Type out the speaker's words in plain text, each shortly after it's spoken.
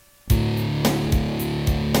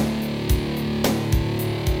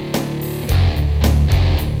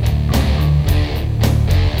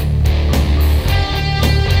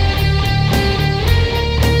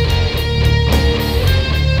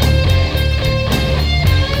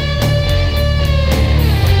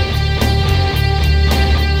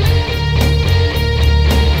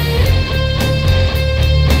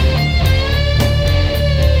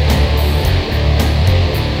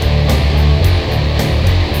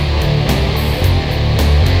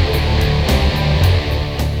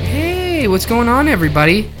what's going on,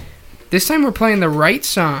 everybody? This time we're playing the right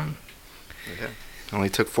song. Yeah. Only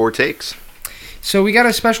took 4 takes. So we got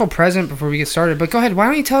a special present before we get started, but go ahead. Why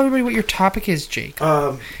don't you tell everybody what your topic is, Jake?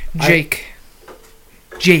 Jake.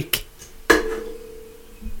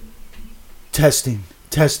 Testing.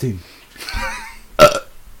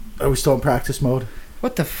 Are we still in practice mode?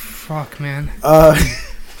 What the fuck, man? Oh,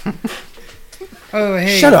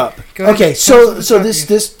 hey. Shut up. Okay, so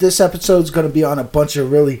this episode's going to be on a bunch of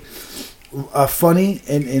really funny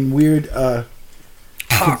and weird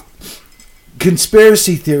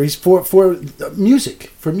conspiracy theories for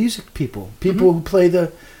music people who play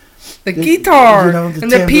the guitar, you know,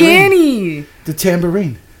 and the piano, the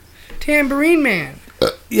tambourine man.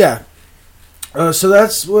 Yeah. So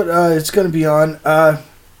that's what it's going to be on.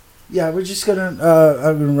 We're just going to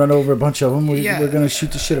I'm going to run over a bunch of them. We're going to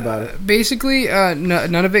shoot the shit about it. Basically,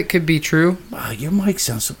 none of it could be true. Your mic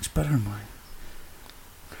sounds so much better than mine.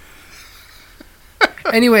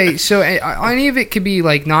 Anyway, so any of it could be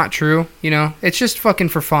like not true, you know. It's just fucking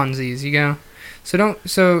for funsies, you know.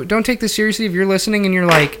 So don't take this seriously if you're listening and you're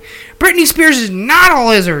like, Britney Spears is not a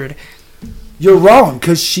lizard. You're wrong,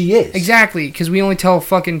 because she is. Exactly, because we only tell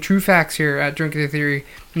fucking true facts here at Drink of the Theory,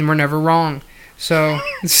 and we're never wrong. So,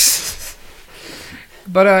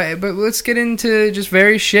 but let's get into just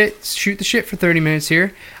shoot the shit for 30 minutes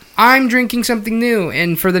here. I'm drinking something new,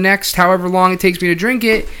 and for the next however long it takes me to drink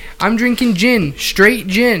it, I'm drinking gin, straight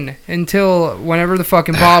gin, until whenever the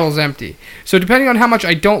fucking bottle's empty. So depending on how much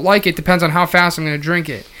I don't like it, depends on how fast I'm going to drink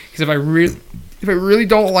it. Because if I really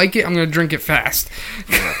don't like it, I'm going to drink it fast.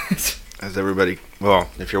 As everybody, well,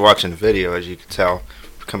 if you're watching the video, as you can tell,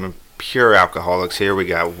 becoming pure alcoholics here. We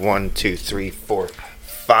got 1, 2, 3, 4,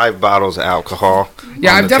 5 bottles of alcohol.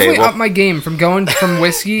 Yeah, I've definitely upped my game from going from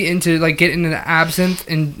whiskey into like getting into absinthe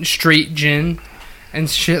and straight gin and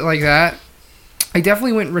shit like that. I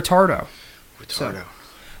definitely went retardo.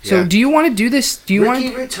 So do you want to do this?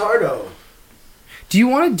 Retardo. Do you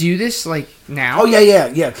want to do this like now? Oh yeah.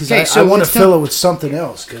 Because I want to fill it with something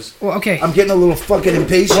else. Okay. I'm getting a little fucking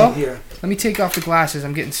impatient here. Let me take off the glasses.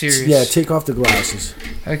 I'm getting serious. Yeah, take off the glasses.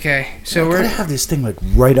 Okay, so we're gonna have this thing like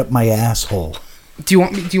right up my asshole. Do you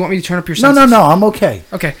want me to turn up your senses? No, I'm okay.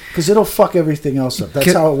 Okay. Because it'll fuck everything else up.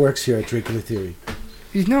 That's how it works here at Drink of the Theory.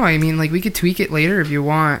 No, I mean, like, we could tweak it later if you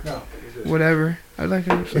want. No. Whatever. I'd like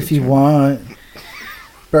to... If you want.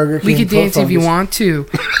 Burger King. We could dance if you want to.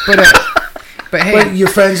 But hey... But your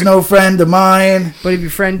friend's no friend of mine. But if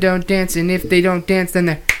your friend don't dance, and if they don't dance, then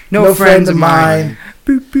they're no friends of mine.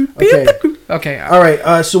 Boop, boop, okay. Boop, boop. Okay. All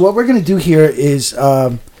right. So what we're going to do here is...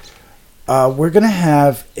 we're going to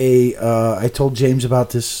have I told James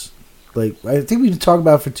about this, like, I think we've been talking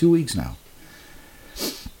about it for 2 weeks now.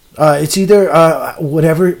 It's either,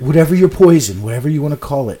 whatever your poison, whatever you want to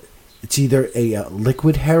call it. It's either a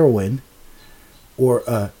liquid heroin or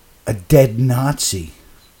a dead Nazi.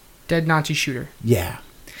 Dead Nazi shooter. Yeah.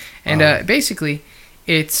 And basically,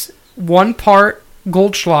 it's 1 part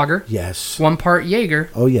Goldschlager. Yes. 1 part Jaeger.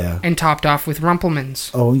 Oh, yeah. And topped off with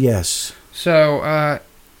Rumpelmans. Oh, yes. So,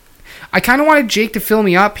 I kind of wanted Jake to fill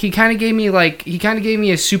me up. He kind of gave me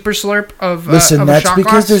a super slurp of Listen, of that's a shot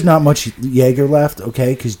because glass. There's not much Jaeger left,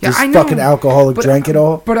 okay? Because this fucking alcoholic drank it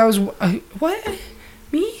all. But I was... what?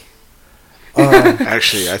 Me?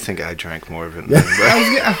 Actually, I think I drank more of it.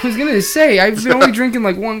 I was going to say, I've been only drinking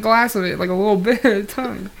like 1 glass of it, like a little bit at a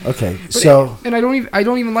time. Okay, so... And I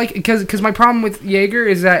don't even like it, because my problem with Jaeger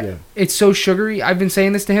is that it's so sugary. I've been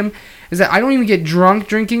saying this to him, is that I don't even get drunk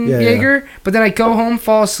drinking Jaeger, but then I go home,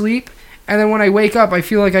 fall asleep, and then when I wake up, I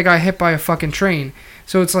feel like I got hit by a fucking train.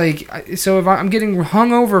 So it's like, if I'm getting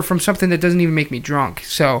hungover from something that doesn't even make me drunk.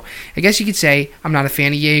 So I guess you could say I'm not a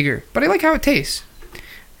fan of Jaeger, but I like how it tastes.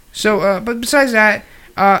 So, but besides that,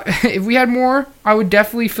 if we had more, I would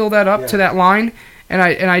definitely fill that up to that line, and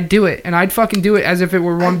I'd do it, and I'd fucking do it as if it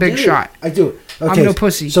were one big shot. I do it. Okay, I'm no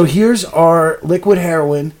pussy. So here's our liquid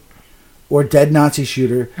heroin or dead Nazi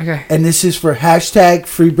shooter. Okay. And this is for hashtag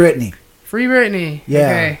Free Britney. Free Britney. Yeah.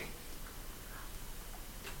 Okay.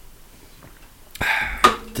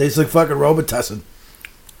 Tastes like fucking Robitussin.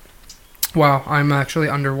 Wow, I'm actually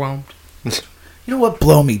underwhelmed. You know what?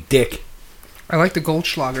 Blow me, dick. I like the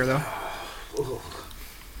Goldschlager, though.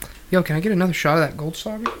 Yo, can I get another shot of that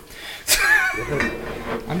Goldschlager?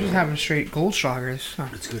 I'm just having straight Goldschlager.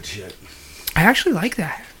 It's good shit. I actually like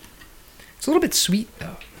that. It's a little bit sweet,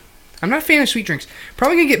 though. I'm not a fan of sweet drinks.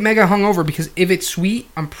 Probably gonna get mega hungover because if it's sweet,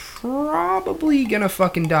 I'm probably gonna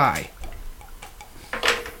fucking die.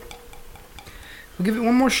 We'll give it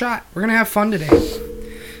one more shot. We're gonna have fun today.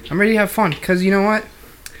 I'm ready to have fun because you know what?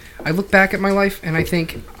 I look back at my life and I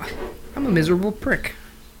think I'm a miserable prick.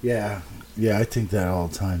 Yeah. Yeah, I think that all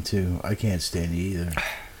the time too. I can't stand you either.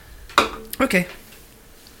 Okay.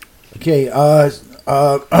 Okay.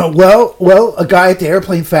 Well, a guy at the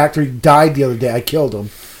airplane factory died the other day. I killed him.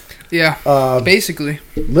 Yeah. Basically.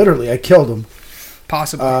 Literally, I killed him.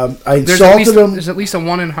 Possibly. I insulted him. There's at least a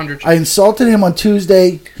 1 in 100 chance. I insulted him on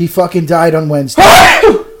Tuesday. He fucking died on Wednesday.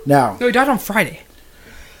 Now. No, he died on Friday.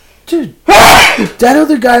 Dude, that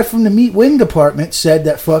other guy from the meat wing department said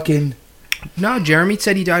that fucking... No, Jeremy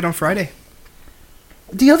said he died on Friday.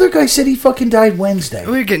 The other guy said he fucking died Wednesday.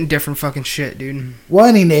 We were getting different fucking shit, dude. Well,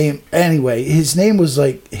 anyway, his name was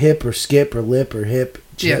like Hip or Skip or Lip or Hip.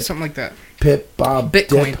 Chip, yeah, something like that. Pip, Bob,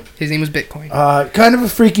 Bitcoin. Dip. His name was Bitcoin. Kind of a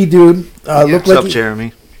freaky dude. Looked What's like up,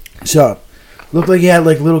 Jeremy? So, looked like he had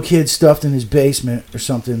like little kids stuffed in his basement or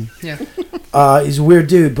something. Yeah. He's a weird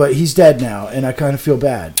dude, but he's dead now, and I kind of feel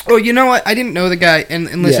bad. Oh, you know what? I didn't know the guy, and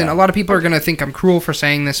listen, Yeah. a lot of people are gonna think I'm cruel for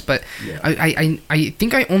saying this, but Yeah. I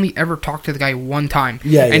think I only ever talked to the guy one time.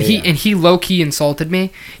 Yeah, and yeah. he low key insulted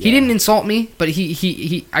me. He Yeah. didn't insult me, but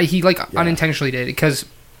he unintentionally did, because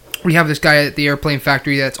we have this guy at the airplane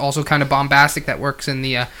factory that's also kind of bombastic, that works in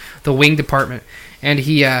the wing department, and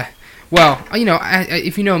he well, you know,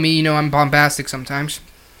 if you know me, you know I'm bombastic sometimes.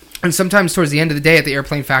 And sometimes towards the end of the day at the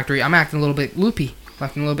airplane factory, I'm acting a little bit loopy,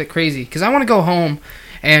 acting a little bit crazy, because I want to go home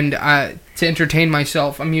and to entertain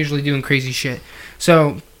myself. I'm usually doing crazy shit.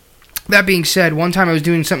 So, that being said, one time I was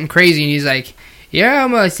doing something crazy, and he's like, "You're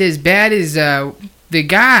almost as bad as the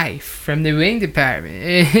guy from the wing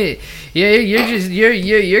department.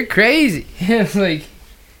 you're crazy." It's like,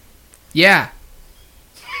 yeah.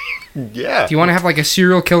 Yeah. Do you want to have like a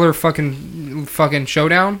serial killer fucking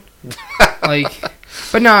showdown? Like,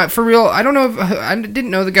 but no, for real. I don't know if I didn't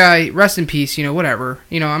know the guy. Rest in peace. You know, whatever.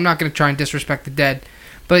 You know, I'm not gonna try and disrespect the dead.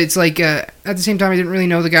 But it's like at the same time, I didn't really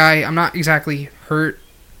know the guy. I'm not exactly hurt,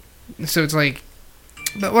 so it's like,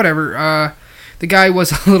 but whatever. The guy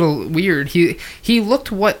was a little weird. He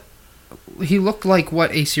looked like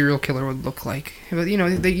what a serial killer would look like. But you know,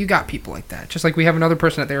 you got people like that. Just like we have another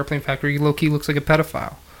person at the airplane factory. Low key looks like a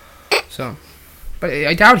pedophile. So, but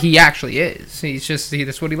I doubt he actually is. He's just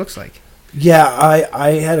that's what he looks like. Yeah,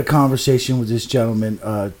 I had a conversation with this gentleman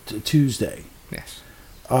Tuesday. Yes.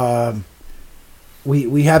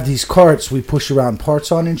 We have these carts we push around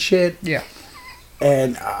parts on and shit. Yeah.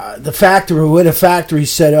 And the factory, where the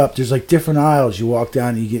factory's set up, there's like different aisles. You walk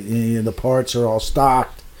down, and you get the parts are all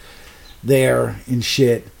stocked there and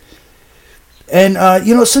shit. And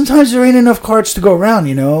you know, sometimes there ain't enough carts to go around,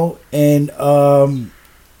 you know. And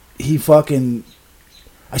he fucking,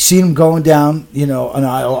 I seen him going down, you know, an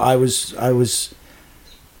aisle. I was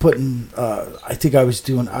putting, I think I was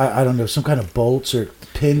doing, I don't know, some kind of bolts or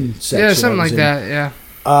pin section. Yeah, something like that.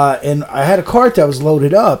 Yeah. And I had a cart that was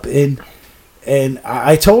loaded up, and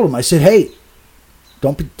I told him, I said, "Hey,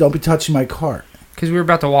 don't be touching my cart," because we were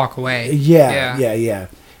about to walk away. Yeah.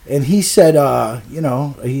 And he said, you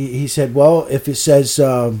know, he said, "Well, if it says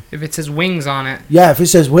wings on it, yeah, if it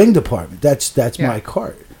says wing department, that's Yeah. my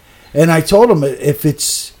cart." And I told him if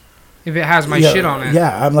it has my shit on it.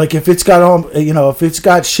 Yeah, I'm like, if it's got all, you know, if it's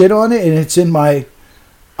got shit on it and it's in my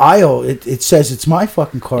aisle, it says it's my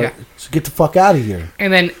fucking cart. Yeah. So get the fuck out of here.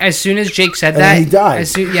 And then as soon as Jake said And that, then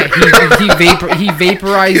he died. He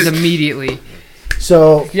vaporized immediately.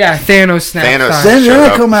 So yeah, Thanos snapped. Thanos. then Shut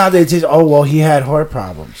they'll up. come out. They say, "Oh well, he had heart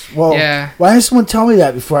problems." Well, Yeah. why didn't someone tell me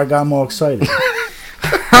that before I got more excited?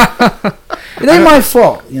 It ain't my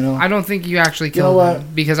fault, you know. I don't think you actually You know killed what? him,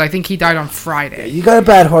 because I think he died on Friday. You got a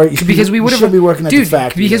bad heart. Because we would should have be working at the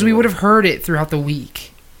factory. because we anyway. would have heard it throughout the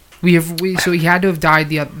week. So he had to have died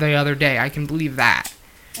the other day. I can believe that.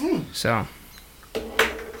 So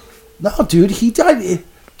No, dude, he died.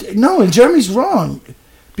 No, and Jeremy's wrong,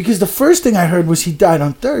 because the first thing I heard was he died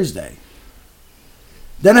on Thursday.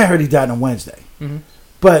 Then I heard he died on Wednesday. Mhm.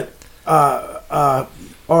 But our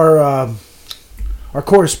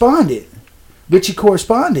correspondent, Richie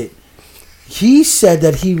correspondent, he said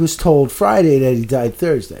that he was told Friday that he died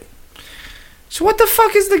Thursday. So what the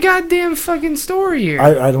fuck is the goddamn fucking story here?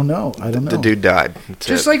 I don't know. The dude died. That's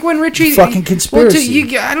Just it. like when Richie Fucking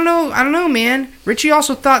conspiracy. I don't know, man. Richie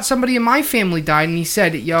also thought somebody in my family died, and he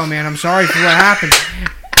said, "Yo, man, I'm sorry for what happened."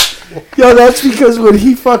 Yo, that's because when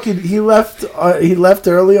he left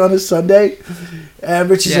early on a Sunday, and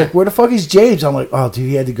Richie's Yeah. like, "Where the fuck is James?" I'm like, "Oh, dude,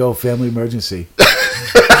 he had to go, family emergency."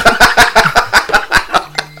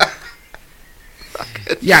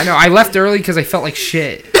 Yeah, no, I left early because I felt like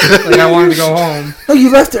shit. Like I wanted to go home. No,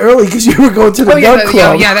 you left early because you were going to the nut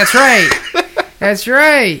club. Yeah, that's right. That's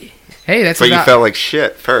right. Hey, that's But you about- felt like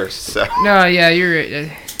shit first. So. No, yeah, you're.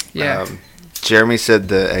 Yeah. Jeremy said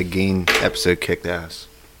the Again episode kicked ass.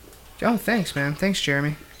 Oh, thanks, man. Thanks,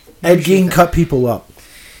 Jeremy. Ed Gein cut people up.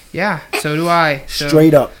 Yeah, so do I. So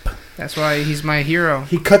straight up. That's why he's my hero.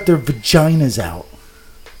 He cut their vaginas out.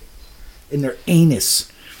 And their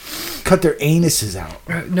anus. Cut their anuses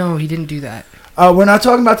out. No, he didn't do that. We're not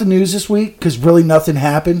talking about the news this week because really nothing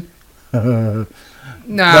happened. Nah,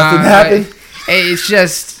 nothing happened. It's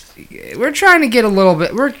just we're trying to get a little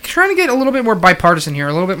bit more bipartisan here,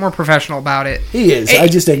 a little bit more professional about it. He is. I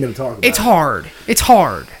just ain't gonna talk about it. It's hard. It's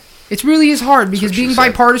hard. It really is hard because being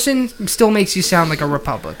bipartisan still makes you sound like a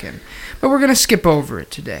Republican. But we're gonna skip over it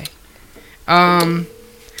today.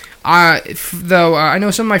 I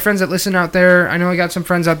know some of my friends that listen out there. I know I got some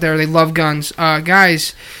friends out there. They love guns.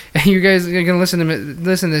 Guys, you guys are gonna listen to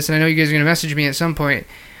this, and I know you guys are gonna message me at some point.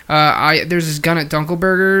 There's this gun at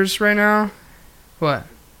Dunkelberger's right now. What?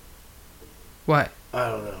 I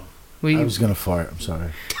don't know. I was gonna fart. I'm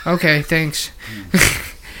sorry. Okay, thanks.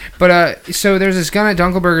 But so there's this gun at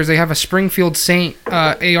Dunkelberger's. They have a Springfield Saint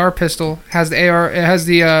AR pistol. It has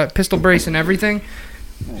the pistol brace and everything.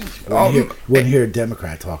 Wouldn't hear a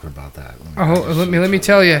Democrat talking about that. Let me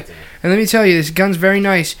tell you. And let me tell you, this gun's very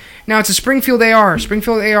nice. Now, it's a Springfield AR.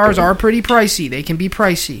 Springfield ARs are pretty pricey. They can be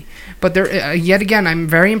pricey. But they're, yet again, I'm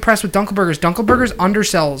very impressed with Dunkelberger's. Dunkelberger's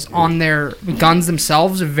undersells on their guns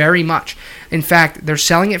themselves very much. In fact, they're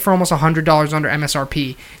selling it for almost $100 under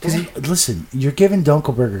MSRP. Listen, you're giving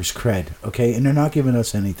Dunkelberger's cred, okay? And they're not giving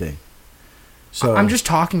us anything. So I'm just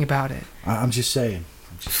talking about it. I'm just saying.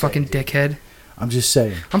 Fucking dickhead. I'm just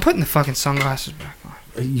saying. I'm putting the fucking sunglasses back on.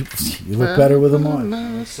 You look better with them on.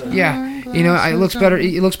 Yeah, it looks better.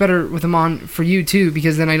 It looks better with them on for you too,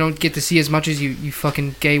 because then I don't get to see as much as you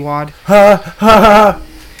fucking gay wad. Ha ha ha.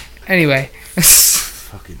 Anyway.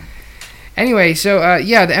 Anyway, so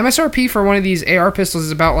the MSRP for one of these AR pistols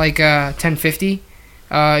is about like $10.50.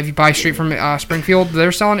 If you buy straight from Springfield,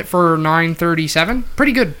 they're selling it for $9.37.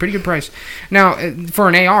 Pretty good price. Now, for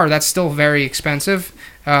an AR, that's still very expensive.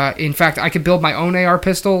 In fact, I could build my own AR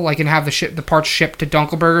pistol, like, and have the parts shipped to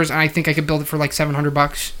Dunkelberger's, and I think I could build it for like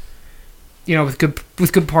 $700.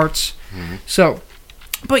 With good parts. Mm-hmm. So,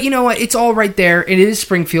 but you know what? It's all right there. It is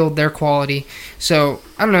Springfield, their quality. So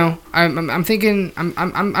I don't know. I'm thinking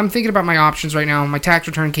about my options right now. My tax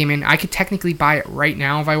return came in. I could technically buy it right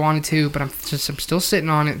now if I wanted to, but I'm still sitting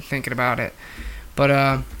on it and thinking about it.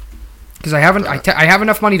 But because I have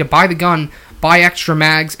enough money to buy the gun, buy extra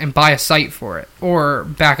mags, and buy a sight for it, or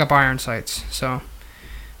backup iron sights. So,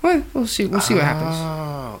 well, we'll see what happens.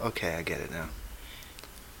 Oh, okay, I get it now.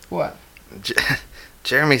 What?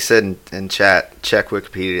 Jeremy said in chat, check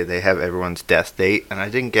Wikipedia, they have everyone's death date, and I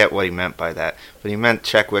didn't get what he meant by that, but he meant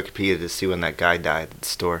check Wikipedia to see when that guy died at the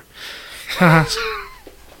store. But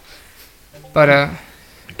I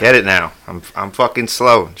get it now. I'm fucking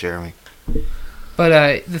slow, Jeremy.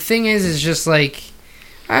 But the thing is just like,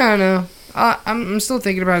 I don't know. I'm still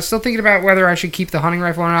thinking about it. Still thinking about whether I should keep the hunting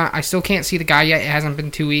rifle or not. I still can't see the guy yet. It hasn't been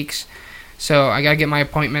 2 weeks, so I gotta get my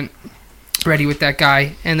appointment ready with that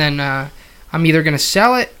guy, and then I'm either gonna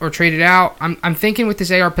sell it or trade it out. I'm thinking with this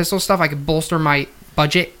AR pistol stuff, I could bolster my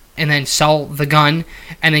budget and then sell the gun,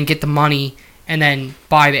 and then get the money, and then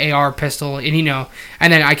buy the AR pistol, and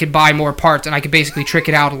and then I could buy more parts, and I could basically trick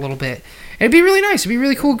it out a little bit. It'd be really nice. It'd be a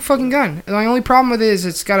really cool fucking gun. The only problem with it is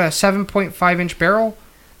it's got a 7.5-inch barrel,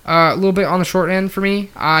 a little bit on the short end for me.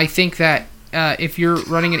 I think that if you're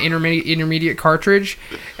running an intermediate cartridge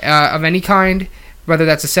of any kind, whether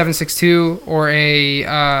that's a 7.62 or a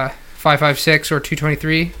 5.56 or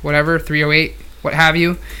 223, whatever, 308, what have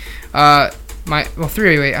you.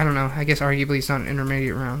 308, I don't know. I guess arguably it's not an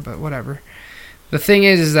intermediate round, but whatever. The thing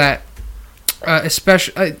is that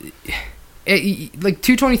especially like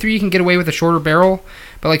 223, you can get away with a shorter barrel,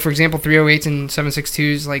 but like for example 308s and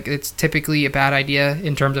 7.62s, like it's typically a bad idea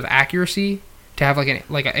in terms of accuracy to have like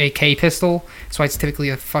an AK pistol. That's why it's typically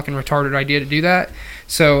a fucking retarded idea to do that.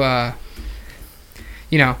 So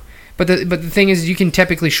but the thing is, you can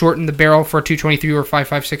typically shorten the barrel for a 223 or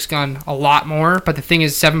 5.56 gun a lot more. But the thing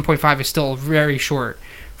is, 7.5 is still very short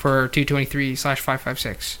for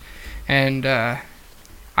 223/5.56, and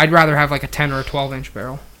I'd rather have like a 10 or a 12-inch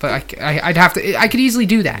barrel. But I'd have to. I could easily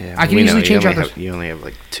do that. Yeah, I can easily change out those. You only have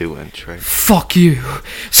like 2-inch, right? Fuck you.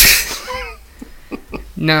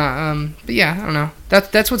 Nah, but yeah, I don't know.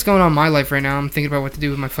 That's what's going on in my life right now. I'm thinking about what to do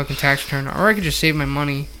with my fucking tax return, or I could just save my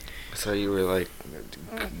money. So you were like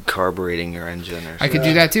carbureting your engine or something. I could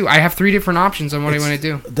do that too. I have 3 different options on what I want to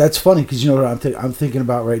do. That's funny because you know what I'm thinking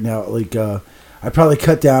about right now. Like I probably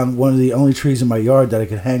cut down one of the only trees in my yard that I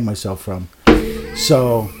could hang myself from.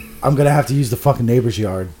 So I'm gonna have to use the fucking neighbor's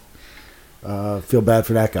yard. Feel bad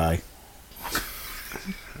for that guy.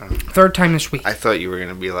 3rd time this week. I thought you were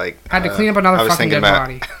gonna be like. I had to clean up another fucking dead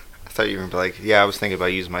body. I thought you were like, yeah, I was thinking about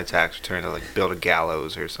using my tax return to like build a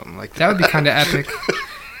gallows or something like that. That would be kind of epic.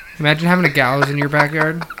 Imagine having a gallows in your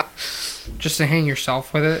backyard, just to hang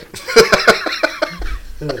yourself with it.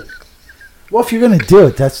 Well, if you're gonna do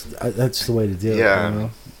it, that's the way to do it. Yeah. You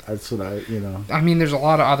know? That's what I mean, there's a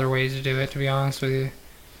lot of other ways to do it. To be honest with you,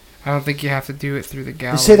 I don't think you have to do it through the They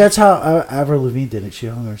gallows. say that's how Avril Lavigne did it. She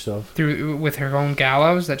hung herself. With her own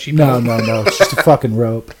gallows that she No, built? it's just a fucking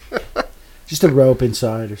rope. Just a rope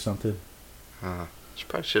inside or something. She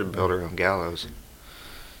probably should have built her own gallows.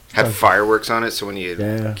 Had fireworks on it, so when you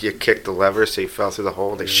kicked the lever, so you fell through the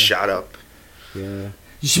hole, they shot up. Yeah.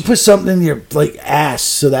 You should put something in your ass,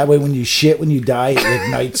 so that way when you shit, when you die, it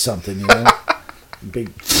ignites something. You know,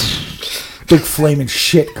 big flaming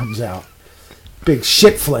shit comes out. Big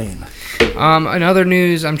shit flame. In other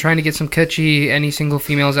news, I'm trying to get some catchy any single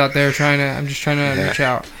females out there. I'm just trying to reach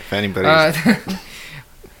out. If anybody.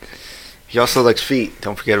 He also likes feet.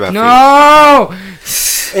 Don't forget about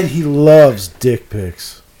feet. And he loves dick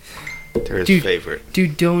pics. They're his favorite.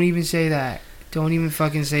 Dude, don't even say that. Don't even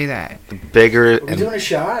fucking say that. The bigger. Are we doing a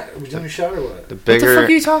shot? Are we doing a shot or what? The bigger. What the fuck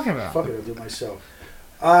are you talking about? Fuck it, I'll do it myself.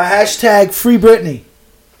 Hashtag Free Britney.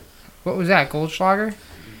 What was that? Goldschlager?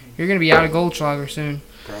 You're gonna be out of Goldschlager soon.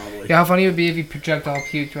 Probably. Yeah, how funny it would be if you projectile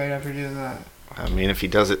puked right after doing that. I mean, if he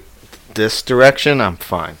does it this direction, I'm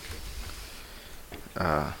fine.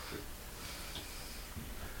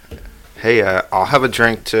 Hey, I'll have a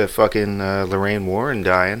drink to fucking Lorraine Warren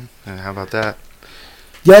dying. How about that?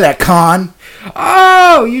 Yeah, that con.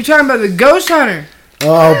 Oh, you talking about the ghost hunter?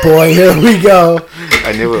 Oh boy, here we go.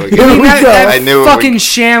 I knew it would Here get him. we go. I knew fucking it would,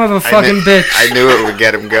 sham of a fucking bitch. I knew it would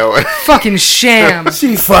get him going. Fucking sham.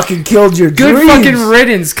 She fucking killed your Good dreams. fucking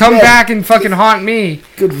riddance. Come back and fucking haunt me.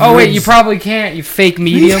 Good Oh wait, riddance. you probably can't. You fake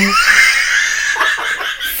medium.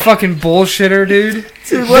 Fucking bullshitter, dude.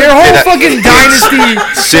 Their whole fucking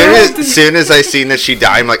dynasty. Soon as I seen that she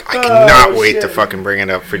died, I'm like, I cannot wait to fucking bring it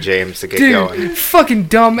up for James to get going. Dude, fucking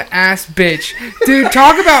dumb ass bitch. Dude,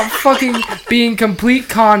 talk about fucking being complete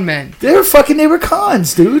con men. They were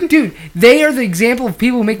cons, dude. Dude, they are the example of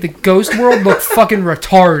people who make the ghost world look fucking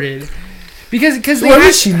retarded. Because they What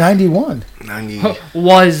is she, 91? 90.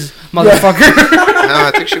 Was, motherfucker. No,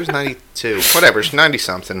 I think she was 92. Whatever, she's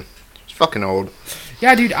 90-something. She's fucking old.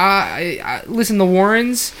 Yeah, dude, listen, the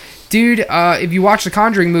Warrens, dude, if you watch the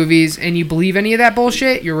Conjuring movies and you believe any of that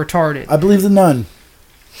bullshit, you're retarded. I believe the nun.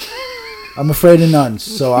 I'm afraid of nuns,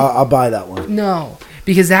 so I'll buy that one. No,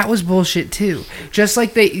 because that was bullshit too. Just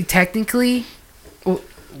like they technically, well,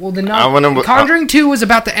 the nun, Conjuring 2 was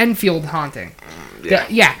about the Enfield haunting.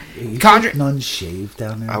 Yeah. Conjuring nuns shave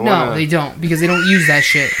down there. No, they don't, because they don't use that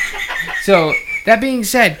shit. So that being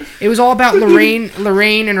said, it was all about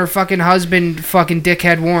Lorraine and her fucking husband, fucking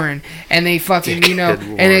dickhead Warren, and they fucking,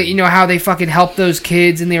 and how they fucking helped those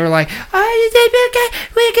kids, and they were like,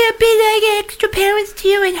 we're gonna be like extra parents to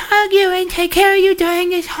you and hug you and take care of you during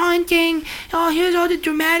this haunting. Oh, here's all the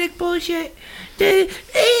dramatic bullshit. It's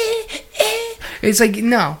like,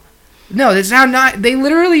 no, that's not. They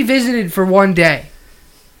literally visited for one day.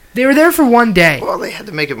 They were there for one day. Well, they had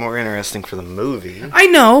to make it more interesting for the movie. I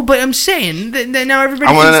know, but I'm saying that now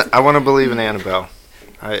everybody. I want to believe in Annabelle.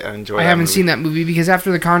 I enjoy. I haven't seen that movie because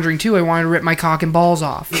after The Conjuring 2, I wanted to rip my cock and balls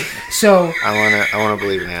off. So I want to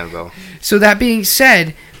believe in Annabelle. So that being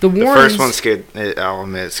said, the Warrens. The first one scared. I'll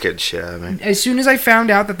admit, it scared shit out of me. As soon as I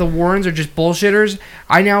found out that the Warrens are just bullshitters,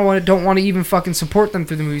 I now don't want to even fucking support them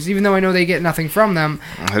through the movies, even though I know they get nothing from them.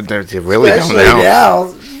 They really don't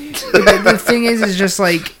know. The thing is just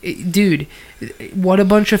like, dude, what a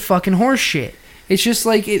bunch of fucking horse shit. It's just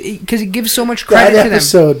like, because it gives so much credit to them.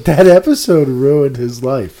 That episode ruined his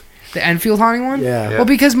life. The Enfield haunting one? Yeah. Well,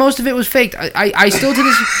 because most of it was faked. I still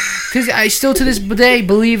to this day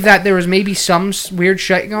believe that there was maybe some weird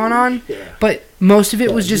shit going on, but most of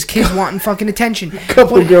it was just kids wanting fucking attention. A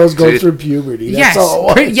couple of girls going through puberty. That's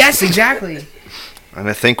all it was. Yes, exactly. And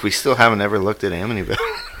I think we still haven't ever looked at Amityville.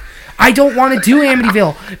 I don't want to do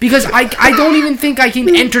Amityville because I don't even think I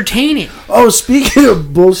can entertain it. Oh, speaking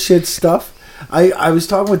of bullshit stuff, I was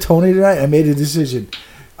talking with Tony tonight. I made a decision.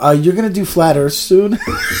 You're going to do Flat Earth soon?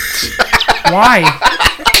 Why?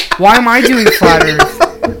 Why am I doing Flat Earth?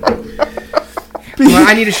 Well,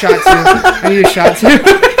 I need a shot too.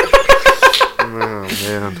 Oh,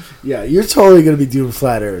 man. Yeah, you're totally going to be doing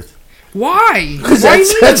Flat Earth. Why? Because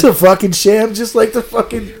that's a fucking sham, just like the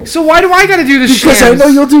fucking... So why do I gotta do this sham? Because I know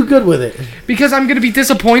you'll do good with it. Because I'm gonna be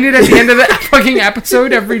disappointed at the end of the fucking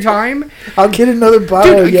episode every time? I'll get another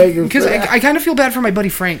bottle of Jaeger. Because I kind of feel bad for my buddy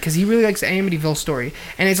Frank, because he really likes the Amityville story.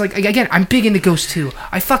 And it's like, again, I'm big into Ghost 2.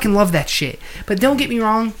 I fucking love that shit. But don't get me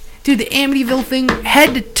wrong, Dude, the Amityville thing,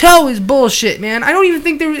 head to toe, is bullshit, man. I don't even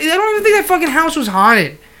think that fucking house was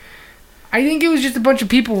haunted. I think it was just a bunch of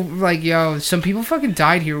people like, yo, some people fucking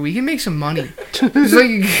died here. We can make some money. It's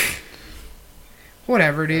like,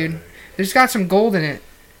 whatever, dude. It's got some gold in it.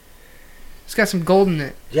 It's got some gold in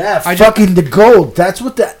it. Yeah, the gold. That's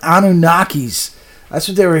what the Anunnakis. That's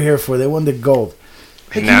what they were here for. They wanted the gold.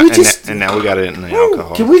 Hey, and now we got it in the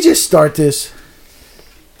alcohol. Can we just start this?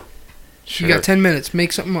 Sure. You got 10 minutes.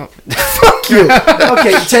 Make something up. Fuck you.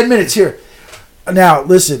 Okay, 10 minutes here. Now,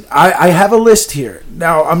 listen, I have a list here.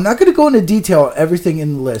 Now, I'm not going to go into detail on everything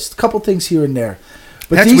in the list. A couple things here and there.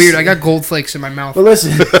 But that's weird. I got gold flakes in my mouth. But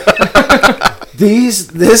listen,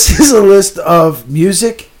 this is a list of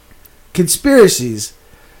music conspiracies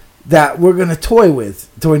that we're going to toy with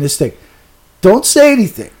during this thing. Don't say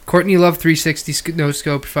anything. Courtney Love 360 no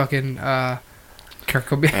scope fucking Kurt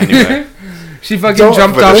Cobain. Anyway. She fucking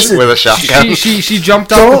jumped off with a shotgun. She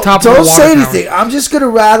jumped off the top of the water. Don't say anything. I'm just going to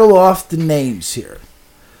rattle off the names here.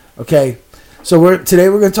 Okay? So today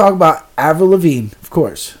we're going to talk about Avril Lavigne, of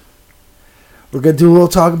course. We're going to do a little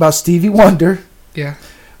talk about Stevie Wonder. Yeah.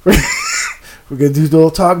 We're going to do a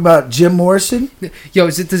little talk about Jim Morrison. Yo,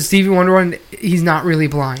 is it the Stevie Wonder one? He's not really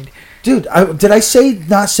blind. Dude, did I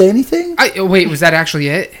not say anything? Wait, was that actually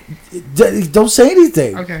it? Don't say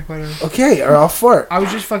anything. Okay, whatever. Okay, or I'll fart. I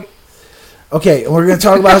was just fucking... Okay, and we're going to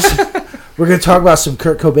talk about some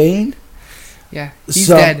Kurt Cobain. Yeah, he's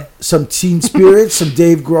dead. Some Teen Spirit, some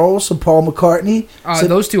Dave Grohl, some Paul McCartney.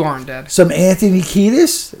 Those two aren't dead. Some Anthony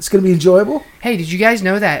Kiedis. It's going to be enjoyable. Hey, did you guys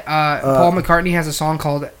know that Paul McCartney has a song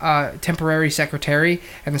called Temporary Secretary,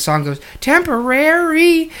 and the song goes,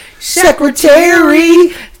 Temporary Secretary,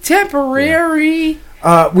 Temporary.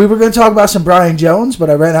 Yeah. We were going to talk about some Brian Jones, but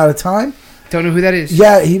I ran out of time. Don't know who that is.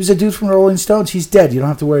 Yeah, he was a dude from the Rolling Stones. He's dead. You don't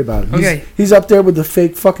have to worry about him. Okay. He's up there with the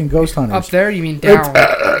fake fucking ghost hunters. Up there? You mean down?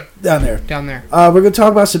 Down there. Down there. We're going to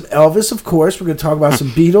talk about some Elvis, of course. We're going to talk about some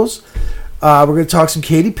Beatles. We're going to talk some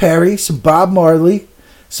Katy Perry, some Bob Marley,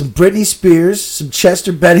 some Britney Spears, some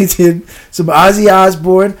Chester Bennington, some Ozzy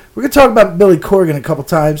Osbourne. We're going to talk about Billy Corgan a couple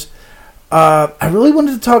times. I really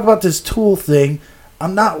wanted to talk about this Tool thing.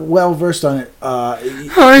 I'm not well versed on it. I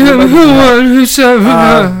am the one who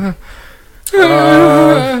said...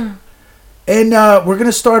 and we're going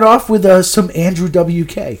to start off with some Andrew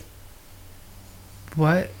WK.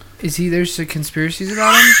 What? Is he? There's some conspiracies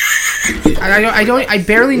about him? I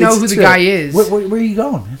barely know who the guy is. Where are you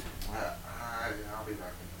going, man? I'll be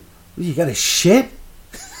back. You got a shit?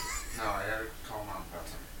 No, I gotta call mom about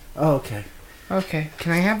something. Oh, okay. Okay.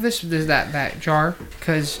 Can I have that jar?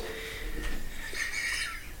 Because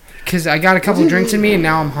I got a couple drinks in me and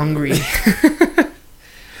now I'm hungry.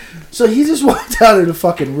 So he just walked out of the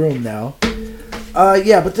fucking room now.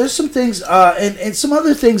 Yeah, but there's some things, and some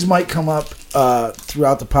other things might come up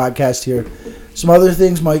throughout the podcast here. Some other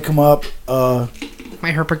things might come up. My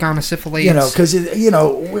herpetogonosyphilis. You know, because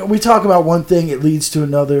we talk about one thing, it leads to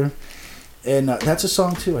another, and that's a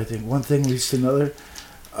song too. I think one thing leads to another,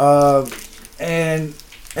 and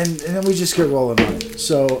then we just get rolling on it.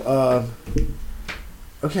 So,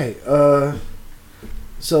 okay.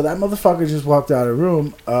 So that motherfucker just walked out of the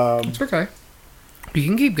room. It's okay. You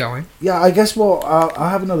can keep going. Yeah, I guess I'll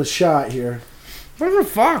have another shot here. What the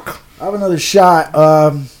fuck? I'll have another shot.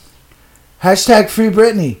 Hashtag free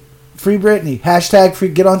Britney. Free Britney. Hashtag free.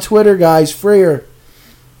 Get on Twitter, guys. Free her.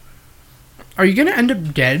 Are you going to end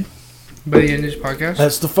up dead by the end of this podcast?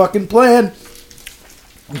 That's the fucking plan.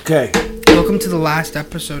 Okay. Welcome to the last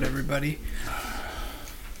episode, everybody.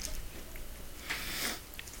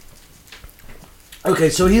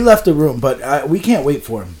 Okay, so he left the room, but we can't wait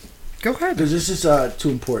for him. Go ahead. Because this is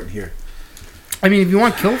too important here. I mean, if you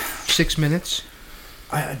want to kill 6 minutes.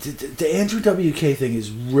 The Andrew WK thing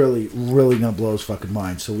is really, really going to blow his fucking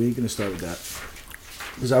mind, so we're going to start with that.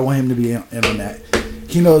 Because I want him to be in on that.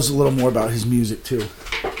 He knows a little more about his music, too.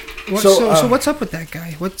 So what's up with that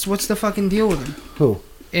guy? What's the fucking deal with him? Who?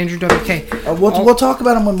 Andrew WK. We'll talk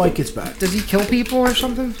about him when Mike gets back. Does he kill people or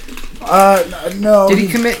something? No.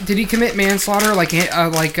 Did he commit manslaughter like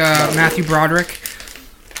Matthew Broderick?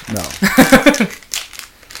 No.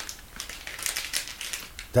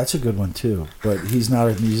 That's a good one too, but he's not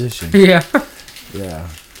a musician. Yeah. Yeah.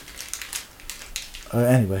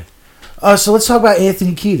 Anyway, so let's talk about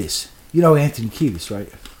Anthony Kiedis. You know Anthony Kiedis, right?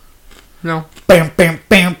 No. Bam, bam,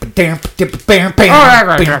 bam, bam, bam, bam, bam, bam,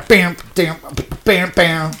 bam, bam,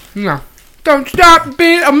 bam. No. Don't stop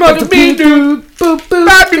being a mother bean dude. Okay.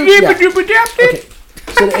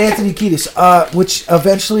 So to Anthony Kiedis, which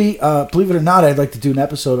eventually, believe it or not, I'd like to do an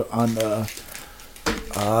episode on the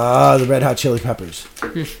Red Hot Chili Peppers.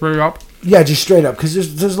 Just straight up. Yeah, just straight up,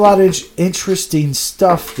 because there's a lot of interesting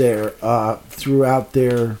stuff there throughout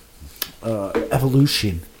their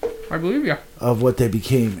evolution. I believe you. Of what they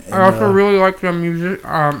became. And, I also really like them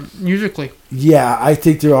musically. Yeah, I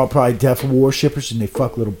think they're all probably devil worshippers and they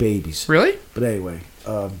fuck little babies. Really? But anyway,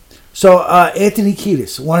 so Anthony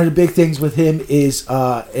Kiedis, one of the big things with him is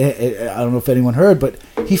I don't know if anyone heard, but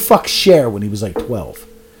he fucked Cher when he was like 12.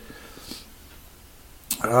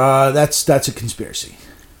 That's a conspiracy.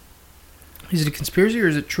 Is it a conspiracy or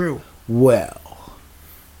is it true? Well.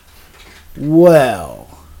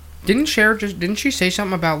 Didn't she say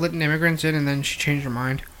something about letting immigrants in and then she changed her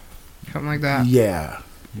mind? Something like that. Yeah.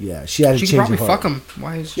 She had to change her heart. She could probably fuck them.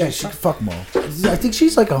 Why is she could fuck them all. I think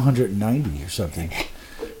she's like 190 or something.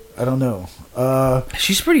 I don't know.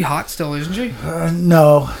 She's pretty hot still, isn't she?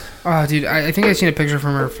 No. Oh, dude, I think I seen a picture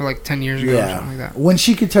from her for like 10 years ago or something like that. When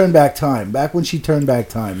she could turn back time. Back when she turned back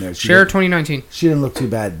time there. Cher 2019. She didn't look too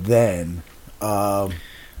bad then. Oh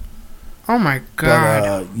my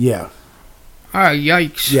god. But, yeah. Oh,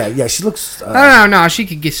 yikes. Yeah, she looks... no, she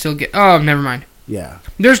could still get... Oh, never mind. Yeah.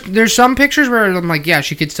 There's some pictures where I'm like, yeah,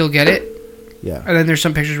 she could still get it. Yeah. And then there's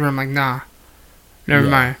some pictures where I'm like, nah. Never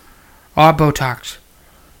mind. All Botox.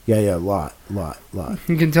 Yeah, lot.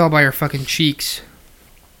 You can tell by her fucking cheeks.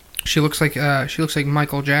 She looks like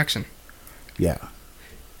Michael Jackson. Yeah.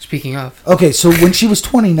 Speaking of. Okay, so when she was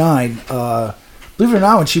 29, believe it or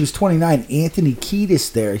not, when she was 29, Anthony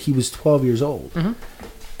Kiedis there, he was 12 years old. Mm-hmm.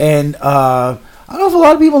 And I don't know if a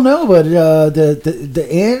lot of people know, but the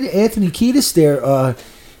Anthony Kiedis there,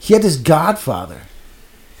 he had this godfather.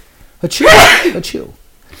 Achoo.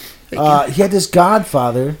 He had this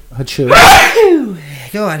godfather. Achoo.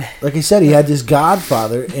 Go on. Like I said, he had this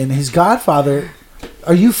godfather, and his godfather...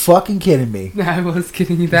 Are you fucking kidding me? I was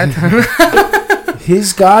kidding you that time.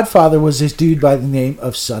 His godfather was this dude by the name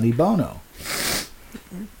of Sonny Bono.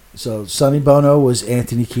 So Sonny Bono was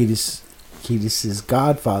Anthony Kiedis'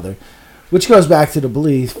 godfather, which goes back to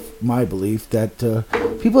my belief, that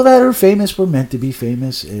people that are famous were meant to be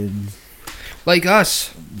famous, and like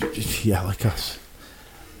us. Yeah, like us.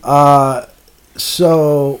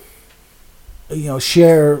 So,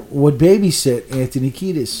 Cher would babysit Anthony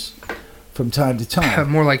Kiedis from time to time.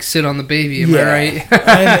 More like sit on the baby, am I right?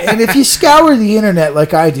 and if you scour the internet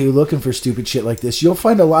like I do, looking for stupid shit like this, you'll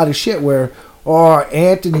find a lot of shit where,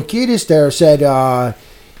 Anthony Kiedis there said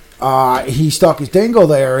he stuck his dingle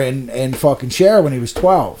there and fucking Cher when he was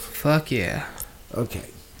 12. Fuck yeah. Okay.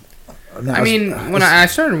 When I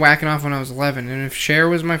started whacking off when I was 11, and if Cher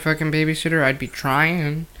was my fucking babysitter, I'd be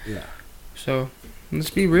trying. Yeah. So, let's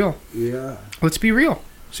be real. Yeah. Let's be real.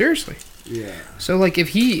 Seriously. Yeah. So, if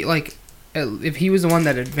he was the one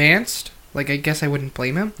that advanced, I guess I wouldn't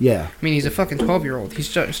blame him. Yeah. I mean, he's a fucking 12-year-old. He's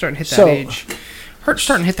starting to hit that age.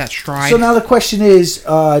 Starting to hit that stride. So now the question is,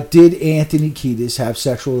 did Anthony Kiedis have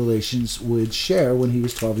sexual relations with Cher when he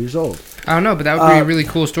was 12 years old? I don't know, but that would be a really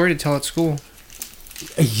cool story to tell at school.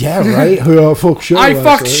 Yeah, right? Fuck Cher. I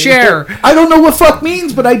fucked Cher. I don't know what fuck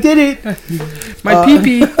means, but I did it. My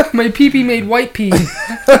pee-pee made white pee.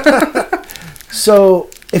 So,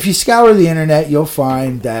 if you scour the internet, you'll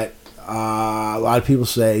find that a lot of people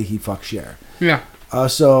say he fucked Cher. Yeah.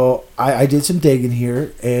 So, I did some digging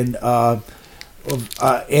here, and Anthony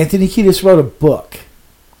Kiedis wrote a book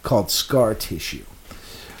called Scar Tissue.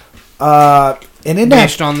 And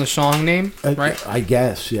based on the song name, right? I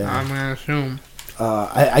guess, yeah. I'm going to assume.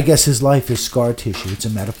 I guess his life is scar tissue. It's a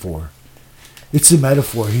metaphor. It's a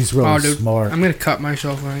metaphor. He's really smart. I'm going to cut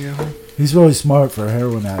myself when I get home. He's really smart for a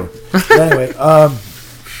heroin addict. But anyway,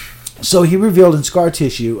 so he revealed in Scar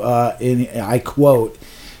Tissue, and I quote,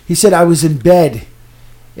 he said, "I was in bed,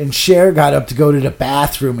 and Cher got up to go to the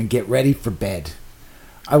bathroom and get ready for bed.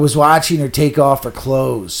 I was watching her take off her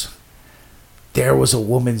clothes. There was a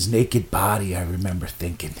woman's naked body, I remember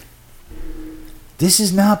thinking. This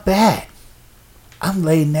is not bad. I'm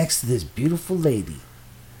laying next to this beautiful lady."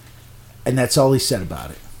 And that's all he said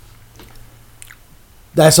about it.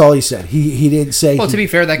 That's all he said. He didn't say... Well, to be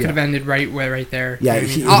fair, that could have ended right there. Yeah.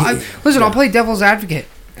 I'll play devil's advocate.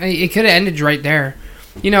 It could have ended right there.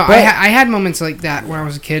 I had moments like that when I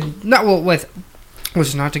was a kid.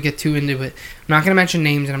 Listen, not to get too into it. I'm not going to mention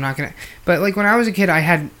names, and I'm not going to... But, when I was a kid, I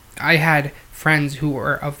had friends who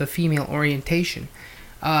were of the female orientation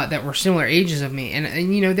that were similar ages of me.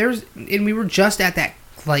 And we were just at that,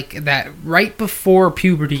 that right before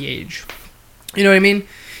puberty age. You know what I mean?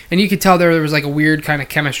 And you could tell there was a weird kind of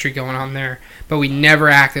chemistry going on there, but we never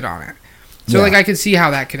acted on it. So I could see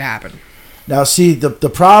how that could happen. Now, see, the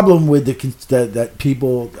problem with that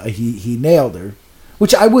people he nailed her,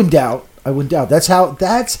 which I wouldn't doubt. That's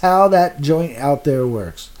how that joint out there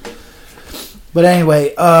works. But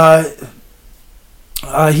anyway,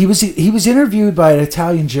 he was interviewed by an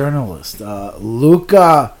Italian journalist,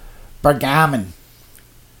 Luca Bergamin,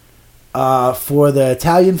 for the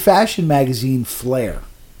Italian fashion magazine Flair.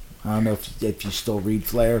 I don't know if you still read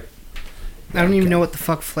Flair. I don't even know what the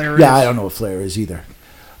fuck Flair is. Yeah, I don't know what Flair is either.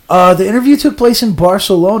 The interview took place in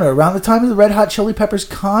Barcelona around the time of the Red Hot Chili Peppers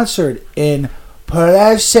concert in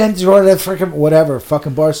freaking whatever,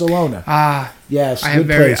 fucking Barcelona. Yes, good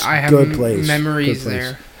place. I have good place. Memories good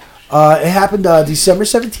place. there. It happened December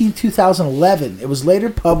 17, 2011. It was later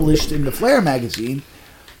published in the Flair magazine,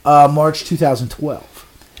 March 2012.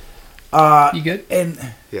 You good?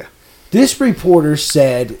 And yeah, this reporter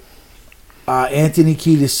said, Anthony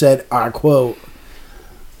Kiedis said, I quote,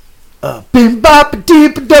 "Bim bop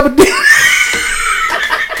deep double deep."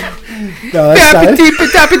 No, that's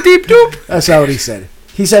not what he said.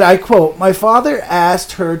 He said, I quote, "My father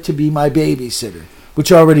asked her to be my babysitter,"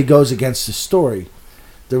 which already goes against the story,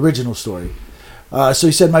 the original story. So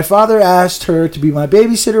he said, "My father asked her to be my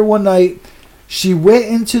babysitter one night. She went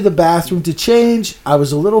into the bathroom to change. I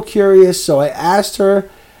was a little curious, so I asked her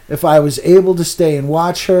if I was able to stay and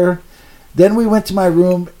watch her. Then we went to my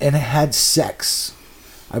room and had sex.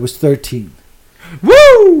 I was 13. Woo!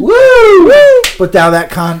 Woo! Woo! But now that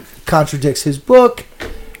contradicts his book.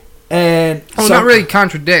 And not really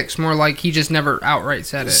contradicts. More like he just never outright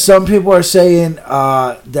said it. Some people are saying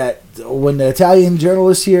that when the Italian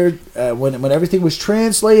journalist here, when everything was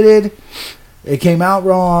translated, it came out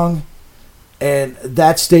wrong. And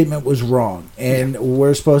that statement was wrong. And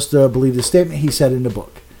we're supposed to believe the statement he said in the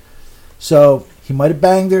book. So he might have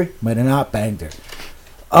banged her, might have not banged her.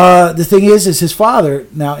 The thing is his father,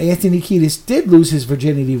 now Anthony Kiedis did lose his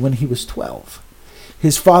virginity when he was 12.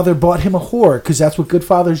 His father bought him a whore, because that's what good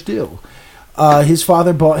fathers do. His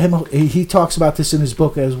father bought him, he talks about this in his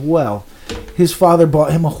book as well. His father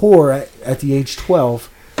bought him a whore at the age 12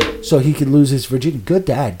 so he could lose his virginity. Good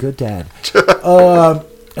dad, good dad.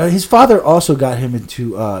 His father also got him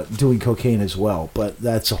into doing cocaine as well, but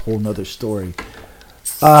that's a whole nother story.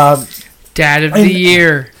 Dad of the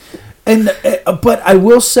year. But I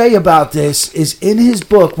will say about this is in his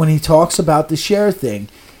book, when he talks about the Cher thing,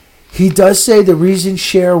 he does say the reason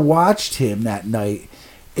Cher watched him that night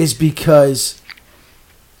is because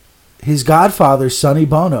his godfather, Sonny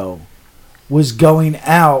Bono, was going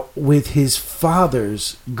out with his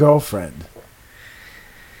father's girlfriend.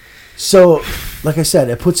 So, like I said,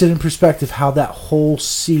 it puts it in perspective how that whole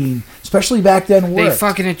scene, especially back then, worked. They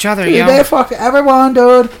fucking each other, yo. They fucking everyone,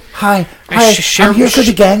 dude. Hi, I'm here for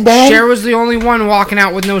the gangbang. Cher was the only one walking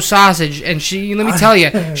out with no sausage, and let me tell you,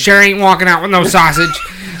 Cher ain't walking out with no sausage.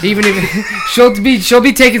 Even if she'll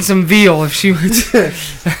be taking some veal if she was.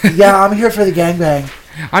 Yeah, I'm here for the gangbang.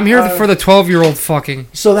 I'm here for the 12-year-old fucking.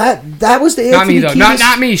 So that was the Anthony Kiedis.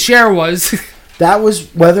 Not me. Cher was. That was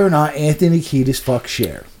whether or not Anthony Kiedis fucked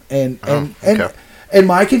Cher. And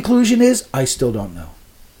my conclusion is I still don't know.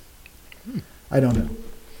 I don't know.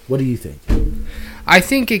 What do you think? I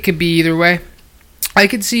think it could be either way. I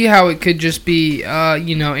could see how it could just be,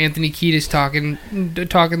 Anthony Kiedis talking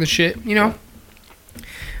the shit,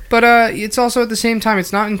 But it's also at the same time,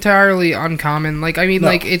 it's not entirely uncommon.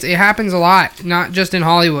 It happens a lot, not just in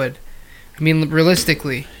Hollywood. I mean,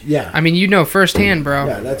 realistically. Yeah. I mean, firsthand, bro.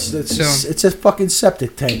 Yeah, it's a fucking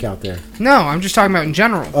septic tank out there. No, I'm just talking about in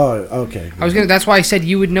general. Oh, okay. That's why I said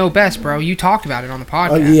you would know best, bro. You talked about it on the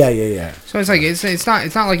podcast. Oh, yeah. So it's like it's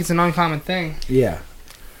not like it's an uncommon thing. Yeah.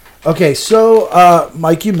 Okay, so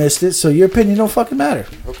Mike, you missed it, so your opinion don't fucking matter.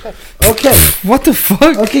 Okay. What the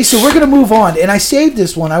fuck? Okay, so we're gonna move on, and I saved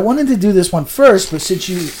this one. I wanted to do this one first, but since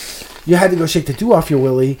you had to go shake the dew off your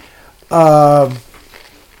willy,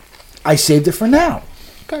 I saved it for now.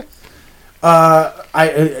 Okay.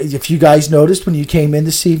 If you guys noticed when you came in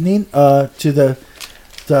this evening to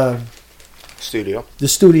the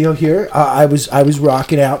studio here, I was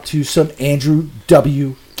rocking out to some Andrew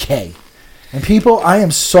WK. And people, I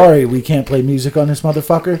am sorry we can't play music on this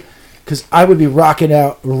motherfucker, because I would be rocking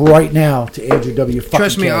out right now to Andrew WK.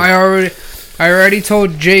 Trust me, I already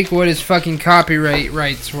told Jake what his fucking copyright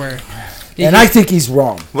rights were. And I think he's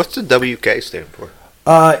wrong. What's the WK stand for?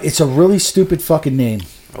 It's a really stupid fucking name.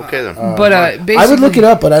 Okay, then. Basically, I would look it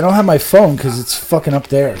up, but I don't have my phone because it's fucking up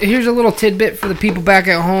there. Here's a little tidbit for the people back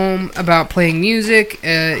at home about playing music.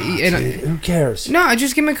 Who cares? No, I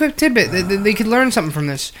just give them a quick tidbit. They could learn something from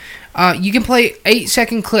this. You can play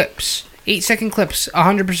 8-second clips. 8-second clips,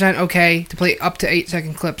 100% okay to play up to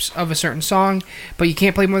 8-second clips of a certain song, but you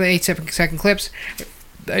can't play more than 8-second clips.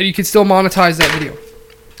 You can still monetize that video.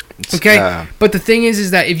 Okay, but the thing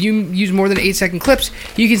is that if you use more than 8-second clips,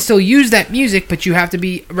 you can still use that music, but you have to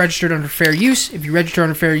be registered under fair use. If you register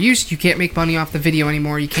under fair use, you can't make money off the video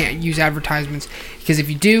anymore. You can't use advertisements, because if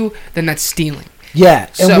you do, then that's stealing. Yeah,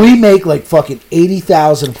 and we make like fucking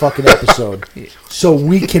 80,000 fucking episode, so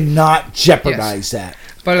we cannot jeopardize that.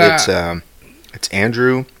 But it's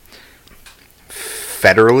Andrew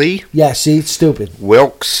Federally. Yeah, see, it's stupid.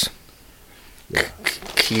 Wilkes.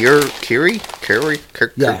 Kiri?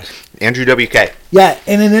 Yeah. Andrew WK. Yeah,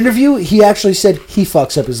 in an interview, he actually said he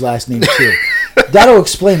fucks up his last name too. That'll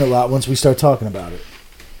explain a lot once we start talking about it.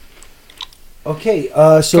 Okay,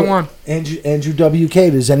 so Go on. Andrew WK.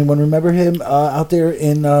 Does anyone remember him out there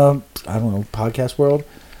in I don't know, podcast world?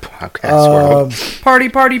 World. Party! I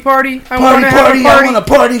Party! want to have a party. I want a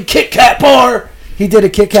party! Kit Kat bar. He did a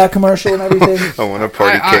Kit Kat commercial and everything. I want a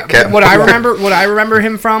party Kit Kat. What I remember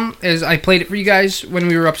him from is I played it for you guys when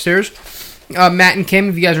we were upstairs. Matt and Kim,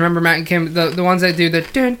 if you guys remember Matt and Kim, the ones that do the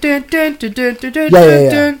dun dun dun dun dun dun dun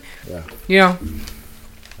dun. You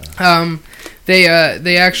know,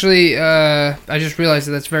 they actually I just realized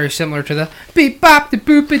that's very similar to the beep bop the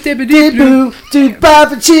boop it dip dip boo do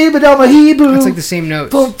bop and chib it on my heboo. It's like the same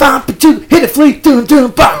notes. Boom bop do hit it fleek do do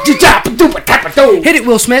bop do tap do tap do. Hit it,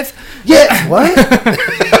 Will Smith. Yeah, what?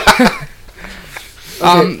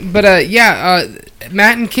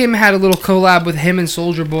 Matt and Kim had a little collab with him and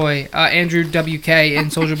Soulja Boy, Andrew WK and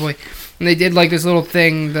Soulja Boy, and they did like this little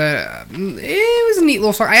thing that it was a neat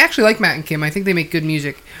little song. I actually like Matt and Kim. I think they make good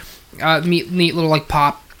music, neat little like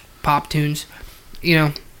pop tunes, you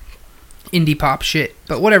know, indie pop shit.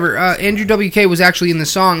 But whatever. Andrew WK was actually in the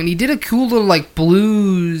song, and he did a cool little like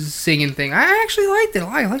blues singing thing. I actually liked it.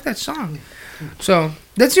 I like that song. So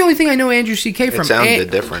that's the only thing I know Andrew CK from. It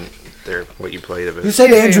sounded different there, what you played of it. You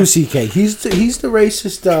said Andrew CK. He's the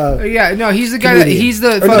racist. He's the guy that he's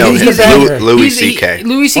the. Louis CK.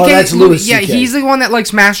 Louis CK. Oh, that's Louis Yeah, CK. he's the one that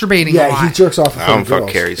likes masturbating. Yeah, a lot. he jerks off in I front don't of fuck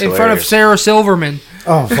girls. Carrie's in front of Sarah Silverman.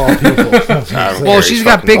 Oh, of all people. Well, she's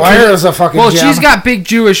got big. She's got big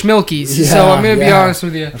Jewish milkies. Yeah, so I'm gonna be honest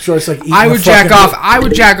with you. I'm sure it's like eating I would jack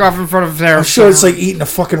off in front of Sarah. I'm sure it's like eating a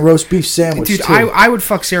fucking roast beef sandwich. Dude, too. I would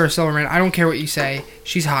fuck Sarah Silverman. I don't care what you say.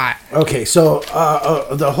 She's hot. Okay, so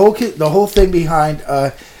the whole thing behind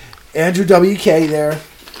Andrew WK there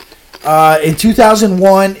in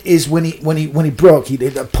 2001 is when he broke. He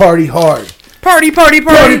did a party hard. Party,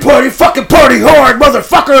 fucking party hard,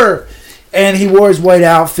 motherfucker. And he wore his white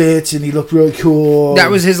outfits, and he looked really cool. That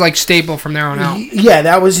was his like staple from there on out. Yeah,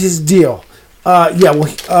 that was his deal.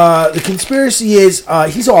 The conspiracy is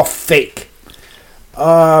he's all fake.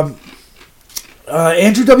 Andrew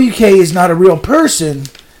WK is not a real person,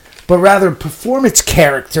 but rather a performance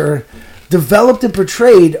character developed and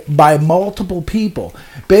portrayed by multiple people.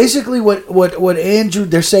 Basically, what Andrew,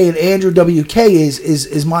 they're saying Andrew WK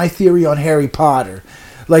is my theory on Harry Potter,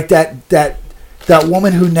 like that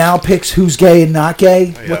woman who now picks who's gay and not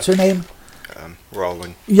gay. Oh, yeah. What's her name?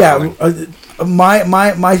 Rowling. Yeah,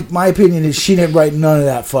 my opinion is she didn't write none of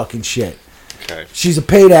that fucking shit. Okay. She's a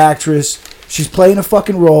paid actress. She's playing a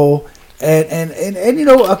fucking role, and you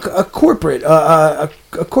know a corporate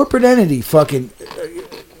entity fucking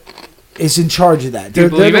is in charge of that. Do you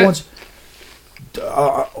believe they're the it? ones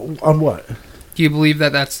on what? Do you believe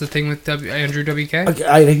that that's the thing with Andrew WK? Okay,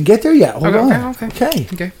 I didn't get there yet. Hold on.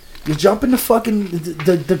 Okay. You're jumping the fucking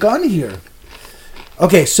the gun here.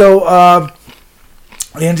 Okay, so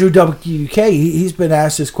Andrew WK, he's been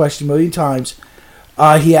asked this question a million times.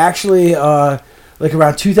 He actually, like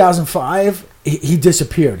around 2005, he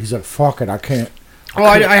disappeared. He's like, fuck it, I can't.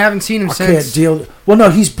 I haven't seen him since. I can't deal. Well,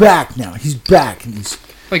 no, he's back now. He's back. And he's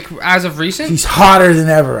like as of recent. He's hotter than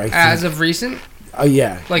ever. I think. As of recent.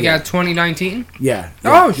 Yeah. Like at 2019. Yeah.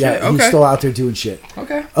 Oh shit. Yeah, okay. He's still out there doing shit.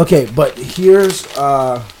 Okay. Okay, but here's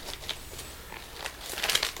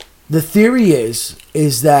the theory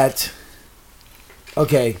is that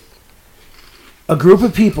okay, a group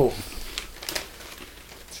of people.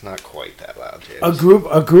 It's not quite that loud, James.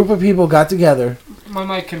 A group of people got together. My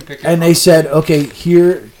mic can pick it and they said, okay,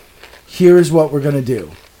 here's what we're gonna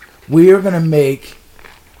do. We are gonna make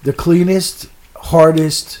the cleanest,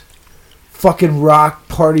 hardest, fucking rock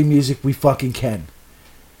party music we fucking can.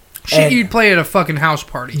 Shit, you'd play at a fucking house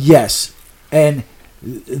party. Yes, and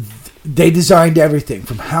they designed everything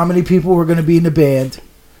from how many people were going to be in the band,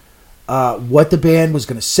 what the band was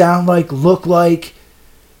going to sound like, look like,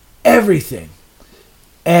 everything.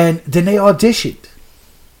 And then they auditioned,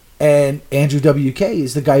 and Andrew WK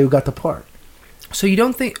is the guy who got the part. So you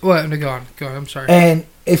don't think? Well, no, go on. I'm sorry. And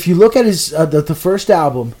if you look at his the first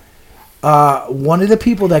album, one of the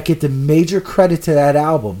people that get the major credit to that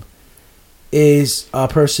album is a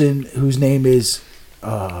person whose name is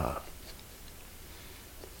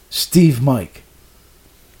Steve Mike.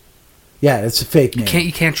 Yeah, it's a fake name.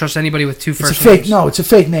 You can't trust anybody with two first It's a fake. names. No, it's a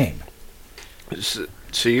fake name.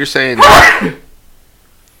 So you're saying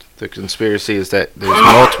the conspiracy is that there's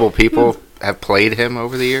multiple people have played him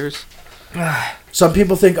over the years? Some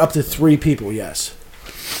people think up to 3 people. Yes.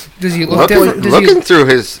 Does he look different? Looking through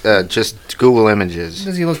his just Google images,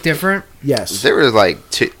 Does he look different? Yes. there was like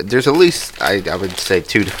there's at least I would say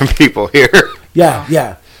 2 different people here. Yeah.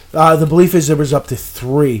 Yeah. The belief is there was up to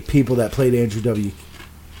 3 people that played Andrew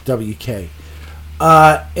WK.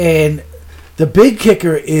 And the big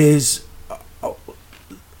kicker is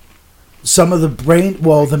some of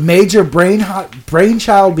the major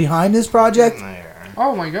brainchild behind this project. There.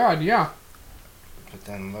 Oh my God! Yeah. But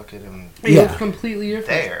then look at him He Yeah. looks completely different.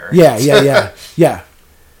 there. Yeah.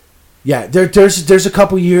 There's a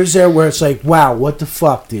couple years there where it's like, wow, what the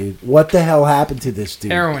fuck, dude? What the hell happened to this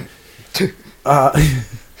dude? Heroin.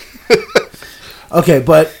 Okay,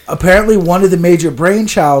 but apparently one of the major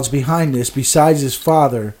brainchilds behind this, besides his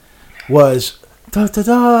father, was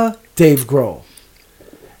Dave Grohl.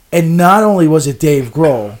 And not only was it Dave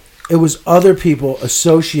Grohl, it was other people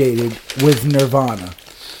associated with Nirvana.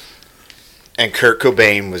 And Kurt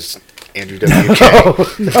Cobain was Andrew WK.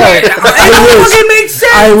 It makes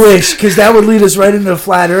sense. I wish, because that would lead us right into the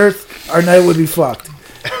flat Earth. Our night would be fucked.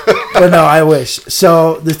 But no, I wish.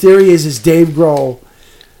 So the theory is Dave Grohl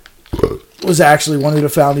was actually one of the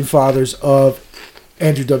founding fathers of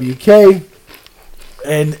Andrew WK,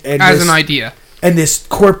 and As an idea. and this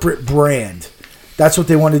corporate brand. That's what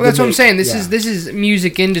they wanted to Well, that's make. what I'm saying. This Yeah. is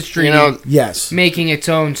music industry Yes. making its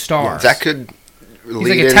own stars. That could lead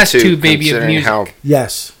like a test into tube baby of considering music.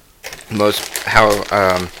 Yes.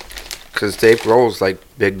 Because Dave Grohl's like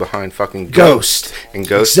big behind fucking Ghost. and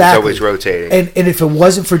Ghost Exactly. is always rotating. And if it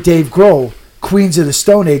wasn't for Dave Grohl, Queens of the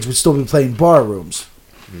Stone Age would still be playing bar rooms.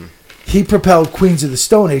 He propelled Queens of the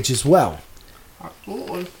Stone Age as well.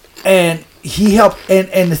 Absolutely. And he helped.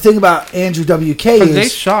 And the thing about Andrew WK They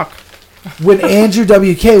is suck. when Andrew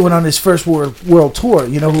WK went on his first world tour,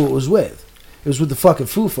 you know who it was with? It was with the fucking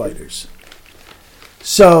Foo Fighters.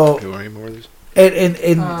 So You want any more of these?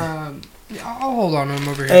 and I'll hold on to him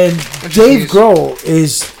over here. and Let's Dave just- Grohl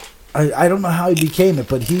is I don't know how he became it,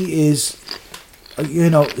 but he is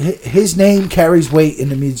his name carries weight in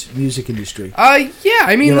the music industry. Yeah,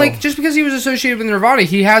 I mean, You know. like, just because he was associated with Nirvana,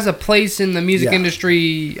 he has a place in the music Yeah.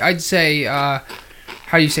 industry. I'd say, how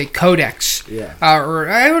do you say, codex? Yeah. Or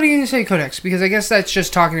I don't even say codex because I guess that's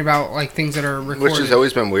just talking about like things that are recorded. Which has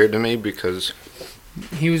always been weird to me because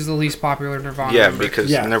He was the least popular Nirvana. member.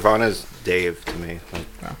 because Yeah. Nirvana's Dave to me.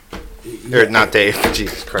 Or not Dave,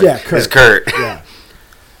 Jesus Christ. Yeah, Kurt. It's Kurt.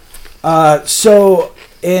 Yeah. So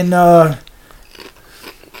in Well,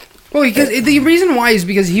 because the reason why is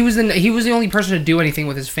because he was the only person to do anything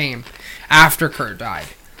with his fame after Kurt died.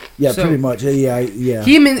 yeah, So- pretty much. Yeah. I He get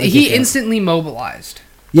that. instantly mobilized.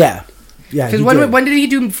 Yeah. Because he when did. did he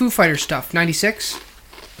do Foo Fighters stuff? 96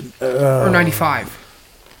 or 95?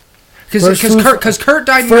 First Because Kurt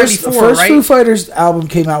died in First 94, right? Foo Fighters album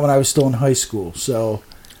came out when I was still in high school, so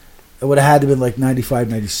it would have had to been like 95,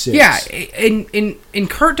 96. Yeah, and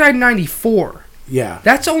Kurt died in 94. Yeah.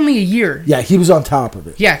 That's only a year. Yeah, he was on top of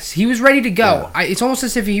it. Yes, he was ready to go. Yeah. It's almost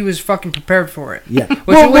as if he was fucking prepared for it. Yeah.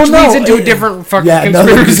 Which leads into a different fucking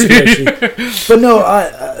another conspiracy. But no,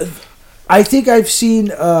 I think I've seen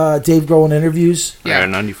Dave Grohl in interviews. Yeah.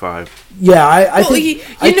 95. Yeah, I Well, think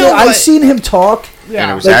you know what? I've seen him talk.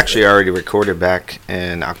 And it was Like- actually already recorded back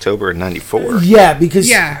in October of 94. Yeah, because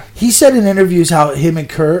Yeah. he said in interviews how him and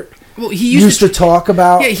Kurt Well, he used to talk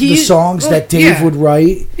about Yeah, he the used- songs well, that Dave yeah. would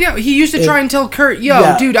write. Yeah, he used to try and tell Kurt, "Yo,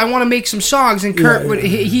 Yeah. dude, I want to make some songs." And Kurt Yeah, would. yeah.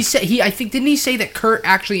 He said I think didn't he say that Kurt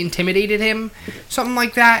actually intimidated him, something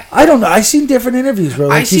like that. I don't know. I've seen different interviews where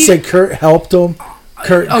like he said Kurt helped him.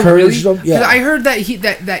 Kurt encouraged him. Yeah, 'Cause I heard that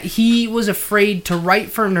he was afraid to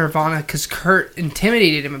write for Nirvana because Kurt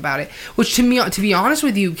intimidated him about it. Which to be honest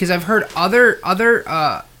with you, because I've heard other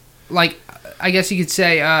like I guess you could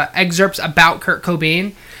say excerpts about Kurt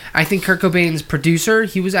Cobain. I think Kurt Cobain's producer.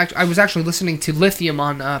 I was actually listening to Lithium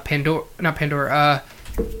on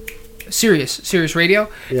Sirius Radio.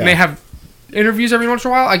 Yeah. And they have interviews every once in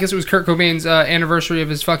a while. I guess it was Kurt Cobain's anniversary of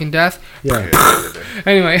his fucking death. yeah,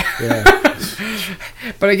 Anyway. yeah.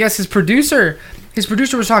 But I guess his producer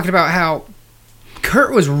was talking about how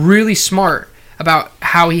Kurt was really smart about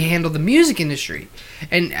how he handled the music industry,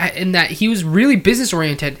 and that he was really business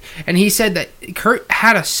oriented. And he said that Kurt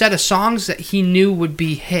had a set of songs that he knew would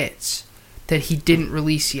be hits that he didn't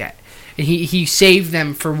release yet, and he saved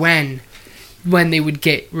them for when they would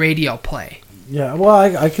get radio play. Yeah, well,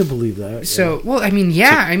 I could believe that. So, well, I mean,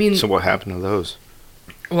 yeah, I mean, So what happened to those?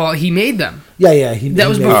 Well, he made them. Yeah. That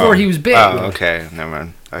was before he was big. Oh, okay. Never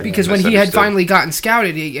mind. Because when he had finally gotten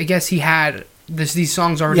scouted, I guess he had these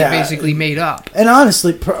songs already basically made up. And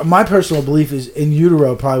honestly, my personal belief is In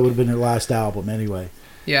Utero probably would have been their last album anyway.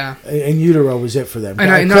 Yeah. In Utero was it for them.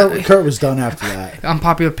 Kurt was done after that.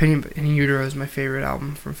 Unpopular opinion, but In Utero is my favorite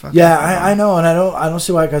album from fucking... Yeah, I know, and I don't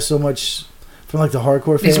see why I got so much from like the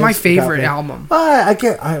hardcore fans. It's my favorite album. I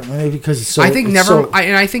get maybe because it's so... I think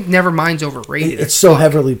Nevermind's overrated. It's so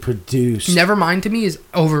heavily produced. Nevermind to me is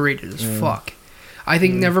overrated as fuck. I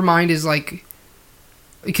think Nevermind is like...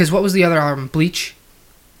 Because what was the other album? Bleach?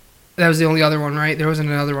 That was the only other one, right? There wasn't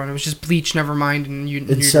another one. It was just Bleach, Nevermind, and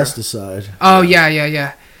Incesticide. Oh,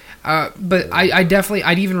 yeah. But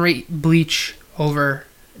I'd even rate Bleach over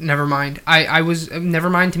Nevermind.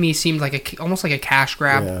 Nevermind to me seemed like almost like a cash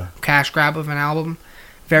grab of an album.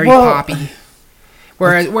 Very poppy.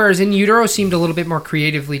 Whereas In Utero seemed a little bit more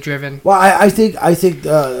creatively driven. Well, I think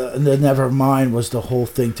the Nevermind was the whole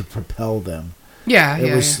thing to propel them.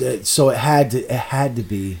 So it had to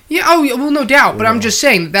be. Yeah. Oh, well, no doubt. But I'm just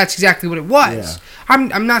saying that's exactly what it was. Yeah.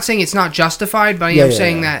 I'm not saying it's not justified, but I am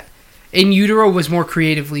saying that In Utero was more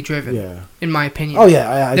creatively driven. Yeah. In my opinion. Oh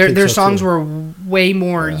yeah, their songs were way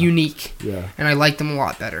more unique. Yeah. And I liked them a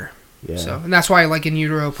lot better. Yeah. So and that's why I like In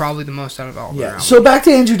Utero probably the most out of all. Yeah. So back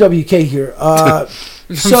to Andrew WK here. I'm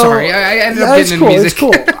sorry. I ended up getting into music. It's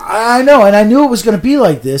cool. I know, and I knew it was going to be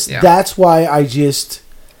like this. Yeah. That's why I just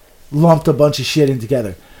lumped a bunch of shit in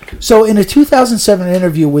together. So in a 2007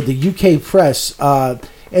 interview with the UK press,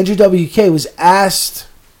 Andrew WK was asked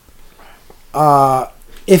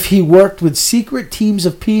if he worked with secret teams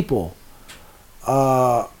of people.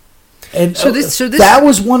 And so this that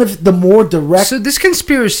was one of the more direct... So this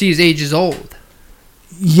conspiracy is ages old.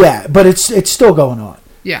 Yeah, but it's still going on.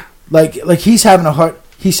 Yeah. Like he's having a hard...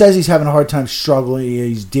 He says he's having a hard time struggling.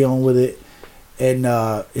 He's dealing with it. And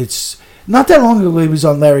it's... Not that long ago, he was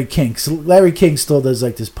on Larry King. So Larry King still does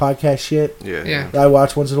like this podcast shit. Yeah. That I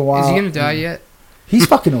watch once in a while. Is he gonna die yet? He's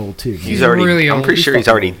fucking old too. He's already really old. I'm pretty sure he's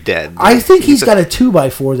already dead. I think he's got a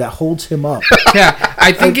 2x4 that holds him up. Yeah,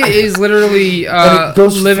 I think it is literally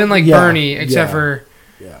living like Bernie, except for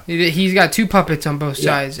he's got two puppets on both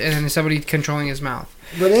sides, and then somebody controlling his mouth.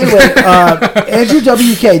 But anyway, Andrew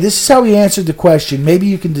WK, this is how he answered the question. Maybe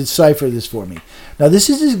you can decipher this for me. Now, this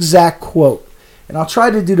is his exact quote. And I'll try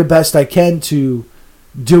to do the best I can to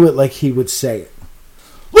do it like he would say it.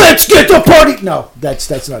 Let's get the party! No, that's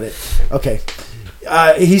not it. Okay.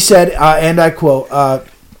 He said, and I quote, I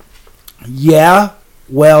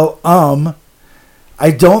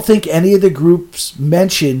don't think any of the groups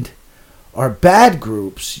mentioned are bad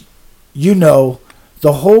groups. You know,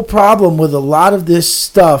 the whole problem with a lot of this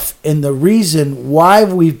stuff and the reason why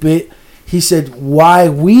we've been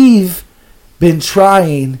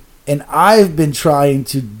trying... And I've been trying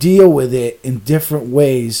to deal with it in different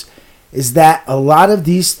ways, is that a lot of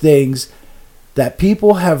these things that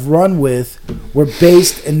people have run with were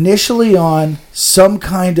based initially on some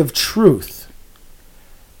kind of truth.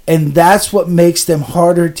 And that's what makes them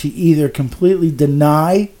harder to either completely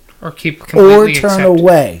deny or completely turn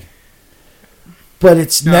away. But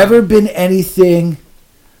it's never been anything,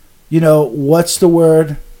 what's the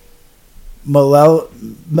word? I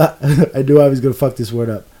knew I was going to fuck this word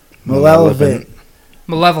up. Malevolent.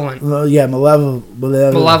 Malevolent.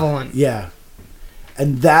 Yeah.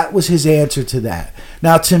 And that was his answer to that.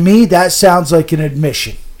 Now, to me, that sounds like an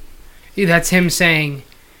admission. Yeah, that's him saying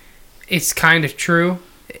it's kind of true.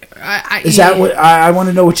 Is that what I want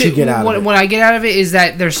to know what you get out of it? What I get out of it is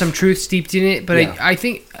that there's some truth steeped in it, but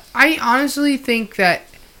I honestly think that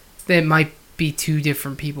there might be two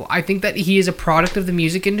different people. I think that he is a product of the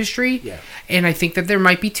music industry, and I think that there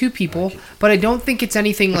might be two people, but I don't think it's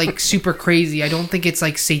anything like super crazy. I don't think it's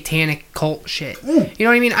like satanic cult shit. You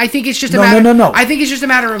know what I mean? I think it's just No. I think it's just a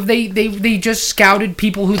matter of they just scouted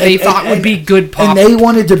people who they thought would be good pop, and they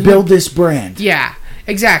wanted to build this brand. Yeah.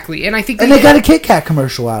 Exactly, and I think... And they got a Kit Kat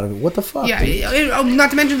commercial out of it. What the fuck? Yeah, not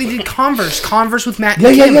to mention they did Converse with Matt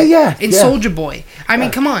and Kim and Soulja Boy. I mean,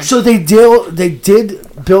 come on. So they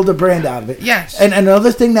did build a brand out of it. Yes. And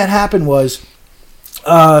another thing that happened was,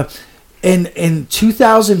 in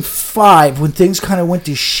 2005, when things kind of went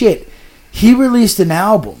to shit, he released an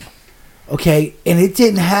album, okay, and it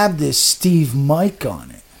didn't have this Steve Mike on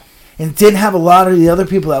it. And it didn't have a lot of the other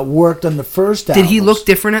people that worked on the first album. Did he look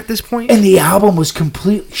different at this point? And the album was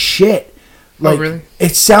complete shit. Like, oh, really?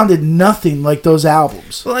 It sounded nothing like those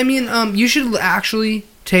albums. Well, I mean, you should actually,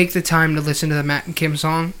 take the time to listen to the Matt and Kim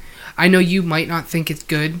song. I know you might not think it's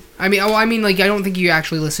good. I mean, like, I don't think you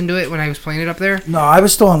actually listened to it when I was playing it up there. No, I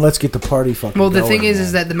was still on Let's Get the Party fucking Well, the going, thing is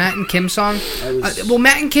man. that the Matt and Kim song...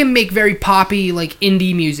 Matt and Kim make very poppy, like,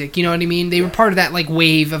 indie music, you know what I mean? They were part of that, like,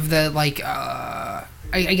 wave of the, like, I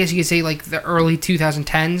guess you could say, like, the early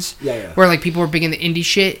 2010s. Yeah. Where, like, people were big in the indie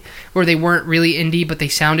shit, where they weren't really indie, but they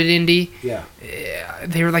sounded indie. Yeah.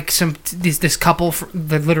 They were, like, this couple,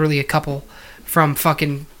 they're literally a couple from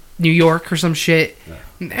fucking New York or some shit. Yeah.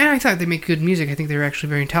 And I thought they make good music. I think they were actually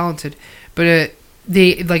very talented. But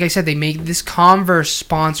they, like I said, they made this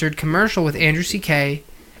Converse-sponsored commercial with Andrew CK,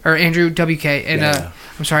 or Andrew WK, and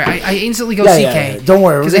I'm sorry, I instantly go CK. Yeah. Don't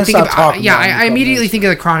worry, we're gonna stop talking. I immediately think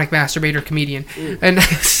of the chronic masturbator comedian. And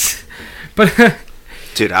but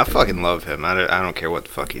dude, I fucking love him. I don't care what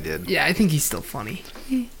the fuck he did. Yeah, I think he's still funny.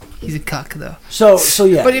 He's a cuck though. So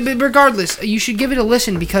yeah. But regardless, you should give it a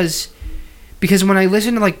listen because when I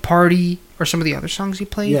listen to like Party or some of the other songs he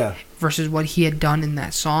played versus what he had done in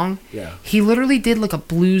that song, he literally did like a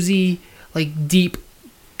bluesy, like deep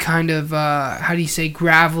kind of how do you say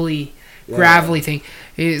gravelly thing.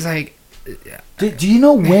 It's like do you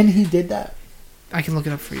know when he did that? I can look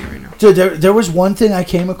it up for you right now. Dude, there was one thing I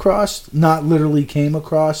came across, not literally came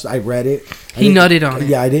across, I read it. He nutted on it.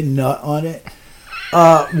 Yeah, I didn't nut on it.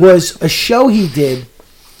 Was a show he did.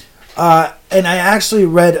 And I actually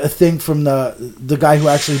read a thing from the guy who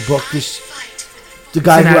actually booked this, the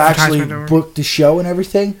guy who actually booked the show and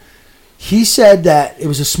everything. He said that it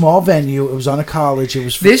was a small venue. It was on a college. It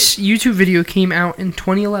was this YouTube video came out in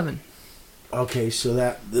 2011. Okay, so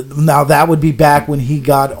that would be back when he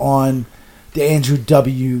got on the Andrew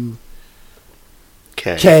WK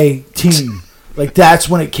team. Like that's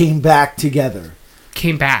when it came back together.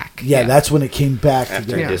 Came back. Yeah, that's when it came back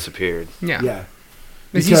after together. He disappeared. Yeah.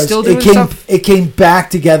 Is he still doing stuff? It came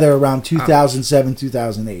back together around 2007,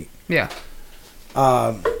 2008. Yeah.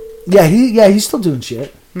 He's still doing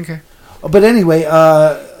shit. Okay. But anyway,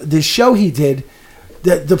 the show he did,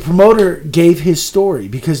 the promoter gave his story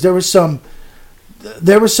because there was some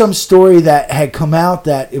story that had come out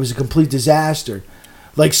that it was a complete disaster.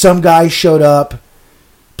 Like some guy showed up,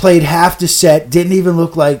 played half the set, didn't even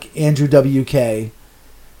look like Andrew WK,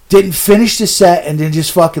 didn't finish the set, and then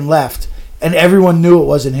just fucking left. And everyone knew it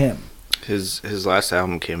wasn't him. His last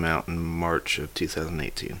album came out in March of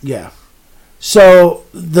 2018. Yeah. So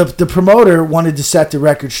the promoter wanted to set the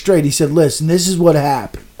record straight. He said, listen, this is what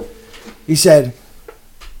happened. He said,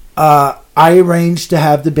 I arranged to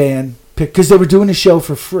have the band pick, because they were doing the show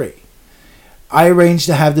for free. I arranged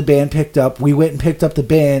to have the band picked up. We went and picked up the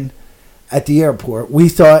band at the airport. We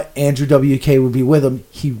thought Andrew WK would be with him.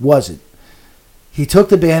 He wasn't. He took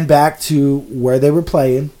the band back to where they were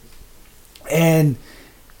playing. And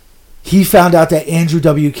he found out that Andrew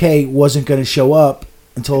WK wasn't going to show up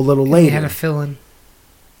until a little later. He had a fill-in.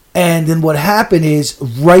 And then what happened is,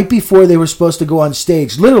 right before they were supposed to go on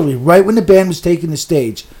stage, literally right when the band was taking the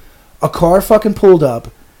stage, a car fucking pulled up.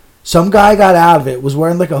 Some guy got out of it, was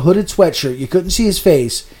wearing like a hooded sweatshirt. You couldn't see his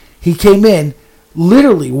face. He came in,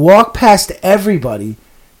 literally walked past everybody,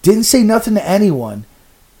 didn't say nothing to anyone,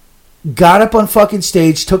 got up on fucking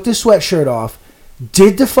stage, took the sweatshirt off,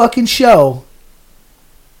 did the fucking show.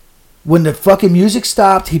 When the fucking music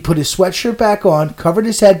stopped, he put his sweatshirt back on, covered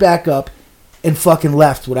his head back up, and fucking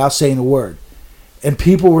left without saying a word. And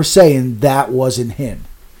people were saying that wasn't him.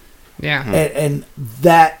 Yeah. And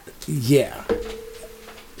that, yeah.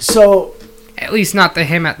 So, at least not the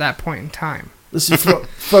him at that point in time. Listen,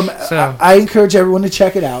 I encourage everyone to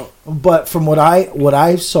check it out. But from what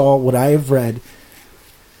I saw, what I have read,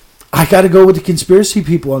 I got to go with the conspiracy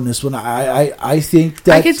people on this one. I think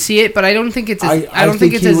that I could see it, but I don't think it's. I don't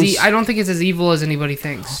think it's as evil as anybody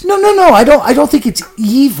thinks. No. I don't think it's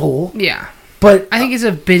evil. Yeah, but I think it's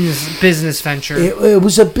a business venture. It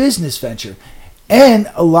was a business venture, and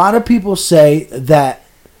a lot of people say that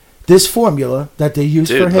this formula that they use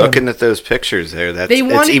for him. Looking at those pictures there,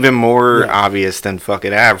 it's even more obvious than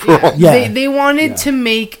fucking Avril. Yeah. They wanted to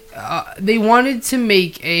make. They wanted to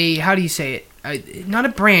make a, how do you say it? Not a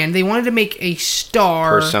brand. They wanted to make a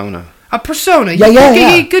star persona. A persona.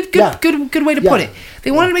 Yeah. Good way to put it.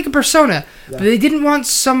 They wanted to make a persona, but they didn't want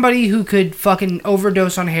somebody who could fucking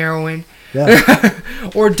overdose on heroin,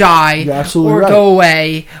 or die, or go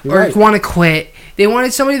away, or want to quit. They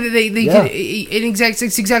wanted somebody that they could.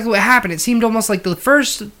 It's exactly what happened. It seemed almost like the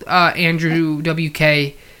first Andrew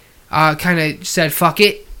WK kind of said, "Fuck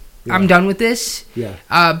it." Yeah. I'm done with this. Yeah.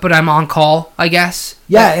 But I'm on call, I guess.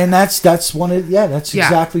 Yeah, and that's one of that's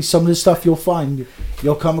exactly some of the stuff you'll find,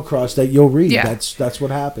 you'll come across that you'll read. Yeah. That's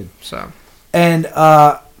what happened. So. And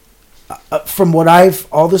from what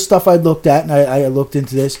all the stuff I looked at, and I looked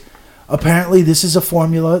into this, apparently this is a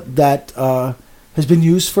formula that has been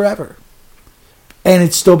used forever. And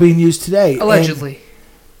it's still being used today. Allegedly.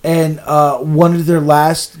 And one of their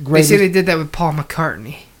last greatest... They say they did that with Paul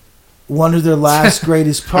McCartney. One of their last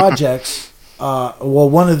greatest projects,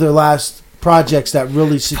 one of their last projects that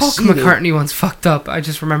really succeeded... Paul McCartney one's fucked up. I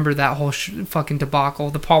just remember that whole fucking debacle.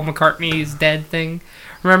 The Paul McCartney is dead thing.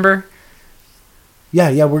 Remember?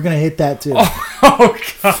 Yeah, we're going to hit that too. Oh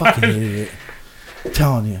God. Fucking idiot. I'm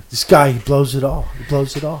telling you. This guy, he blows it all. He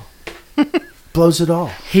blows it all. Blows it all.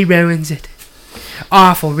 He ruins it.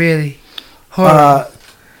 Awful, really. Horrible.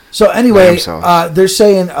 So anyway, they're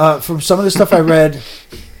saying from some of the stuff I read,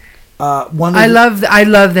 I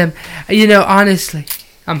love them. You know, honestly.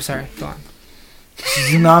 I'm sorry. Go on. This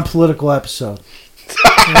is a non-political episode.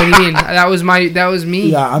 What do you mean? That was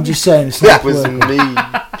me. Yeah, I'm just saying. It's not political.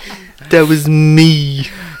 That was me.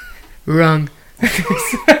 Wrong.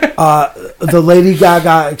 The Lady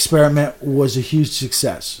Gaga experiment was a huge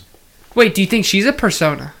success. Wait, do you think she's a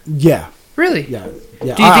persona? Yeah. Really? Yeah. Do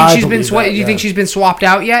you think she's been? Do you think she's been swapped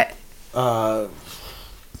out yet? Because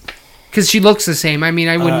she looks the same. I mean,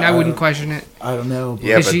 I wouldn't question it. I don't know.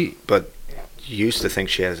 Yeah, but you used to think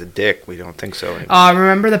she has a dick. We don't think so anymore.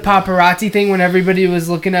 Remember the paparazzi thing when everybody was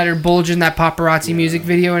looking at her bulge in that paparazzi music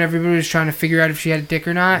video, and everybody was trying to figure out if she had a dick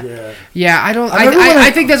or not? Yeah. Yeah, I don't. I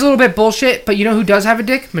think that's a little bit bullshit. But you know who does have a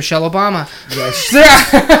dick? Michelle Obama. Yes.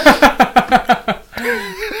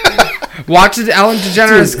 Watch the Ellen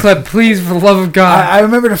DeGeneres clip, please, for the love of God. I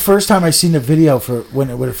remember the first time I seen the video for when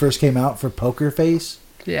it first came out for Poker Face.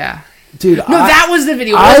 Yeah. Dude, that was the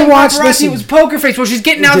video. I watched paparazzi, it was Poker Face while she's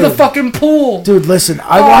getting out of the fucking pool. Dude, listen,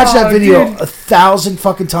 I watched that video 1,000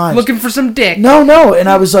 fucking times. Looking for some dick. No, and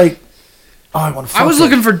I was like, oh, I want to fuck her. I was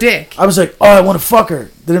looking for dick. I was like, oh, I want to fuck her.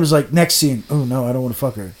 Then it was like, next scene, oh, no, I don't want to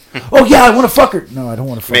fuck her. Oh, yeah, I want to fuck her. No, I don't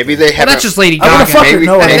want to fuck her. Maybe they have. That's just Lady Gaga. I want to fuck her.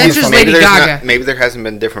 No, that's just Lady Gaga. Maybe there hasn't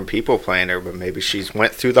been different people playing her, but maybe she's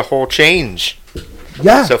went through the whole change.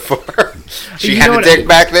 Yeah. So far, she had a dick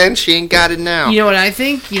back then. She ain't got it now. You know what I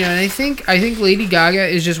think? I think Lady Gaga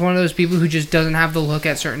is just one of those people who just doesn't have the look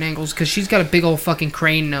at certain angles because she's got a big old fucking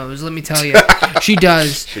crane nose. Let me tell you, she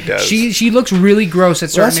does. She does. She looks really gross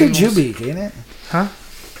at certain angles. That's her Jew beak, ain't it? Huh?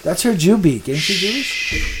 That's her Jew beak, ain't she Jewish?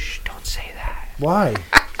 Shh! Don't say that. Why?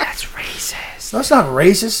 That's racist. No, it's not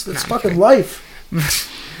racist. It's fucking life.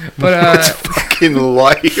 But it's fucking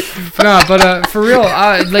life. No, but for real,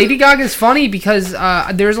 Lady Gaga's funny because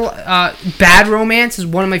there's Bad Romance is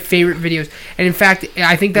one of my favorite videos, and in fact,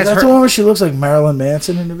 I think that's the one where she looks like Marilyn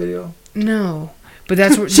Manson in the video. No, but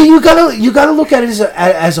that's where. See, you gotta look at it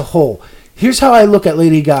as a whole. Here's how I look at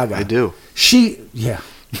Lady Gaga. I do. She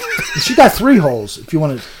got 3 holes if you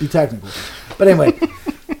want to be technical. But anyway,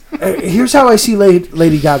 here's how I see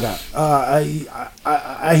Lady Gaga.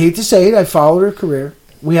 I hate to say it, I followed her career.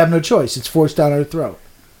 We have no choice. It's forced down our throat.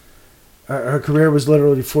 Her career was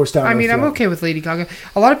literally forced down our throat. I mean, I'm okay with Lady Gaga.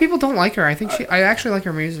 A lot of people don't like her. I think I actually like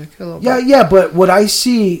her music a little bit. Yeah, but what I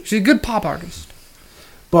see... She's a good pop artist.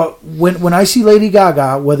 But when I see Lady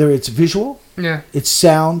Gaga, whether it's visual, it's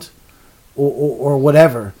sound, or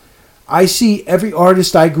whatever, I see every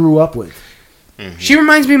artist I grew up with. Mm-hmm. She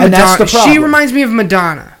reminds me of Madonna. She reminds me of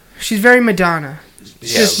Madonna. She's very Madonna.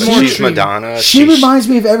 She's Madonna. She reminds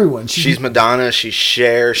me of everyone. She's Madonna. She's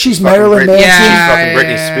Cher. She's Marilyn Manson. She's fucking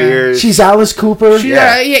Britney Spears. She's Alice Cooper.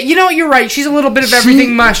 You know what? You're right. She's a little bit of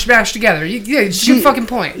everything mashed together. Good fucking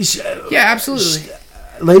point. Yeah, absolutely.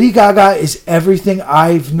 Lady Gaga is everything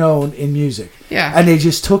I've known in music. Yeah. And they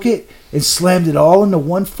just took it and slammed it all into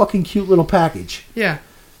one fucking cute little package. Yeah.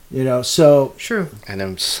 So... True. And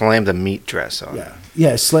then slam the meat dress on.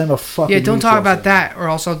 Yeah, slam a fucking don't talk about that or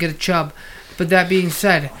else I'll get a chub. But that being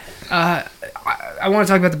said, I want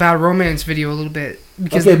to talk about the Bad Romance video a little bit.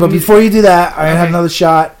 Okay, but before you do that, I have another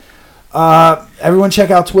shot. Everyone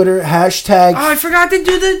check out Twitter. Hashtag... Oh, I forgot to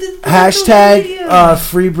do the hashtag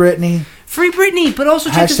Free Britney. Free Britney, but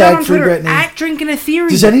also check us out on Twitter, at Drinking a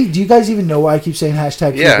Theory. Do you guys even know why I keep saying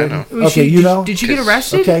hashtag Free Britney? I know. Okay, you know? Did she get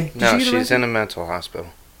arrested? Okay. No, she's in a mental hospital.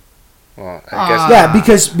 Well, I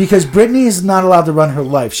guess because Britney is not allowed to run her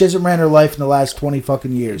life. She hasn't ran her life in the last 20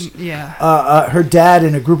 fucking years. Yeah. Her dad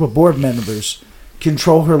and a group of board members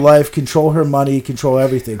control her life, control her money, control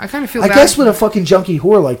everything. I kind of feel bad. I guess with a fucking junkie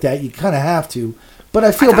whore like that, you kind of have to. But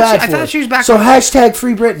I feel bad for her. I thought she was back. So hashtag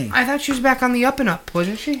Free Britney. I thought she was back on the up and up,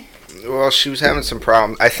 wasn't she? Well, she was having some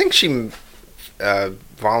problems. I think she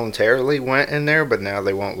voluntarily went in there, but now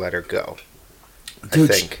they won't let her go.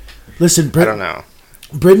 Dude, I think. Listen, I don't know.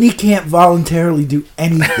 Britney can't voluntarily do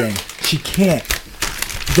anything. She can't.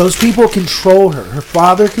 Those people control her. Her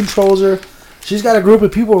father controls her. She's got a group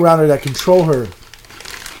of people around her that control her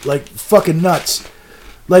like fucking nuts.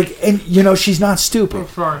 Like, and you know, she's not stupid.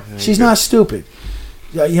 She's not stupid.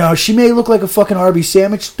 You know, she may look like a fucking Arby's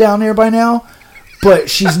sandwich down there by now, but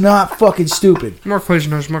she's not fucking stupid. More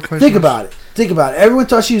Quiznos. Think about it. Everyone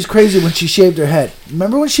thought she was crazy when she shaved her head.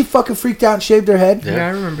 Remember when she fucking freaked out and shaved her head? Yeah, I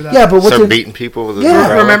remember that. Yeah, but what beating people with a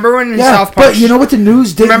umbrella. Remember when in South Park? But you know what the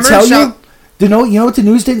news didn't tell you? You know what the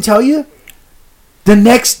news didn't tell you? The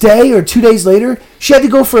next day or 2 days later, she had to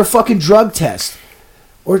go for a fucking drug test.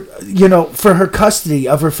 Or, you know, for her custody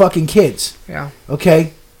of her fucking kids. Yeah.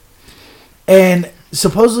 Okay? And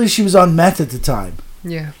supposedly she was on meth at the time.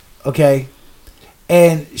 Yeah. Okay?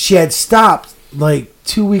 And she had stopped like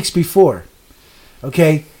 2 weeks before.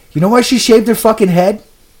 Okay? You know why she shaved her fucking head?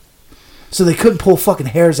 So they couldn't pull fucking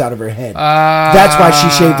hairs out of her head. That's why she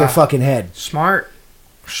shaved her fucking head. Smart.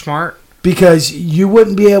 Because you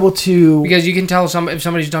wouldn't be able to... Because you can tell if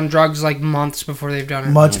somebody's done drugs like months before they've done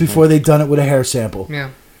it. Months before they've done it with a hair sample.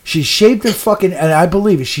 Yeah. She shaved her fucking... And I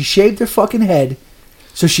believe it. She shaved her fucking head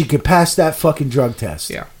so she could pass that fucking drug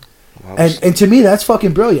test. Yeah. And to me, that's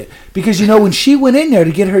fucking brilliant. Because, you know, when she went in there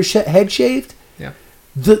to get her head shaved... Yeah.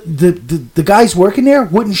 The guys working there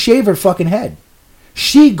wouldn't shave her fucking head.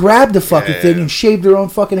 She grabbed the fucking thing and shaved her own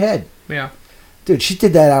fucking head. Yeah. Dude, she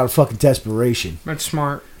did that out of fucking desperation. That's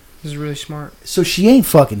smart. This is really smart. So she ain't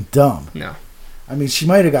fucking dumb. No. I mean, she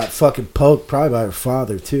might have got fucking poked, probably by her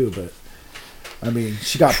father, too, but... I mean,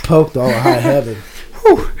 she got poked all high heaven.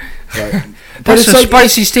 But That's a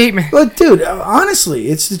spicy statement. But, dude, honestly,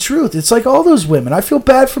 it's the truth. It's like all those women. I feel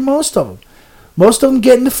bad for most of them. Most of them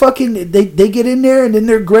get into fucking... They get in there, and then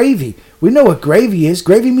they're gravy. We know what gravy is.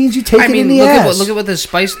 Gravy means you take it in the ass. Look at what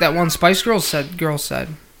that one Spice Girl said.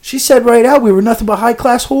 She said right out, we were nothing but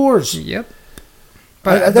high-class whores. Yep.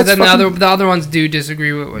 But then the other ones do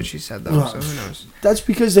disagree with what she said, though, so who knows? That's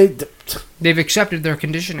because they've accepted their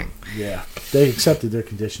conditioning. Yeah, they accepted their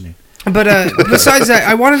conditioning. But besides that,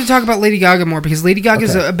 I wanted to talk about Lady Gaga more, because Lady Gaga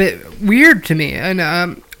is a bit weird to me. And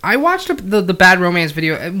I watched the Bad Romance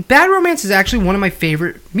video. Bad Romance is actually one of my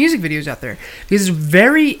favorite music videos out there, because it's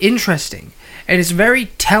very interesting, and it's very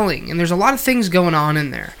telling, and there's a lot of things going on in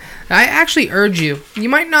there. I actually urge you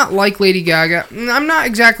might not like Lady Gaga. I'm not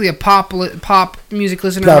exactly a pop music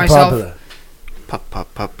listener myself.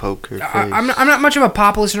 Pop, poker face. I'm not much of a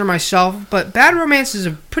pop listener myself, but Bad Romance is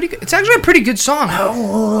it's actually a pretty good song. I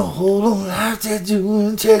wanna hold on like they do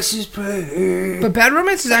in Texas Prayer. But Bad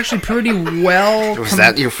Romance is actually pretty well... Was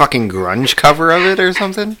that your fucking grunge cover of it or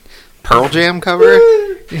something? Pearl Jam cover?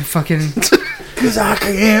 Yeah, fucking... Cause I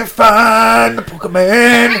can't find the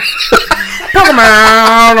Pokemon.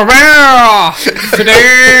 Pokemon around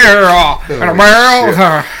today and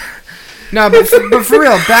around. No, but for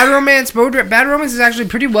real, Bad Romance is actually a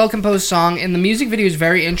pretty well composed song, and the music video is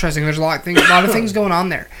very interesting. There's a lot of things going on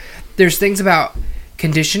there. There's things about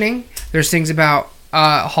conditioning. There's things about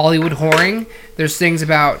Hollywood whoring. There's things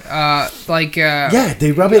about yeah,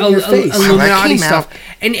 they rub it in your face. Illuminati stuff,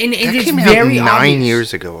 and it is very obvious. 9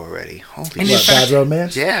 years ago already. Holy shit! Bad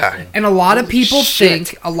Romance. Yeah, and a lot of people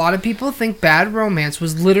think Bad Romance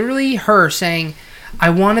was literally her saying, "I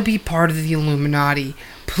want to be part of the Illuminati.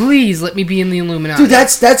 Please let me be in the Illuminati." Dude,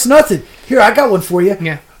 that's nothing. Here, I got one for you.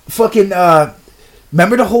 Yeah. Fucking,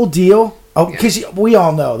 remember the whole deal? Oh, because we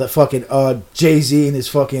all know that fucking Jay-Z and his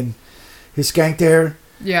skank there.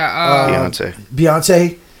 Yeah.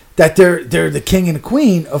 Beyonce. That they're the king and the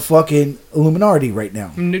queen of fucking Illuminati right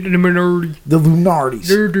now. The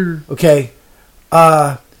Illuminatis. Okay.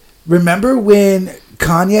 Remember when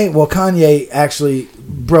Kanye... Well, Kanye actually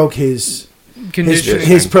broke his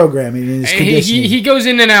programming and his conditioning. He goes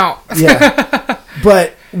in and out. Yeah.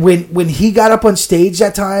 But when he got up on stage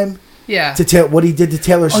that time... Yeah. To tell what he did to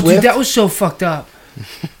Taylor Swift... Dude, that was so fucked up.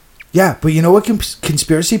 Yeah, but you know what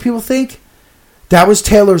conspiracy people think? That was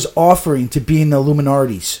Taylor's offering to be in the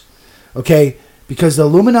Illuminatis. Okay? Because the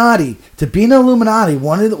Illuminati... To be in the Illuminati,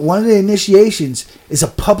 one of the initiations is a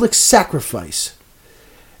public sacrifice.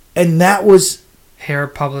 And that was... Her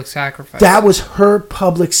public sacrifice. That was her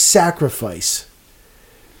public sacrifice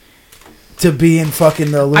to be in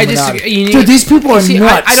fucking the Illuminati. Dude, these people are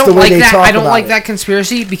nuts. I don't like that. I don't like that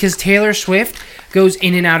conspiracy because Taylor Swift goes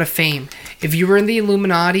in and out of fame. If you were in the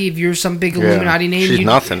Illuminati, if you're some big Illuminati name, she's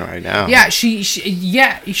nothing right now. Yeah,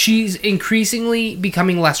 she's increasingly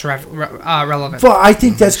becoming less relevant. Well, I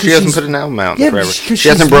think that's because she hasn't put an album out in forever. She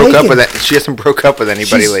hasn't broke up with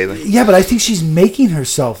anybody lately. Yeah, but I think she's making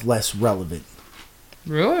herself less relevant.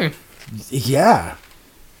 Really? Yeah.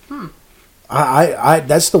 I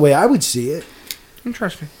that's the way I would see it.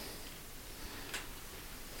 Interesting.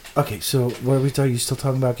 Okay, so what are we talking? You still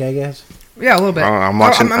talking about Gagas? Yeah, a little bit. Oh, I'm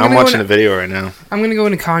watching the video right now. I'm gonna go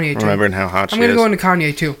into Kanye too. Remembering how hot she is. I'm gonna go into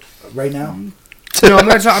Kanye too. Right now? No,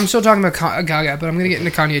 I'm still talking about Gaga, but I'm gonna get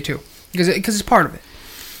into Kanye too because it's part of it.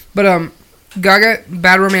 But Gaga,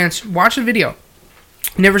 Bad Romance. Watch the video.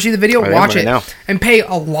 Never see the video. Watch it and pay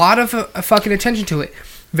a lot of fucking attention to it.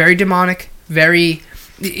 Very demonic. Very.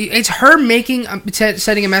 It's her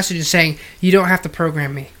setting a message and saying you don't have to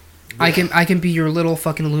program me. Yeah. I can be your little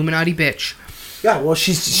fucking Illuminati bitch. Yeah, well,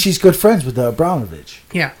 she's good friends with Abramovich.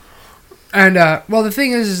 Yeah, and well, the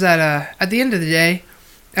thing is that at the end of the day,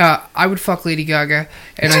 I would fuck Lady Gaga,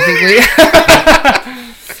 and I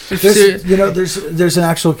think there's an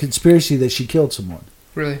actual conspiracy that she killed someone.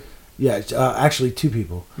 Really? Yeah, actually 2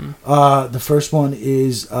 people. The first one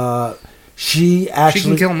is she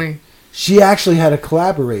can kill me. She actually had a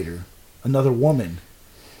collaborator, another woman.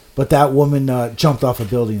 But that woman jumped off a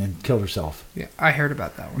building and killed herself. Yeah, I heard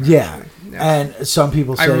about that one. Yeah. And some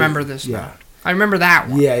people say... I remember this now. I remember that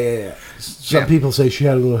one. Yeah. Some people say she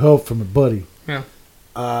had a little help from a buddy. Yeah.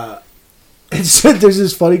 And so there's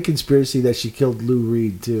this funny conspiracy that she killed Lou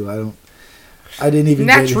Reed, too. I didn't even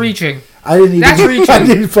That's reaching. That's reaching. I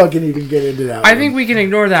didn't fucking even get into that I think we can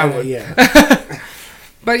ignore that one. Yeah.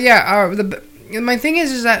 But yeah, my thing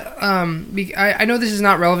is that I know this is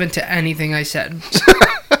not relevant to anything I said.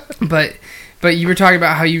 But you were talking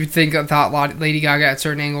about how you thought Lady Gaga at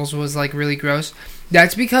certain angles was like really gross.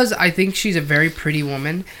 That's because I think she's a very pretty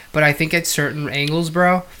woman, but I think at certain angles,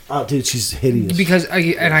 bro. Oh, dude, she's hideous. Because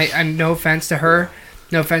I no offense to her,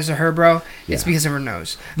 bro. Yeah. It's because of her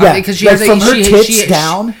nose. Yeah, because she has from her tits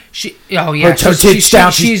down. Her tits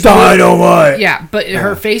down. She's dynamite. Yeah, but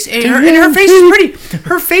her face and her face is pretty.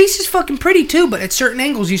 Her face is fucking pretty too. But at certain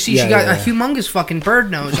angles, you see she got a humongous fucking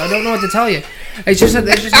bird nose. I don't know what to tell you. It's just a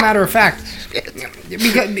matter of fact.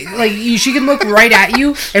 Because she can look right at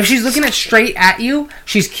you. If she's looking straight at you,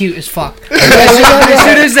 she's cute as fuck.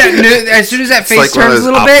 As soon as that face turns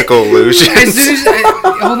a little bit. As soon as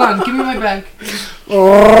hold on, give me my bag.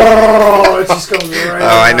 Oh, it just comes right around.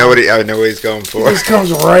 I know what he's going for. It just comes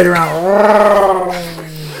right around.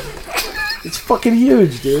 It's fucking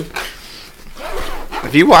huge, dude.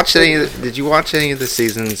 Have you watched did you watch any of the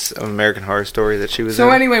seasons of American Horror Story that she was in? So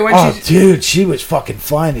anyway, dude, she was fucking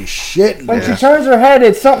fine as shit. When she turns her head,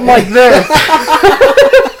 it's something like this.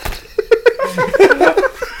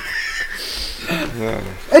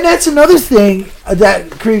 And that's another thing that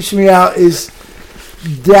creeps me out is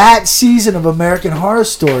that season of American Horror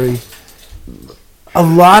Story. A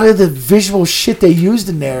lot of the visual shit they used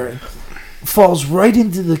in there falls right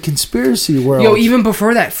into the conspiracy world. Yo, even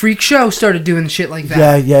before that, Freak Show started doing shit like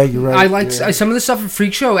that. Yeah, you're right. I liked some of the stuff in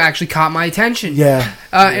Freak Show actually caught my attention. Yeah.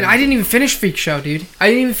 And I didn't even finish Freak Show, dude. I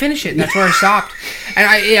didn't even finish it. That's where I stopped.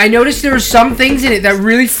 And I noticed there were some things in it that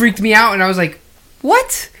really freaked me out, and I was like,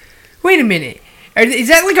 what? Wait a minute. Is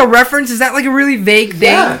that like a reference? Is that like a really vague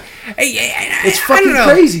thing? Yeah. It's fucking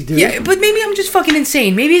crazy, dude. Yeah, but maybe I'm just fucking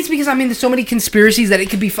insane. Maybe it's because I'm into so many conspiracies that it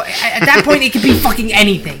could be... at that point, it could be fucking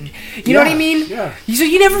anything. You know what I mean? Yeah. So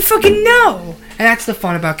you never fucking know. And that's the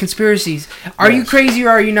fun about conspiracies. Are you crazy or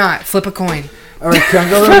are you not? Flip a coin. All right, can I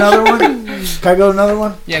go to another one? Can I go to another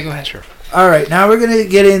one? Yeah, go ahead. Sure. All right, now we're going to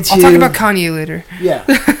get into... I'll talk about Kanye later. Yeah.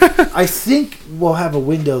 I think we'll have a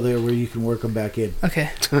window there where you can work them back in.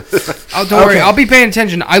 Okay. Don't worry. I'll be paying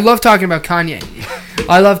attention. I love talking about Kanye.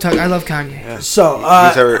 I love Kanye. Yeah. So,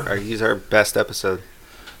 he's our best episode.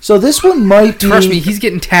 So this one might be... Trust me, he's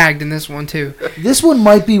getting tagged in this one, too. This one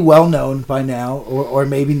might be well known by now, or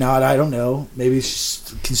maybe not. I don't know. Maybe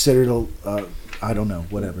it's considered I don't know.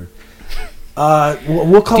 Whatever.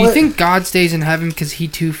 We'll call it... Do you think God stays in heaven because he,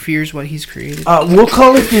 too, fears what he's created? We'll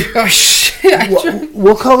call it the... Oh, shit.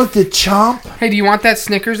 We'll call it the chomp. Hey, do you want that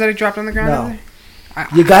Snickers that I dropped on the ground? No.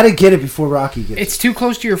 You got to get it before Rocky gets it. It's too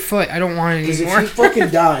close to your foot. I don't want it anymore. Because if he fucking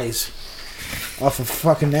dies off of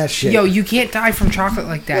fucking that shit... Yo, you can't die from chocolate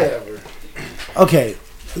like that. Whatever. Okay.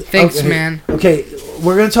 Thanks, man. Okay,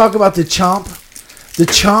 we're going to talk about the chomp. The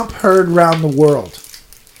chomp heard around the world.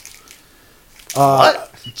 What?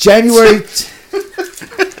 January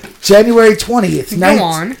 20th. Go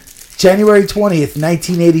on. January 20th,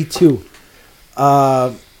 1982.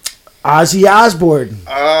 Ozzy Osbourne.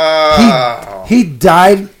 Oh. He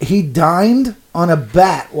dined on a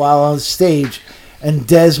bat while on stage in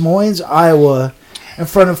Des Moines, Iowa, in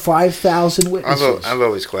front of 5,000 witnesses. I've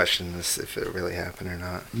always questioned this if it really happened or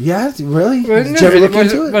not. Yeah, really? Wasn't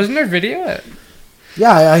there video?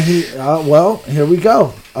 Yeah, well, here we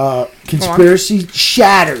go. Conspiracy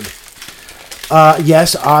shattered.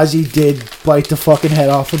 Yes, Ozzy did bite the fucking head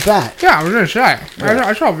off a bat. Yeah, I was going to say.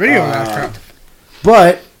 I saw a video of that crap.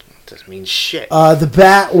 But... Doesn't mean shit. The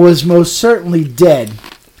bat was most certainly dead.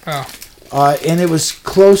 Oh. And it was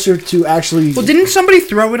closer to actually... Well, didn't somebody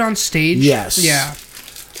throw it on stage? Yes. Yeah.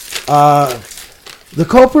 The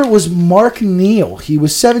culprit was Mark Neal. He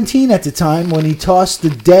was 17 at the time when he tossed the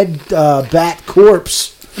dead bat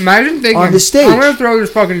corpse Imagine thinking, on the stage. I'm going to throw this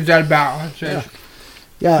fucking dead bat on stage.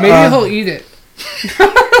 Yeah. Maybe he'll eat it.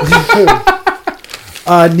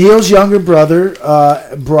 Neal's younger brother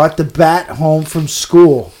brought the bat home from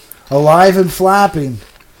school, alive and flapping,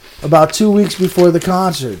 about 2 weeks before the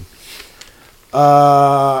concert.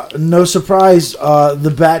 No surprise,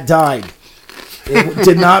 the bat died. It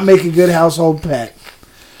did not make a good household pet.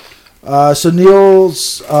 So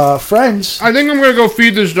Neal's friends... I think I'm going to go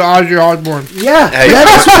feed this to Ozzy Osbourne. Yeah,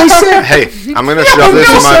 that's what they said. Hey, I'm gonna shove this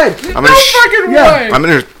in my.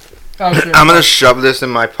 I'm gonna shove this in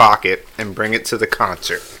my pocket and bring it to the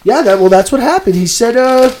concert. Yeah, that's what happened. He said,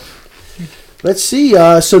 let's see.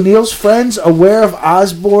 So Neal's friends, aware of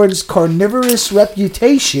Osborne's carnivorous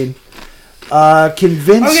reputation,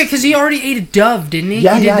 convinced... Okay, because he already ate a dove, didn't he?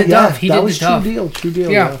 Yeah, he did the dove. He that did was the dove. True deal.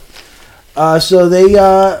 Yeah. So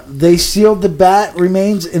they sealed the bat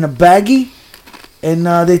remains in a baggie, and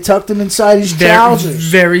they tucked him inside his trousers.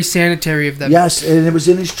 Very sanitary of them. Yes, and it was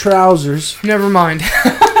in his trousers. Never mind.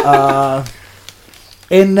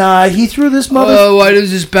 And he threw this mother... Oh, why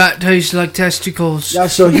does this bat taste like testicles? Yeah,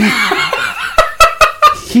 so he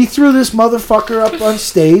threw this motherfucker up on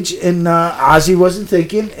stage, and Ozzy wasn't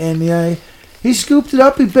thinking, and he scooped it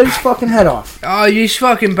up, he bit his fucking head off. Oh, you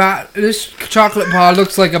fucking bat. This chocolate bar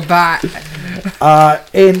looks like a bat.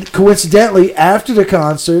 And coincidentally, after the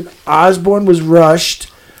concert, Osborne was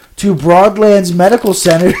rushed to Broadlands Medical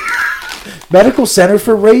Center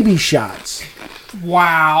for rabies shots.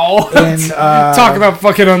 Wow. And talk about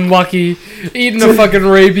fucking unlucky. Eating a fucking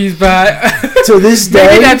rabies bat. To this day...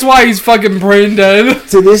 Maybe that's why he's fucking brain dead.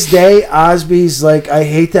 To this day, Osby's like, I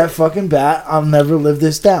hate that fucking bat. I'll never live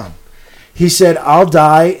this down. He said, I'll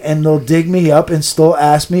die, and they'll dig me up and still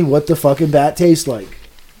ask me what the fucking bat tastes like.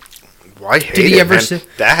 Why hate Did he ever say...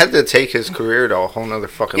 That had to take his career to a whole nother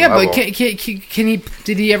fucking level. Yeah, but can he...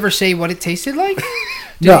 Did he ever say what it tasted like?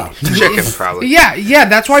 No. Chicken, probably. Yeah,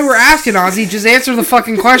 that's why we're asking, Ozzy. Just answer the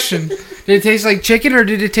fucking question. Did it taste like chicken, or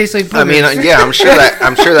did it taste like boogers? I mean, yeah, I'm sure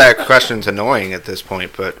that question's annoying at this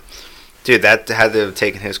point, but... Dude, that had to have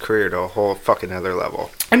taken his career to a whole fucking other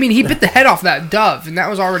level. I mean, he bit the head off that dove, and that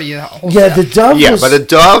was already a whole step. The dove was... but a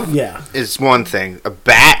dove is one thing. A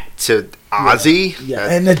bat to Ozzy? Yeah,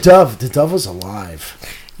 and the dove was alive.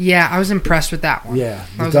 Yeah, I was impressed with that one. Yeah,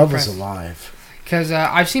 the dove was alive. Because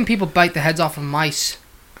I've seen people bite the heads off of mice.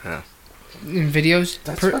 Yeah. In videos.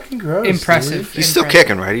 That's fucking gross. Impressive. Dude. He's still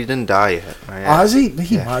kicking, right? He didn't die yet. Right? Ozzy?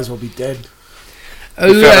 He might as well be dead.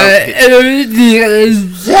 Ozzy,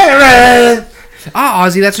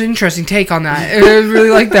 that's an interesting take on that. I really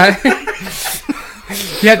like that.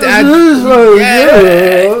 You have to add.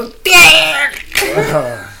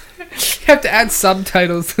 You have to add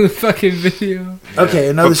subtitles to the fucking video. Okay,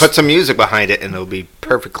 another. Put some music behind it, and it'll be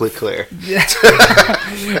perfectly clear.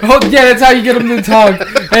 Oh yeah, that's how you get them to talk.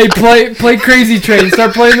 Hey, play Crazy Train.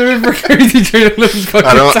 Start playing the river Crazy Train.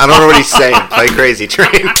 I don't know what he's saying. Play Crazy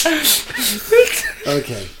Train.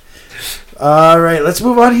 Okay. All right, let's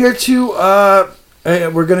move on here to.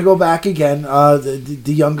 We're gonna go back again.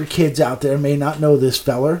 The younger kids out there may not know this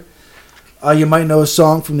feller. You might know a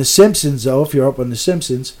song from The Simpsons, though, if you're up on The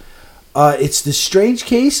Simpsons. It's The Strange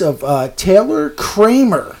Case of Taylor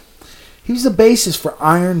Kramer. He was the bassist for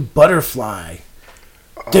Iron Butterfly.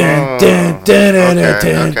 In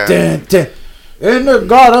the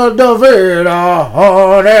God of David,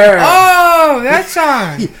 oh, that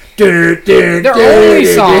song. Their only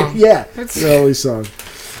song. Yeah, their only song.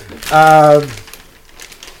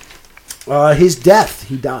 His death,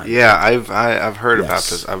 he died. Yeah, I've heard about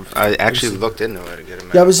this. I actually looked into it to get him.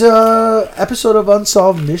 That was a episode of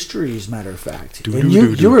Unsolved Mysteries, matter of fact. And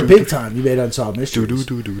you were big time. You made Unsolved Mysteries.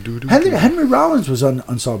 Henry Rollins was on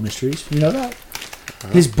Unsolved Mysteries. You know that?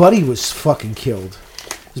 His buddy was fucking killed.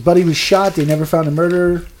 His buddy was shot. They never found a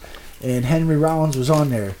murderer, and Henry Rollins was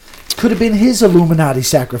on there. Could have been his Illuminati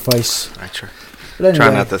sacrifice. I try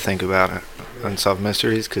not to think about it. Unsolved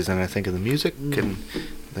Mysteries, because then I think of the music and.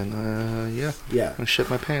 Then, I shit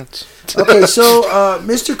my pants. Okay, so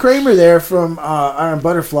Mr. Kramer there from Iron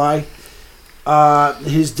Butterfly,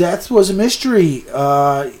 his death was a mystery.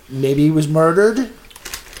 Maybe he was murdered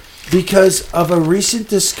because of a recent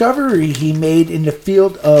discovery he made in the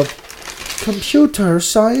field of computer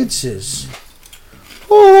sciences.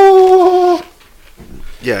 Oh!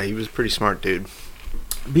 Yeah, he was a pretty smart dude.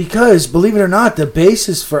 Because, believe it or not, the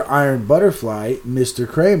bassist for Iron Butterfly, Mr.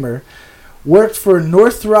 Kramer, worked for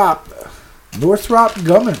Northrop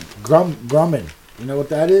Grumman. You know what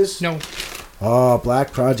that is? No. Oh,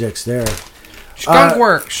 Black Project's there. Skunk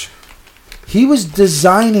Works. He was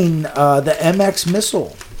designing the MX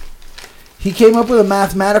missile. He came up with a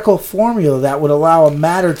mathematical formula that would allow a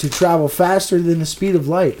matter to travel faster than the speed of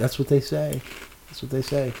light. That's what they say.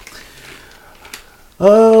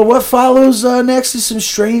 What follows next is some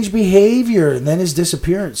strange behavior and then his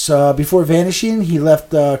disappearance. Before vanishing, he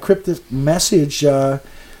left a cryptic message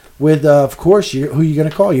with, of course, who are you going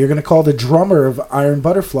to call? You're going to call the drummer of Iron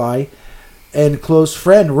Butterfly and close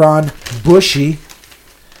friend Ron Bushy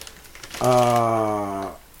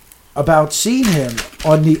about seeing him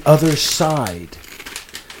on the other side.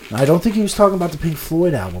 Now, I don't think he was talking about the Pink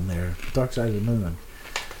Floyd album there, Dark Side of the Moon.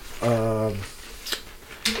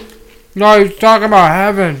 No, he's talking about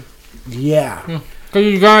heaven. Yeah. Because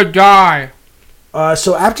he's going to die.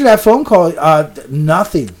 So after that phone call,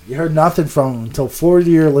 nothing. You heard nothing from him until 4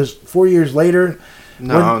 years later.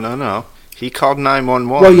 No. He called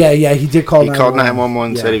 911. Well, yeah, he did call 911. He called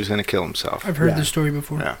 911 and said he was going to kill himself. I've heard this story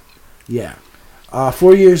before. Yeah.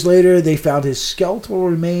 4 years later, they found his skeletal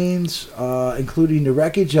remains, including the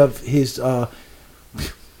wreckage of his,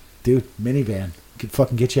 minivan. Could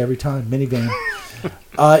fucking get you every time. Minivan.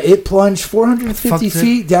 It plunged 450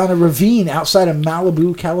 feet down a ravine outside of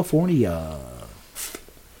Malibu, California.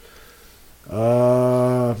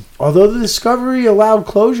 Although the discovery allowed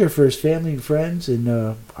closure for his family and friends in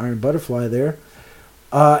Iron Butterfly there,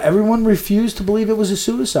 everyone refused to believe it was a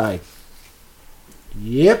suicide.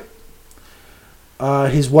 Yep.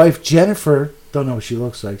 His wife, Jennifer, don't know what she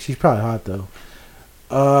looks like. She's probably hot, though.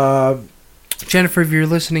 Jennifer, if you're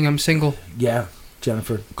listening, I'm single. Yeah,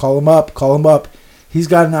 Jennifer. Call him up. He's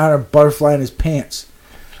got an Iron Butterfly in his pants.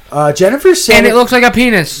 Jennifer said... And it looks like a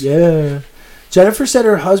penis. Yeah. Jennifer said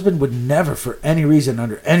her husband would never, for any reason,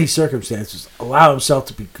 under any circumstances, allow himself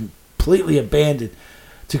to be completely abandoned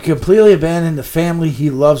the family he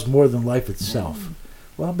loves more than life itself.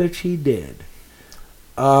 Well, bitch, he did.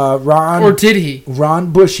 Or did he?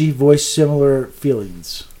 Ron Bushy voiced similar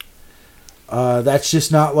feelings. That's just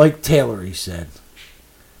not like Taylor, he said.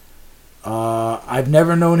 I've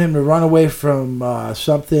never known him to run away from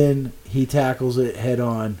something. He tackles it head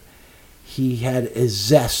on. He had a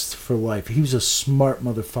zest for life. He was a smart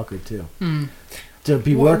motherfucker, too. To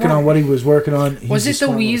be working on what he was working on. Was it the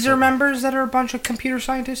Weezer members that are a bunch of computer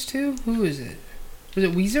scientists, too? Who is it? Was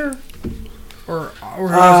it Weezer? Or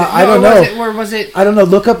was it, I don't know. Or was it? I don't know.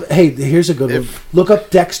 Look up. Hey, here's a good one. Look up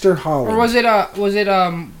Dexter Holland. Or was it? What's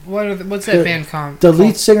that band called? The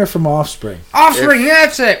lead singer from Offspring. Offspring.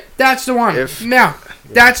 That's it. That's the one.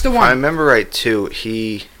 That's the one. If I remember right too.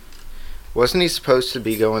 Wasn't he supposed to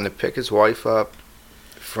be going to pick his wife up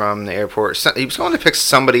from the airport? He was going to pick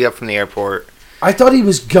somebody up from the airport. I thought he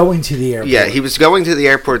was going to the airport. Yeah, he was going to the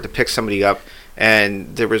airport to pick somebody up.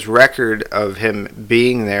 And there was record of him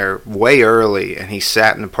being there way early, and he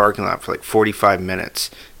sat in the parking lot for like 45 minutes.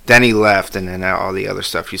 Then he left, and then all the other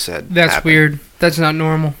stuff you said That's happened. weird. That's not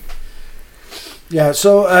normal. Yeah,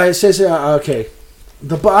 so it says, okay,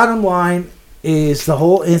 the bottom line is the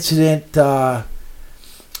whole incident, whatever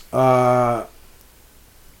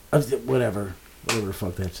the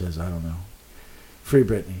fuck that says, I don't know. Free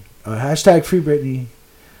Britney. Hashtag Free Britney.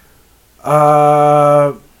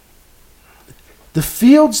 The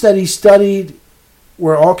fields that he studied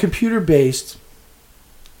were all computer-based.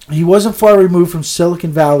 He wasn't far removed from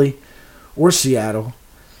Silicon Valley or Seattle.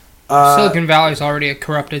 Silicon Valley's already a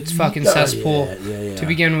corrupted fucking cesspool to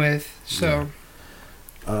begin with. So,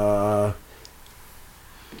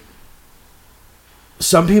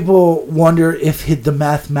 some people wonder if the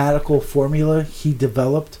mathematical formula he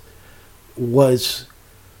developed was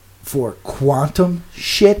for quantum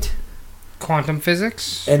shit. Quantum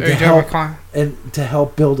physics? And to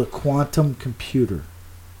help build a quantum computer.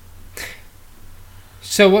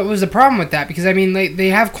 So what was the problem with that? Because, I mean, they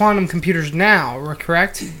have quantum computers now,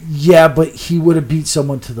 correct? Yeah, but he would have beat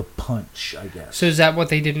someone to the punch, I guess. So is that what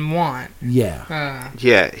they didn't want? Yeah.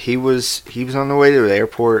 Yeah, he was on the way to the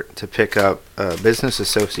airport to pick up a business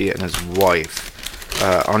associate and his wife.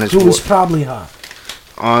 Who was probably hot.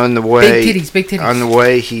 On the way, big titties. On the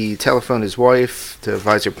way, he telephoned his wife to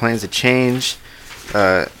advise her plans to change,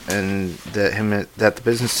 and that the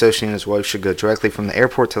business associate and his wife should go directly from the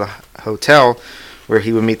airport to the hotel, where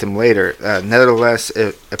he would meet them later. Nevertheless,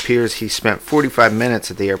 it appears he spent 45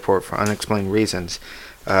 minutes at the airport for unexplained reasons.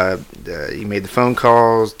 He made the phone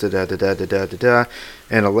calls, and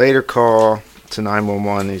a later call to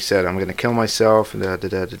 911. He said, "I'm going to kill myself," and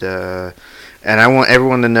I want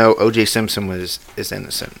everyone to know O.J. Simpson is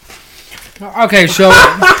innocent. Okay, so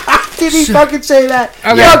Did he fucking say that?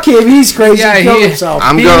 Okay. Fuck him. He's crazy. Yeah, He killed himself.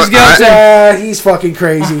 He's fucking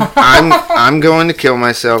crazy. I'm going to kill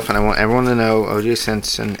myself, and I want everyone to know O.J.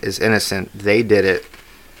 Simpson is innocent. They did it.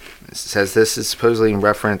 It says this is supposedly in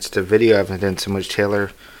reference to video evidence in which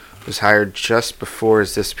Taylor was hired just before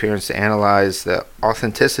his disappearance to analyze the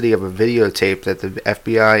authenticity of a videotape that the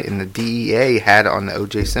FBI and the DEA had on the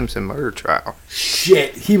O.J. Simpson murder trial.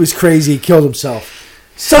 Shit, he was crazy. He killed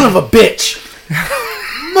himself. Son of a bitch.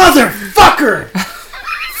 Motherfucker.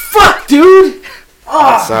 Fuck, dude.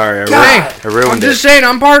 Oh, sorry, God. I ruined it. I'm just saying,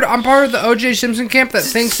 I'm part of the O.J. Simpson camp that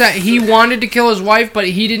thinks that he wanted to kill his wife, but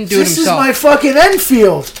he didn't do it himself. This is my fucking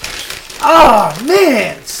Enfield. Oh,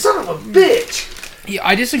 man. Son of a bitch. Yeah,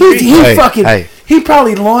 I disagree. He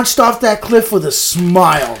probably launched off that cliff with a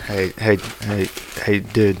smile. Hey,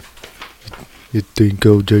 dude. You think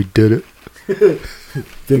OJ did it?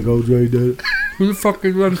 Think OJ did it? Who the fuck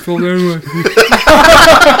is Renfield anyway?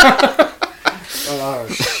 Oh,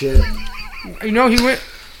 shit. You know, he went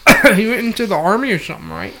into the army or something,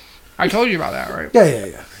 right? I told you about that, right?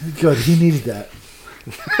 Yeah. Good. He needed that.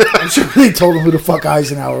 I'm sure they told him who the fuck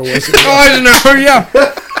Eisenhower was. Eisenhower, yeah.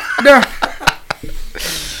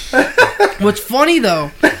 What's funny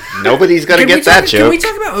though? Nobody's gonna get that joke. Can we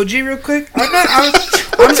talk about OJ real quick? What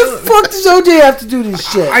the fuck does OJ have to do this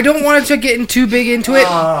shit? I don't want to get too big into it.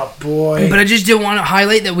 Oh boy! But I just did want to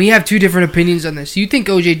highlight that we have two different opinions on this. You think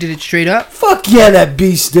OJ did it straight up? Fuck yeah, that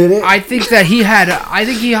beast did it. I think that he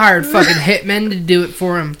hired fucking hitmen to do it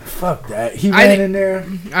for him. Fuck that. He ran in there.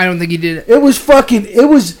 I don't think he did it. It was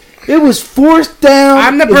fourth down.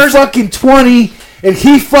 I'm the person. Fucking 20, and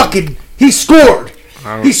he scored. He scored.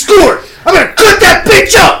 I'm gonna cut that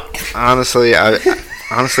bitch up.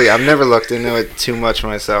 Honestly, I've never looked into it too much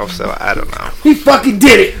myself, so I don't know. He fucking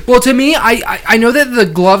did it. Well, to me, I know that the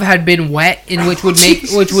glove had been wet, in which would make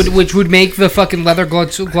which would make the fucking leather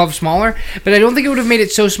glove smaller, but I don't think it would have made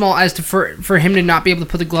it so small as to for him to not be able to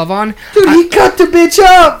put the glove on. Dude, he cut the bitch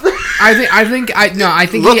up. I think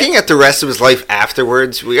looking at the rest of his life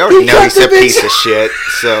afterwards, we already know he's a piece of shit.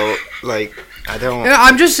 So like.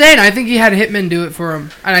 I'm just saying. I think he had hitmen do it for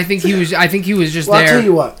him, and I think he was just there. I'll tell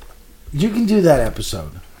you what. You can do that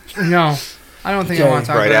episode. No, I don't think I want to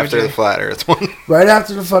talk about it. Right after the Flat Earth one. Right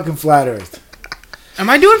after the fucking Flat Earth. Am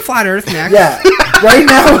I doing Flat Earth next? Yeah. Right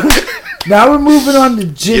now. Now we're moving on to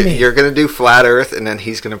Jimmy. You're gonna do Flat Earth, and then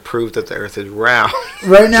he's gonna prove that the Earth is round.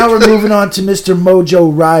 Right now we're moving on to Mr. Mojo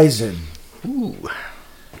Rising. Ooh.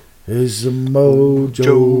 Is the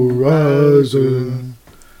Mojo Rising?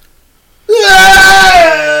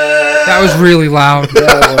 That was really loud.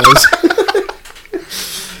 That was.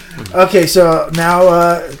 Okay, so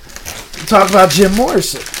now talk about Jim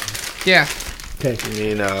Morrison. Yeah. Okay.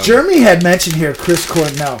 You know. Jeremy had mentioned here Chris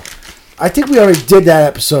Cornell. I think we already did that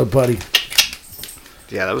episode, buddy.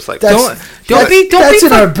 Yeah, that was like that's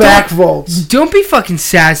in our back vaults. Don't be fucking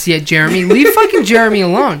sassy at Jeremy. Leave fucking Jeremy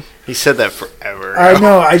alone. He said that forever. I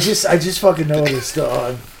know. I just fucking noticed.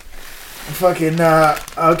 Fucking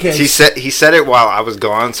okay. He said it while I was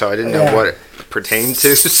gone, so I didn't know what it pertained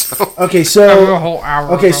to. So. Okay, so a whole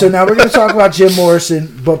hour. Okay, so now we're gonna talk about Jim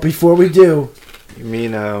Morrison, but before we do, you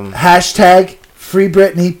mean hashtag Free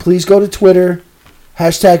Britney? Please go to Twitter.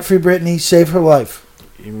 Hashtag Free Britney. Save her life.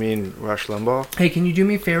 You mean Rush Limbaugh? Hey, can you do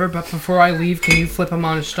me a favor? But before I leave, can you flip him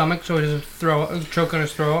on his stomach so he doesn't choke on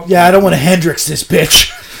his throat? Yeah, I don't want to Hendrix this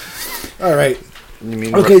bitch. All right. You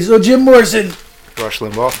mean so Jim Morrison. Rush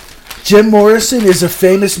Limbaugh. Jim Morrison is a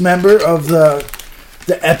famous member of the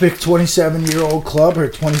epic 27-year-old club, or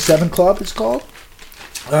 27 Club it's called.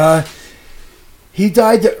 He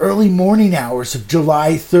died the early morning hours of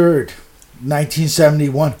July 3rd,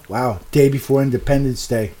 1971. Wow, day before Independence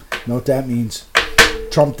Day. Know what that means?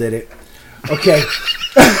 Trump did it. Okay.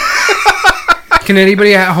 Can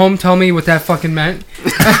anybody at home tell me what that fucking meant?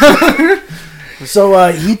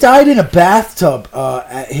 So he died in a bathtub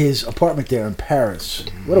at his apartment there in Paris.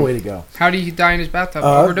 What a way to go. How did he die in his bathtub?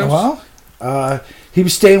 Overdose? Well, he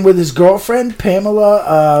was staying with his girlfriend,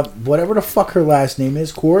 Pamela, whatever the fuck her last name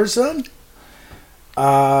is, Corazon.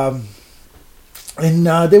 And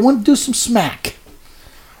they wanted to do some smack.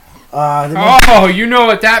 You know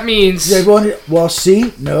what that means. They wanted, well,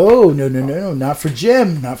 see? No, not for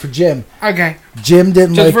Jim. Not for Jim. Okay. Jim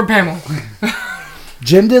didn't Just for Pamela.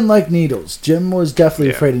 Jim didn't like needles. Jim was definitely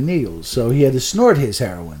afraid of needles, so he had to snort his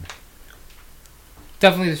heroin.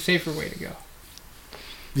 Definitely the safer way to go.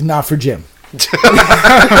 Not for Jim.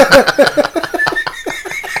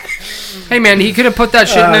 Hey man, he could have put that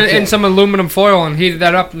shit in some aluminum foil and heated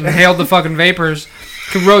that up and inhaled the fucking vapors.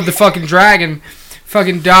 Could rode the fucking dragon.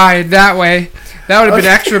 Fucking died that way. That would have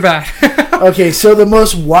been extra bad. Okay, so the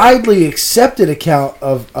most widely accepted account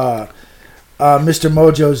of Mr.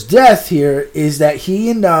 Mojo's death here is that he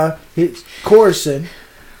and his Corson,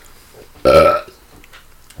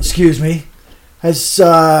 excuse me, has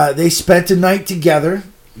they spent a night together.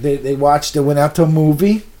 They went out to a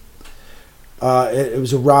movie. It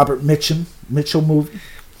was a Robert Mitchum movie.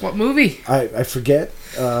 What movie? I forget.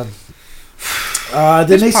 This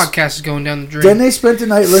podcast is going down the drain. Then they spent the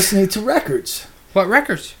night listening to records. What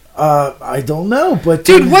records? I don't know, but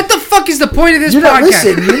dude, what the fuck is the point of this podcast?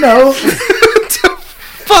 Listen, what the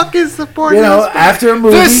fuck is the point? After a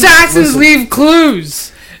movie, the assassins leave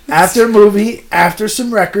clues. After a movie, after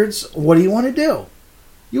some records, what do you want to do?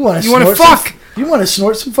 You want to fuck? You want to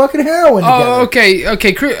snort some fucking heroin together? Oh, okay.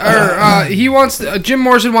 He wants. Jim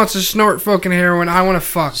Morrison wants to snort fucking heroin. I want to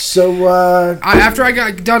fuck. So after I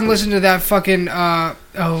got done listening to that fucking. Oh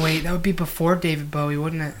wait, that would be before David Bowie,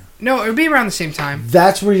 wouldn't it? No, it would be around the same time.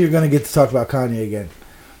 That's where you're gonna get to talk about Kanye again.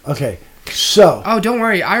 Okay, so. Oh, don't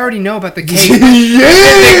worry. I already know about the K.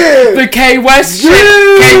 Yeah! the K West shit.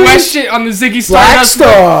 K West shit on the Ziggy Star.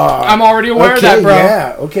 I'm already aware of that, bro.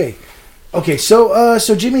 Yeah. Okay.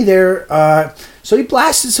 So Jimmy there. So he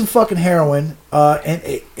blasted some fucking heroin, and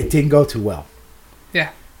it didn't go too well.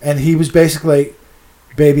 Yeah. And he was basically like,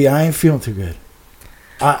 "Baby, I ain't feeling too good.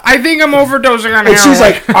 I think I'm overdosing on heroin." And she's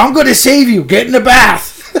like, "I'm gonna save you. Get in the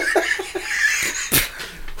bath."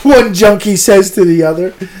 One junkie says to the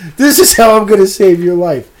other, "This is how I'm gonna save your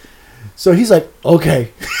life." So he's like,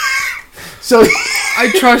 "Okay." So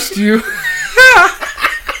I trust you.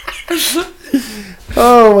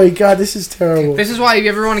 Oh my god, this is terrible. This is why if you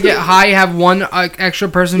ever want to get high, have one extra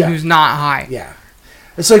person who's not high. Yeah.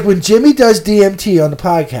 It's like when Jimmy does DMT on the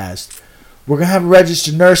podcast, we're going to have a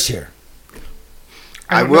registered nurse here.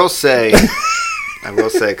 I will say,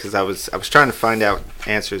 because I was trying to find out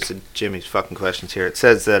answers to Jimmy's fucking questions here. It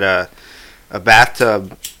says that a bath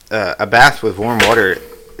with warm water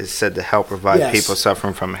is said to help revive people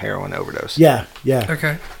suffering from a heroin overdose. Yeah.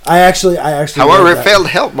 Okay. I actually. However, it failed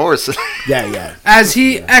to help Morrison. Yeah. As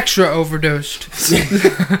he extra overdosed,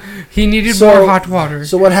 he needed more hot water.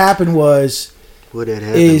 So what happened was, he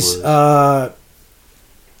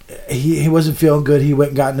wasn't feeling good. He went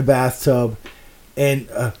and got in the bathtub, and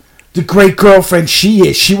the great girlfriend she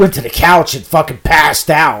went to the couch and fucking passed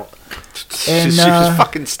out. And she was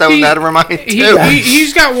fucking stoned out of her mind too.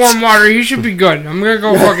 He's got warm water. He should be good. I'm gonna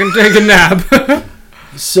go fucking take a nap.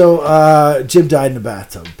 So Jim died in the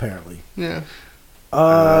bathtub, apparently. Yeah.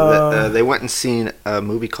 They went and seen a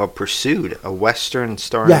movie called Pursued, a western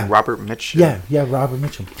starring Robert Mitchum. Yeah, Robert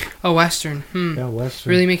Mitchum. A western. Yeah, western.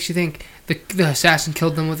 Really makes you think. The assassin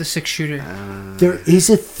killed them with a 6-shooter. There is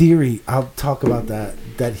a theory. I'll talk about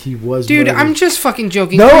that he was. Dude, murdered. I'm just fucking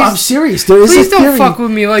joking. No, please, I'm serious. There is a theory. Please don't fuck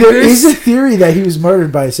with me like this. There is a theory that he was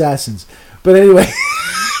murdered by assassins. But anyway.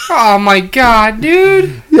 Oh my god,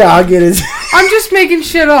 dude. Yeah, I'll get it. I'm just making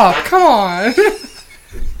shit up. Come on.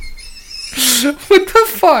 What the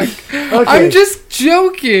fuck? Okay. I'm just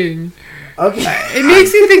joking. Okay. It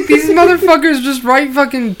makes me think these motherfuckers just write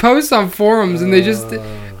fucking posts on forums and they just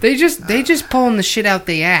pulling the shit out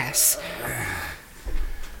their ass.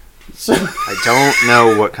 So, I don't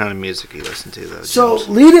know what kind of music you listen to though. So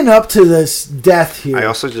leading up to this death here, I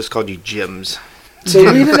also just called you Jims. So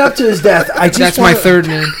leading up to his death, that's my third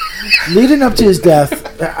name. Leading up to his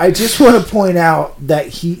death, I just want to point out that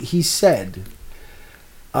he said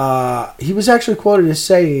he was actually quoted as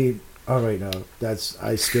saying, "Oh wait, no,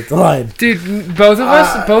 I skipped the line." Dude, both of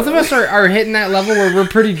us are hitting that level where we're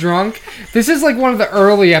pretty drunk. This is like one of the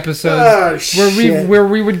early episodes where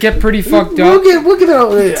we would get pretty fucked up. We'll get it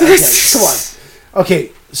over. Okay, come on.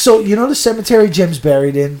 Okay, so you know the cemetery Jim's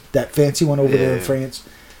buried in, that fancy one over there in France.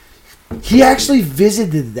 He actually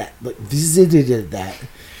visited that.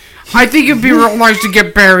 I think it'd be real nice to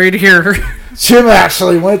get buried here. Jim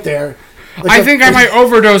actually went there. I think I might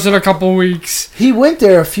overdose in a couple weeks. He went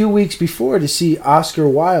there a few weeks before to see Oscar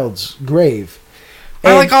Wilde's grave.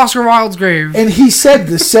 I like Oscar Wilde's grave. And he said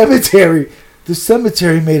the cemetery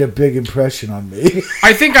made a big impression on me.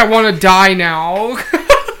 I think I want to die now.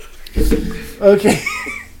 Okay.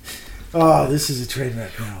 Oh, this is a train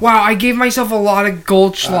wreck now. Wow, I gave myself a lot of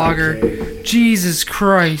Goldschlager. Okay. Jesus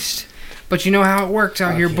Christ. But you know how it works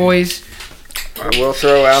out here, boys. I will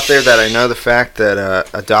throw out there that I know the fact that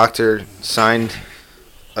a doctor signed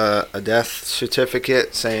a death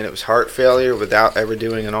certificate saying it was heart failure without ever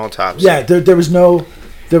doing an autopsy. Yeah, there was no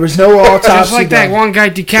autopsy. Just like that one guy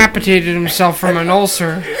decapitated himself from an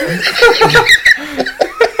ulcer.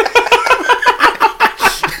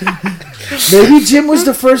 Maybe Jim was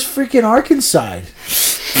the first freaking Arkansas.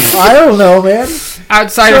 I don't know, man.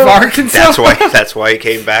 outside of Arkansas. That's why he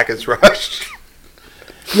came back as Rush.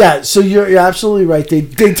 Yeah, so you're absolutely right. They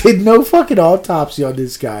did no fucking autopsy on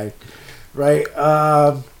this guy, right?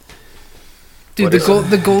 Dude, the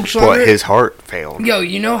Goldschlager. But his heart failed. Yo,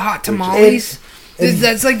 you know hot tamales?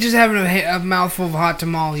 That's like just having a mouthful of hot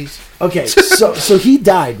tamales. Okay, so he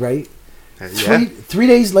died, right? Yeah. 3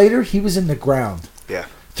 days later, he was in the ground. Yeah.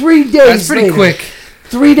 3 days That's pretty later, quick.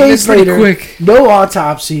 3 days That's pretty later, quick. no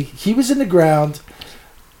autopsy. He was in the ground.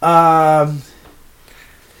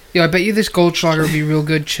 Yo, I bet you this Goldschlager would be real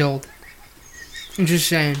good chilled. I'm just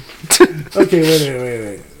saying. Okay,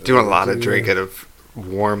 wait. Doing a lot of drinking of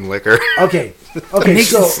warm liquor. Okay, It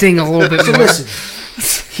makes it sting a little bit so more. listen.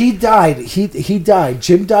 He died. He died.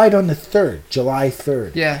 Jim died on the 3rd, July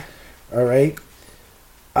 3rd. Yeah. All right.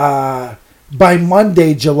 By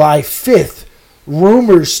Monday, July 5th,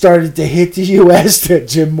 rumors started to hit the U.S. that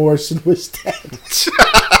Jim Morrison was dead.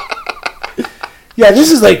 Yeah,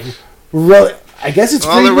 this is like really. I guess it's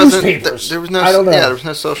free newspapers. There was no. I don't know. Yeah, there was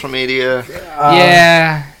no social media.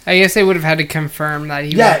 Yeah. I guess they would have had to confirm that he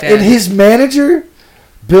was dead. And his manager,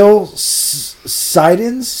 Bill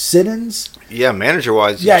Siddons. Yeah,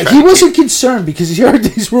 manager-wise. Yeah, he wasn't concerned because he heard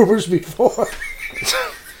these rumors before.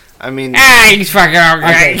 I mean, he's fucking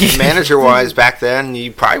okay. Manager-wise, back then,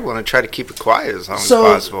 you probably want to try to keep it quiet as long as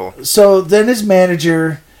possible. So then his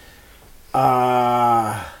manager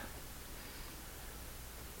got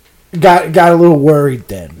a little worried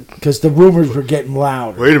then because the rumors were getting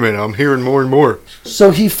louder. Wait a minute, I'm hearing more and more.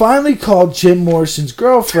 So he finally called Jim Morrison's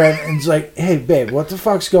girlfriend and was like, "Hey, babe, what the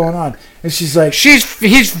fuck's going on?" And she's like, He's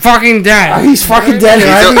fucking dead. "He's fucking dead.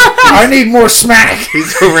 And I need more smack."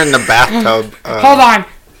 He's over in the bathtub. Hold on.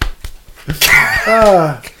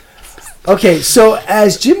 Okay, so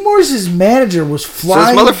as Jim Morrison's manager was So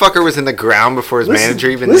flying, this motherfucker was in the ground before his manager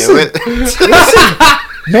even knew it.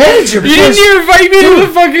 Manager, You didn't even invite me to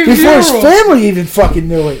the fucking before his funeral. family even fucking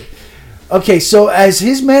knew it. Okay, so as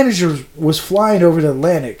his manager was flying over the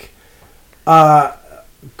Atlantic,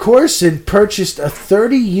 Corson purchased a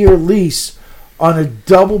 30-year lease on a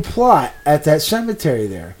double plot at that cemetery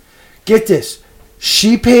there. Get this.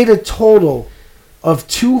 She paid a total of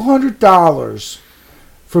 $200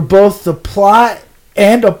 for both the plot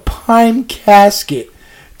and a pine casket,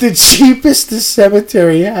 the cheapest the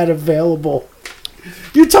cemetery had available.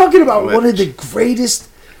 You're talking about one of the greatest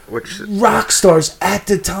rock stars at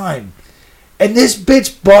the time. And this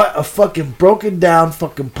bitch bought a fucking broken down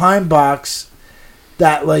fucking pine box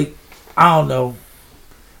that, like, I don't know,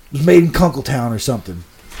 was made in Kunkletown or something.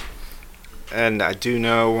 And I do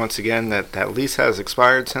know, once again, that lease has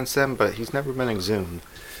expired since then, but he's never been exhumed.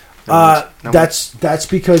 That's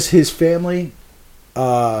because his family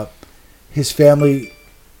paid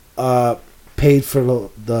for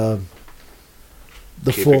the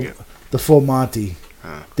full Monty.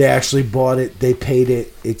 They actually bought it. They paid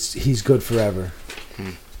it. He's good forever.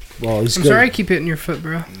 Well, he's I'm good. sorry I keep hitting your foot,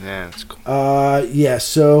 bro. Yeah, it's cool. Yeah.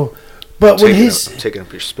 So, but when I'm taking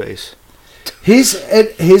up your space.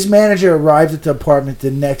 His manager arrived at the apartment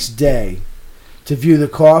the next day to view the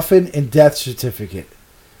coffin and death certificate.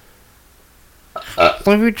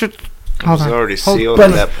 Let me just It was already sealed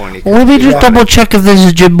but- at that point. Let me just double check if this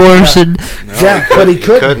is Jim Morrison. Yeah, but he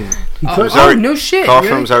couldn't. He couldn't. Oh, no shit. Coffin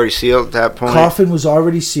Really? was already sealed at that point. Coffin was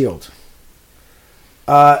already sealed.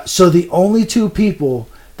 So the only two people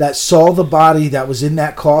that saw the body that was in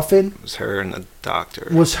that coffin It was her and the doctor.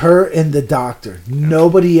 was her and the doctor.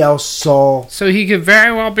 Nobody else saw So he could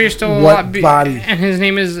very well be still What alive. body? And his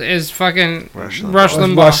name is fucking Rush Limbaugh. Rush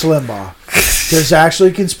Limbaugh. Rush Limbaugh. There's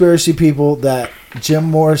actually conspiracy people that Jim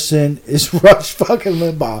Morrison is Rush fucking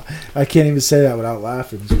Limbaugh. I can't even say that without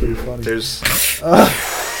laughing. It's pretty funny.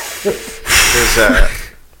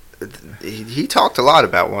 He talked a lot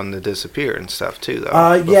about wanting to disappear and stuff too, though. Yeah,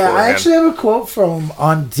 I beforehand. actually have a quote from him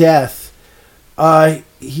on death.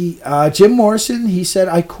 Jim Morrison, he said,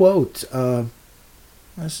 I quote,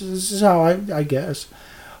 this is how I guess,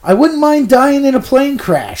 "I wouldn't mind dying in a plane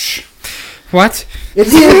crash." What? I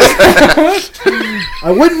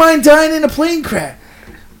wouldn't mind dying in a plane crash.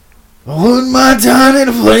 I wouldn't mind dying in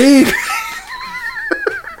a plane crash.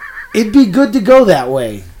 It'd be good to go that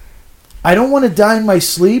way. I don't want to die in my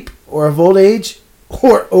sleep or of old age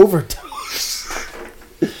or overdose.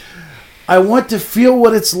 I want to feel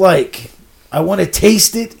what it's like. I want to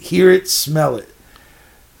taste it, hear it, smell it.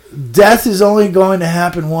 Death is only going to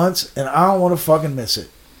happen once, and I don't want to fucking miss it.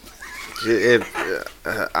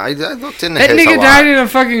 I looked into That his a nigga lot. died in a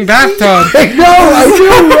fucking bathtub. No, I do,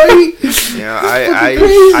 right? Yeah,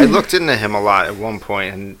 I looked into him a lot at one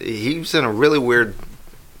point, and he was in a really weird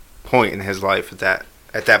point in his life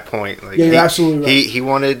at that point. Like, yeah, you're absolutely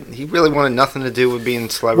right. He really wanted nothing to do with being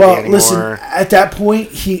celebrity anymore. Well, listen, at that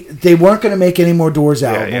point, they weren't going to make any more Doors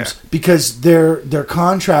albums because their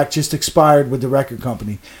contract just expired with the record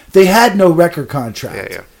company. They had no record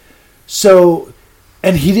contract. Yeah. So,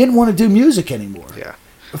 and he didn't want to do music anymore. Yeah.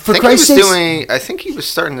 For Christ's sake, I think he was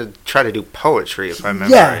starting to try to do poetry, if I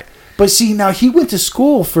remember right. But see, now he went to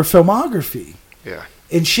school for filmography. Yeah.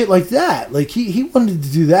 And shit like that. Like, he wanted to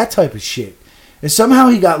do that type of shit. And somehow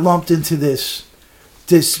he got lumped into this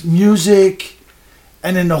music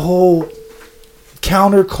and then the whole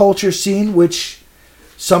counterculture scene, which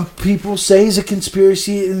some people say is a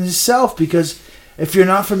conspiracy in itself, because if you're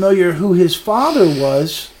not familiar who his father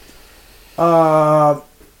was,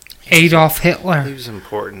 Adolf Hitler. He was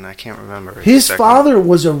important. I can't remember. His father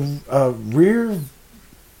was a rear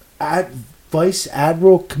vice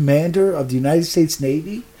admiral commander of the United States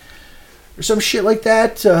Navy or some shit like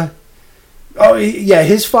that.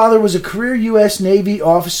 His father was a career U.S. Navy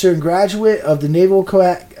officer and graduate of the Naval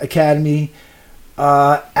Academy.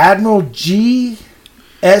 Admiral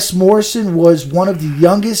G.S. Morrison was one of the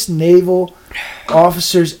youngest naval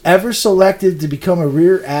officers ever selected to become a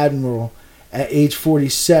rear admiral at age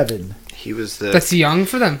 47. That's young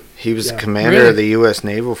for them. He was the commander of the U.S.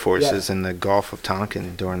 Naval Forces in the Gulf of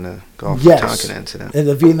Tonkin during the Gulf of Tonkin incident. In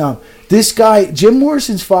the Vietnam. This guy, Jim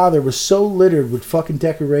Morrison's father, was so littered with fucking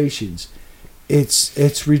decorations.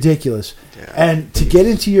 It's ridiculous. Yeah. And to get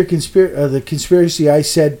into your the conspiracy, I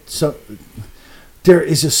said there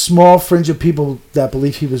is a small fringe of people that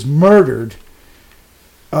believe he was murdered.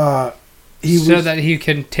 That he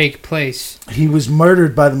can take place. He was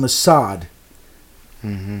murdered by the Mossad.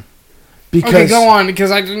 Mm-hmm. Okay, go on, because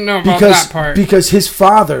I didn't know about that part. Because his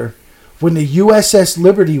father, when the USS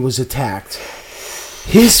Liberty was attacked,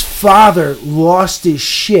 his father lost his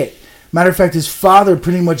shit. Matter of fact, his father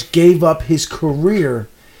pretty much gave up his career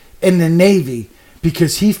in the Navy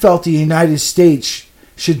because he felt the United States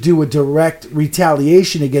should do a direct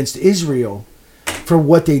retaliation against Israel for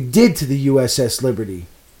what they did to the USS Liberty.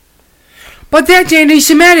 But that's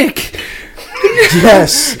anti-Semitic.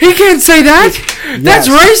 Yes. He can't say that. Yes. That's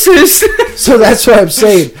racist. So that's what I'm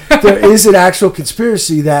saying. There is an actual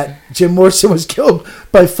conspiracy that Jim Morrison was killed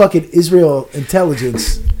by fucking Israel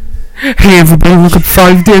intelligence. Hey everybody, look up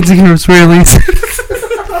 5 dancing Israelis.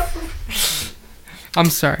 I'm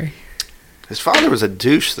sorry. His father was a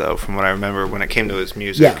douche, though, from what I remember when it came to his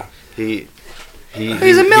music. Yeah.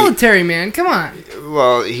 He's a military man. Come on.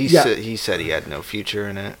 Well, he said he had no future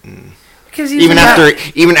in it, and even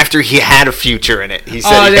after he had a future in it, he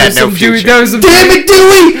said he had no future. Damn it,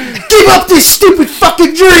 Dewey! Give up this stupid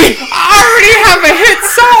fucking dream! I already have a hit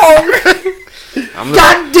song.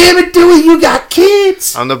 God damn it, Dewey! You got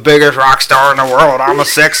kids. I'm the biggest rock star in the world. I'm a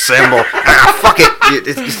sex symbol. Fuck it.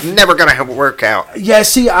 It's never gonna work out. Yeah.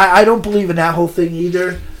 See, I don't believe in that whole thing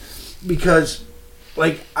either, because,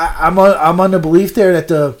 like, I'm on the belief there that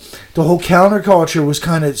the whole counterculture was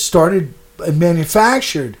kind of started and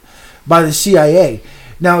manufactured by the CIA.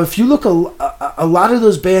 Now, if you look a lot of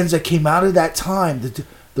those bands that came out of that time,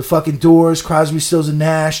 the fucking Doors, Crosby, Stills and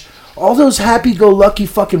Nash, all those happy-go-lucky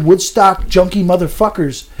fucking Woodstock junkie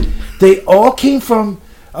motherfuckers, they all came from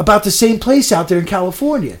about the same place out there in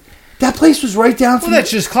California. That place was right down from... Well, that's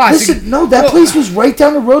just classic. Listen, no, that place was right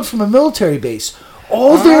down the road from a military base.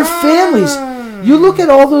 All their families... You look at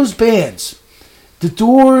all those bands. The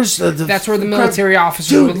Doors... that's where the military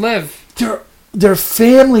officers would live. Their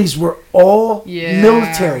families were all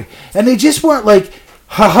military. And they just weren't like...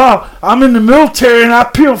 Haha, I'm in the military and I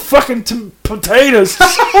peel fucking potatoes.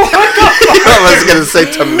 I was going to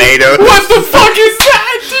say tomatoes. What the fuck is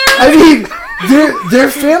that, dude? I mean, their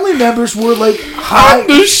family members were like high... I'm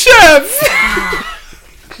the chef!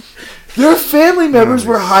 Their family members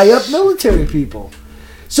were high up military people.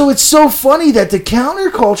 So it's so funny that the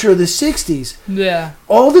counterculture of the 60s,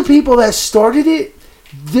 all the people that started it,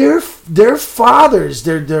 their fathers,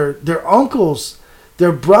 their uncles,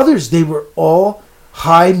 their brothers, they were all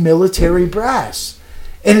high military brass,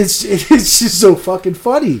 and it's just so fucking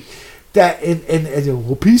funny that and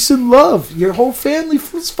well, peace and love, your whole family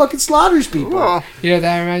fucking slaughters people. Well,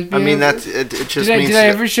 that reminds me. I mean, it just means did I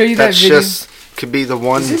ever show you that video? Just could be the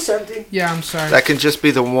one. Is this empty? Yeah, I'm sorry. That can just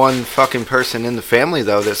be the one fucking person in the family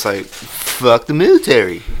though that's like, fuck the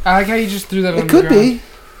military. I like how you just threw that. It could be.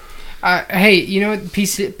 Hey, you know what?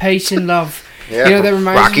 Peace and love. Yeah, you know, that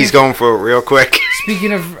reminds Rocky's me going for it real quick.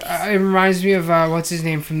 Speaking of, it reminds me of what's his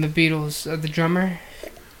name from the Beatles, the drummer.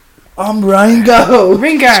 Ringo.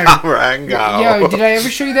 Ringo. Yo, did I ever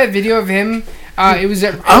show you that video of him? I'm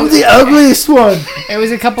the ugliest one. It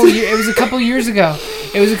was a couple years ago.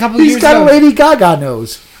 He's got a Lady Gaga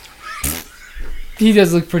nose. He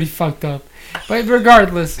does look pretty fucked up. But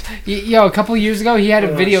regardless, a couple of years ago, he had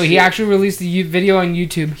a video. Shit. He actually released a video on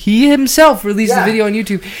YouTube. He himself released a video on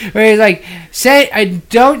YouTube where he's like,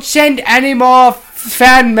 don't send any more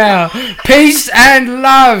fan mail. Peace and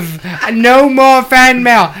love. No more fan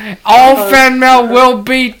mail. All fan mail will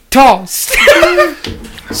be tossed.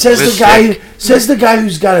 Says the guy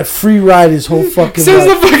who's got a free ride his whole fucking life. Says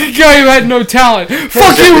the fucking guy who had no talent.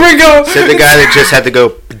 Fuck you, Ringo. Said the guy that just had to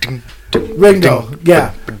go. Ringo,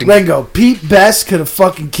 yeah. Ringo. Pete Best could have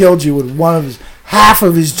fucking killed you with half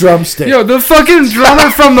of his drumstick. Yo, the fucking drummer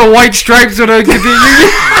from the White Stripes would have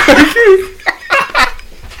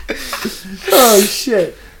Oh,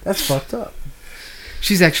 shit. That's fucked up.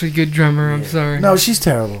 She's actually a good drummer, I'm sorry. No, she's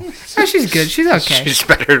terrible. No, she's good. She's okay. She's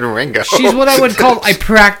better than Ringo. She's what I would call a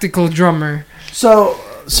practical drummer. So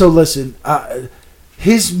listen,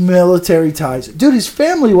 his military ties. Dude, his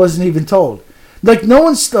family wasn't even told. Like, no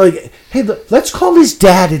one's like, hey, let's call his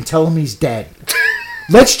dad and tell him he's dead.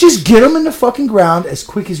 Let's just get him in the fucking ground as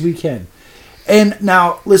quick as we can. And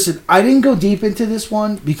now, listen, I didn't go deep into this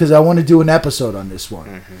one because I want to do an episode on this one.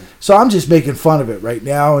 Mm-hmm. So I'm just making fun of it right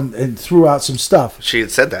now and threw out some stuff. She had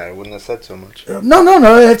said that. I wouldn't have said so much.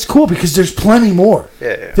 No, that's cool because there's plenty more.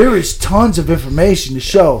 Yeah. There is tons of information to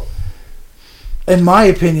show, in my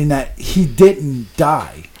opinion, that he didn't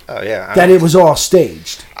die. Oh, yeah. That it was all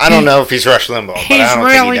staged. I don't know if he's Rush Limbaugh, but I don't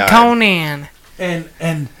think he died. Conan.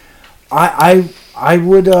 And I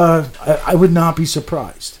would not be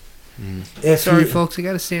surprised. Sorry, folks, I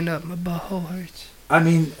gotta stand up. My butthole hurts. I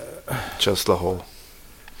mean, just the hole.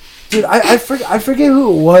 Dude, I forget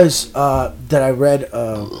who it was that I read.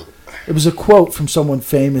 It was a quote from someone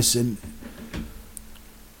famous, and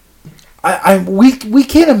we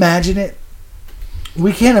can't imagine it.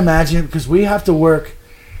 We can't imagine it because we have to work.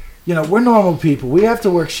 You know, we're normal people. We have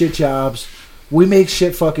to work shit jobs. We make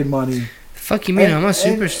shit fucking money. Fuck you mean? I'm a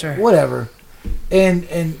superstar. Whatever. And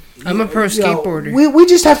I'm a pro skateboarder. We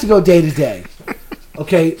just have to go day to day.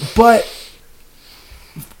 Okay? But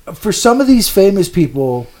for some of these famous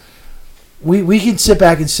people, we can sit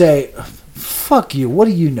back and say, fuck you. What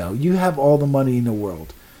do you know? You have all the money in the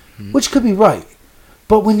world. Mm-hmm. Which could be right.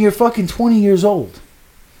 But when you're fucking 20 years old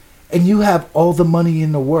and you have all the money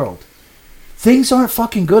in the world, things aren't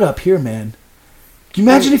fucking good up here, man. Can you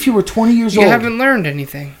imagine if you were 20 years old? You haven't learned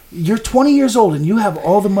anything. You're 20 years old and you have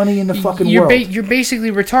all the money in the fucking world. You're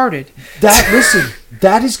basically retarded. Listen,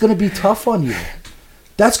 that is going to be tough on you.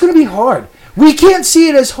 That's going to be hard. We can't see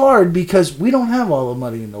it as hard because we don't have all the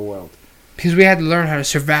money in the world. Because we had to learn how to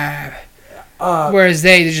survive. Whereas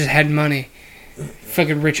they just had money.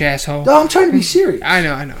 Fucking rich asshole. No, I'm trying to be serious. I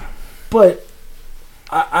know. But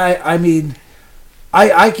I mean,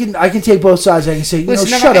 I can take both sides. I can say,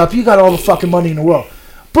 shut up. You got all the fucking money in the world.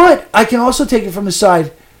 But I can also take it from the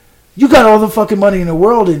side. You got all the fucking money in the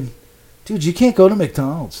world, and dude, you can't go to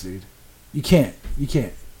McDonald's, dude. You can't. You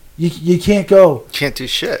can't go. Can't do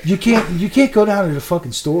shit. You can't go down to the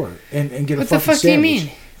fucking store and get a fucking sandwich. What the fuck do you mean?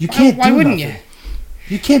 You can't. Why wouldn't you?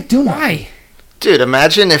 You can't do nothing. Why? Dude,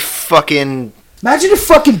 imagine if fucking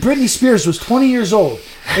Britney Spears was 20 years old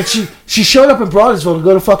and she showed up in Broadwayville to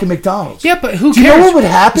go to fucking McDonald's. Yeah, but who cares? Do you know what would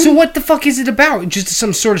happen? So what the fuck is it about? Just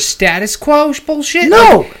some sort of status quo bullshit?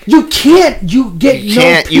 No, you can't. You get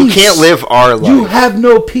no peace. You can't live our life. You have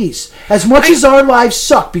no peace. As much as our lives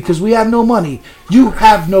suck because we have no money, you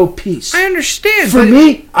have no peace. I understand. For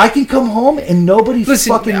me, I can come home and nobody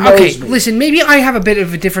fucking knows me. Listen, maybe I have a bit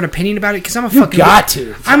of a different opinion about it because I'm a fucking... You got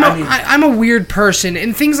to. I'm a weird person,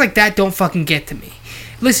 and things like that don't fucking get to me.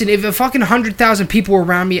 Listen, if a fucking 100,000 people were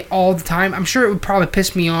around me all the time, I'm sure it would probably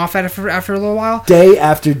piss me off after a little while. Day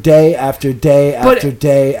after day after day after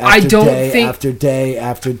day after day after day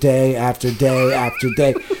after day after day after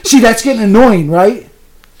day. See, that's getting annoying, right?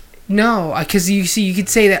 No, because you could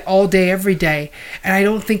say that all day, every day, and I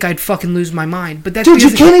don't think I'd fucking lose my mind. But that's dude,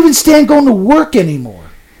 you can't even stand going to work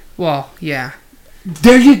anymore. Well, yeah.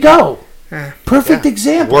 There you go. Perfect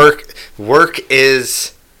example. Work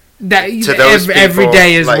is... That every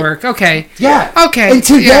day is work. Okay. Yeah. Okay. And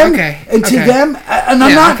to them, and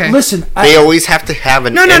I'm not. Okay. Listen. They always have to have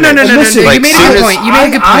an. No. Listen, you made a good point. You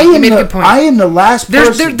made a good point. I am the last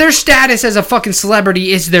person. Their status as a fucking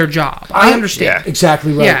celebrity is their job. I understand. Yeah.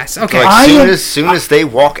 Exactly right. Yes. Okay. As soon as they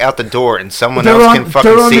walk out the door and someone else can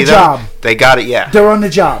fucking see them, they got it. Yeah. They're on the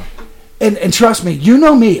job. And trust me, you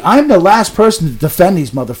know me. I'm the last person to defend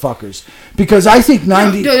these motherfuckers because I think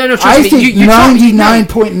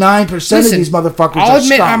 99.9% of these motherfuckers I'll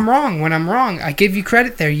admit scum. I'm wrong when I'm wrong. I give you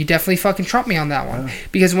credit there. You definitely fucking trumped me on that one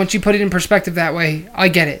because once you put it in perspective that way, I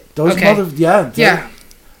get it. Those yeah,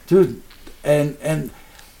 dude, and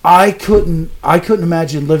I couldn't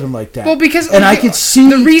imagine living like that. Well, because I could see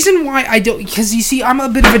the reason why I don't, because you see, I'm a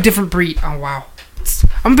bit of a different breed. Oh wow,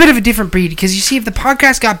 I'm a bit of a different breed because you see, if the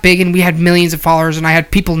podcast got big and we had millions of followers and I had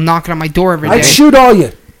people knocking on my door every day, I'd shoot all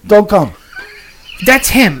you. Don't come. That's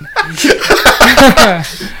him.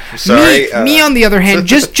 Sorry. Me on the other hand,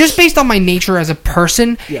 just based on my nature as a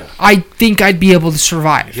person, I think I'd be able to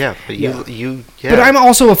survive. Yeah, but you. But I'm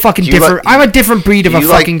also a fucking different. I'm a different breed of a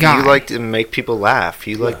fucking guy. You like to make people laugh.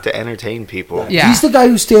 You like to entertain people. Yeah. He's the guy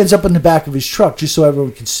who stands up in the back of his truck just so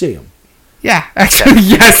everyone can see him. Yeah, actually,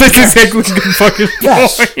 yes, that's exactly the good fucking point.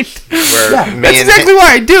 That's exactly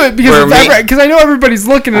why I do it, because I know everybody's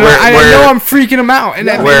looking at it. I know I'm freaking them out, and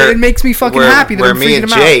it makes me fucking happy that I'm freaking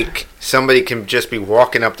them out. Me and Jake, somebody can just be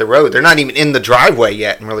walking up the road. They're not even in the driveway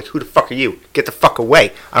yet, and we're like, who the fuck are you? Get the fuck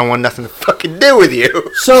away. I don't want nothing to fucking do with you.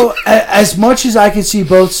 So, as much as I can see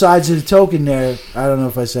both sides of the token there, I don't know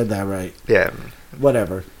if I said that right. Yeah.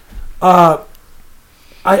 Whatever.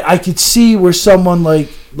 I could see where someone like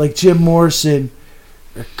Jim Morrison,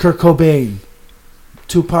 Kurt Cobain,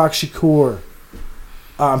 Tupac Shakur.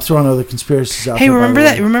 I'm throwing other conspiracies out. Hey, remember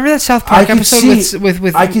that South Park episode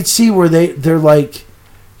with I could see where they're like,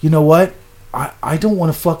 you know what? I don't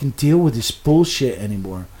want to fucking deal with this bullshit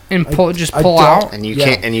anymore. And pull out. And you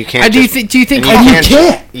can't. And you can't. Do you think?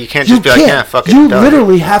 You can't just be like, yeah, fucking. You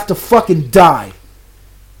literally have to fucking die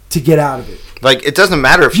to get out of it. Like, it doesn't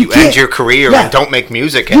matter if you end your career and don't make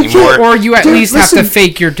music anymore. Or you at least have to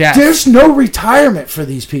fake your death. There's no retirement for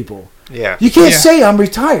these people. Yeah. You can't say I'm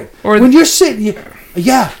retired. Or when you're sitting,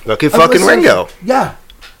 look at fucking Ringo. Yeah.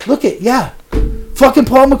 Look at, fucking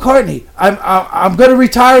Paul McCartney. I'm going to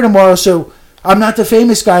retire tomorrow, so I'm not the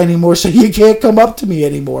famous guy anymore, so you can't come up to me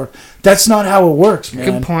anymore. That's not how it works,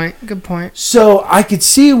 man. Good point. So I could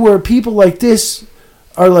see where people like this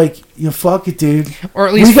are like, fuck it, dude. Or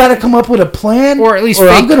at least we got to come up with a plan, or at least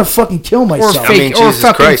I'm gonna fucking kill myself.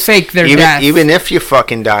 Fake their death. Even if you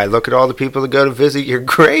fucking die, look at all the people that go to visit your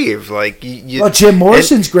grave. Like, Jim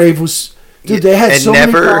Morrison's grave was, dude. They had so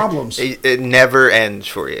many problems. It never ends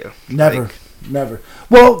for you. Never.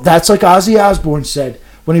 Well, that's like Ozzy Osbourne said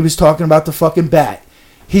when he was talking about the fucking bat.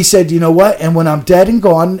 He said, you know what? And when I'm dead and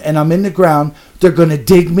gone and I'm in the ground, they're going to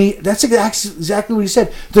dig me. That's exactly what he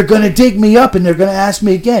said. They're going to dig me up and they're going to ask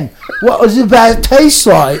me again, what was the bat taste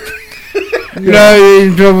like?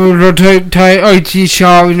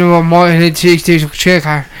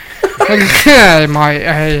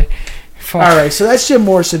 All right, so that's Jim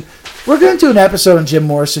Morrison. We're going to do an episode on Jim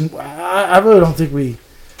Morrison. I really don't think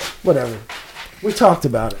whatever. We talked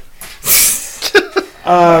about it.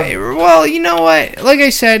 Well, you know what? Like I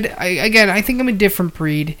said, I think I'm a different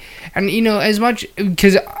breed, and as much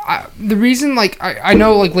because the reason, I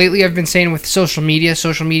know, lately I've been saying with social media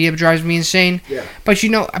drives me insane. Yeah. But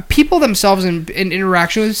people themselves and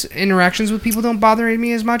interactions with people don't bother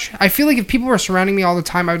me as much. I feel like if people were surrounding me all the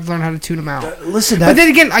time, I would learn how to tune them out. But then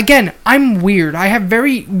again, I'm weird. I have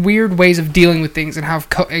very weird ways of dealing with things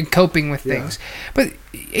and coping with things. But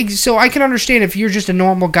so I can understand if you're just a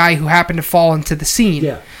normal guy who happened to fall into the scene.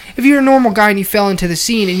 Yeah. If you're a normal guy and you fell into the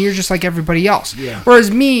scene and you're just like everybody else. Yeah.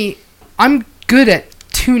 Whereas me, I'm good at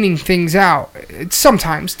tuning things out. It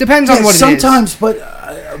sometimes depends on what it is. Sometimes, but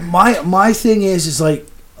my thing is like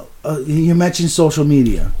you mentioned social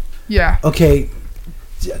media. Yeah. Okay.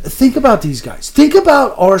 Think about these guys. Think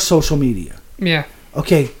about our social media. Yeah.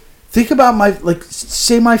 Okay. Think about my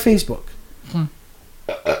Facebook.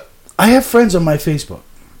 I have friends on my Facebook.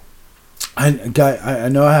 I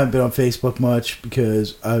know I haven't been on Facebook much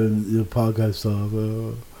because I'm doing podcast stuff.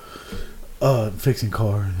 Fixing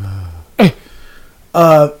cars.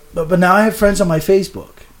 But now I have friends on my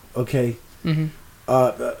Facebook. Okay. Mm-hmm.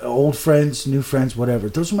 Old friends, new friends, whatever.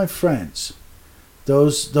 Those are my friends.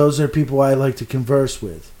 Those are people I like to converse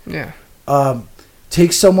with. Yeah.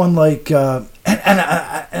 Take someone like and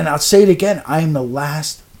I'll say it again. I am the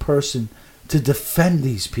last person to defend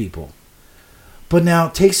these people. But now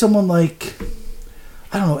take someone like,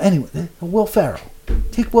 I don't know, anyone, Will Ferrell.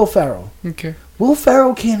 Take Will Ferrell. Okay. Will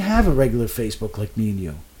Ferrell can't have a regular Facebook like me and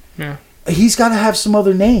you. Yeah. He's got to have some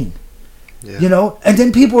other name. Yeah. And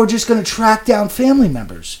then people are just going to track down family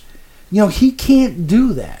members. He can't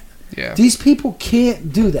do that. Yeah. These people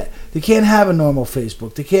can't do that. They can't have a normal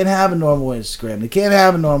Facebook. They can't have a normal Instagram. They can't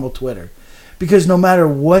have a normal Twitter. Because no matter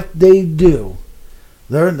what they do,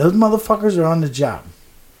 those motherfuckers are on the job.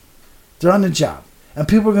 They're on the job. And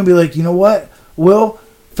people are going to be like, you know what? Will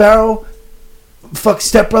Ferrell,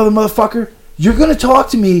 stepbrother motherfucker, you're going to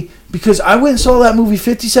talk to me because I went and saw that movie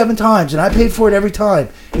 57 times and I paid for it every time.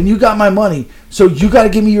 And you got my money. So you got to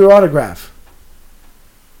give me your autograph.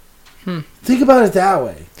 Think about it that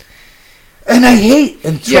way. And I hate,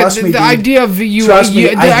 and trust me, the dude, idea of you, trust me,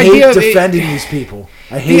 the I idea hate of defending these people.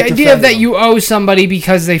 I hate the idea that them. you owe somebody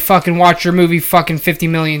because they fucking watch your movie fucking 50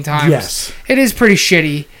 million times. Yes. It is pretty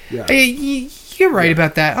shitty. Yeah. You're right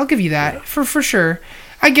about that. I'll give you that for sure.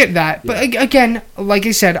 I get that, but again, like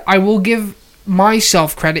I said, I will give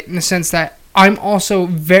myself credit in the sense that I'm also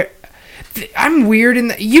I'm weird in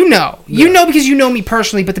that you know because you know me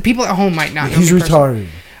personally, but the people at home might not. He's retarded.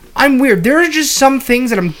 I'm weird. There are just some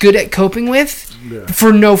things that I'm good at coping with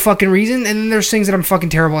for no fucking reason, and then there's things that I'm fucking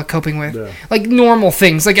terrible at coping with, like normal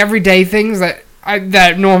things, like everyday things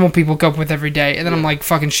that normal people cope with every day, and then I'm like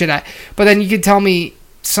fucking shit at. But then you could tell me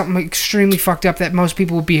something extremely fucked up that most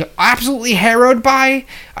people would be absolutely harrowed by,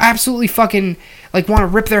 absolutely fucking like want to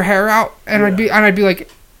rip their hair out, and I'd be like,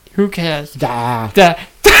 who cares? So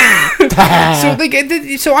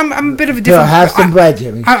I'm a bit of a different. Have some bread,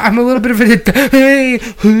 Jimmy. I'm a little bit of a.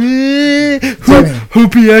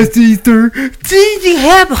 Happy Easter. Did you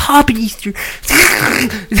have a happy Easter?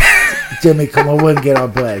 Jimmy, come over and get our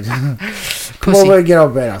bread. Come over and get our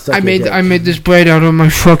bread. I made this bread out of my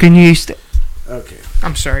fucking yeast. Okay.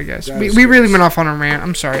 I'm sorry, guys. We really went off on a rant.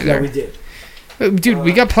 I'm sorry. Yeah, we did. Dude,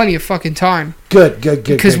 we got plenty of fucking time. Good.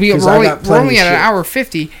 Because we're only at an hour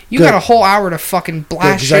 50. You got a whole hour to fucking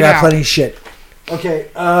blast shit out. I got plenty of shit. Okay.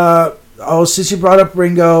 Since you brought up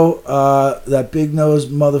Ringo, that big nose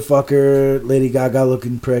motherfucker, Lady Gaga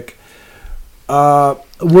looking prick. We're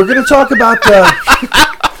gonna talk about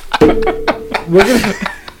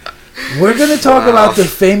we're gonna talk about the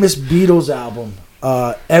famous Beatles album,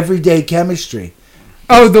 Everyday Chemistry.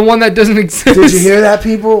 Oh, the one that doesn't exist. Did you hear that,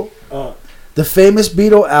 people? The famous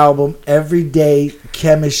Beatle album, Everyday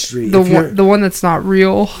Chemistry. The one that's not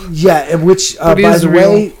real. Yeah, which, by the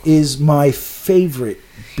way, is my favorite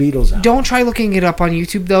Beatles album. Don't try looking it up on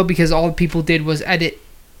YouTube, though, because all people did was edit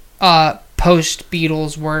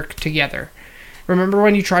post-Beatles work together. Remember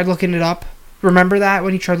when you tried looking it up? Remember that,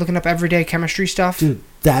 when you tried looking up Everyday Chemistry stuff? Dude,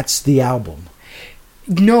 that's the album.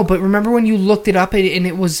 No, but remember when you looked it up and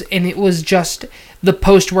it was just the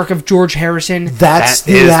post work of George Harrison? That's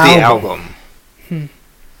the album.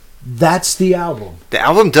 That's the album. The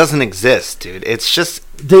album doesn't exist, dude. It's just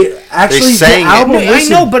the album. I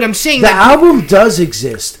know, but I'm saying the album does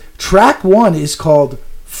exist. Track 1 is called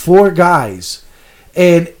Four Guys,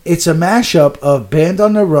 and it's a mashup of Band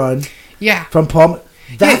on the Run. Yeah. From Paul.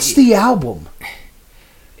 That's the album.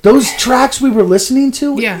 Those tracks we were listening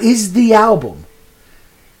to is the album.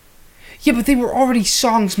 Yeah, but they were already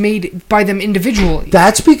songs made by them individually.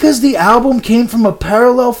 That's because the album came from a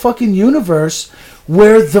parallel fucking universe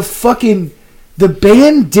where the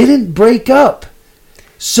band didn't break up.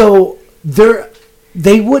 So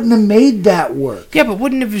they wouldn't have made that work. Yeah, but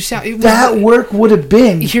wouldn't have sounded... That work would have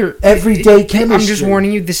been Everyday Chemistry. I'm just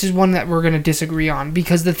warning you, this is one that we're going to disagree on.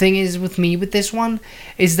 Because the thing is with me with this one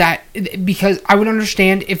is that... Because I would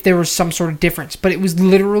understand if there was some sort of difference. But it was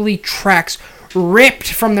literally tracks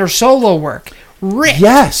ripped from their solo work. Ripped.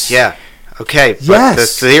 Yes. Yeah. Okay. But the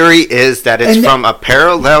theory is that it's from a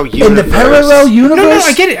parallel universe. In the parallel universe? No,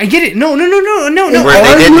 I get it. No. In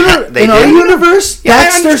our universe,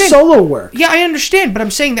 that's their solo work. Yeah, I understand. But I'm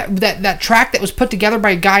saying that track that was put together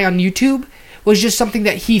by a guy on YouTube was just something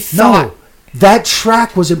that he thought. No, that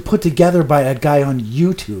track wasn't put together by a guy on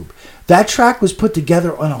YouTube. That track was put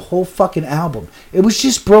together on a whole fucking album. It was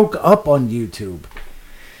just broke up on YouTube.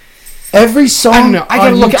 Every song. I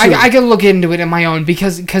don't know. I gotta look into it on my own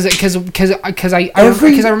because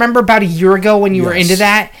I remember about a year ago when you were into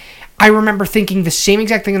that. I remember thinking the same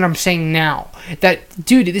exact thing that I'm saying now. That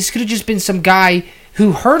dude, this could have just been some guy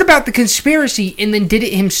who heard about the conspiracy and then did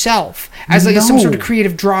it himself as some sort of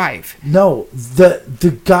creative drive. No,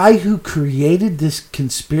 the guy who created this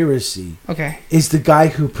conspiracy is the guy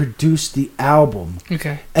who produced the album.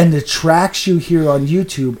 Okay. And the tracks you hear on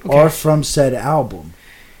YouTube are from said album.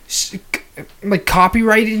 Like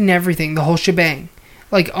copyrighted and everything, the whole shebang.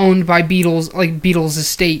 Like owned by Beatles, like Beatles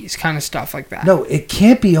estates kind of stuff like that. No, it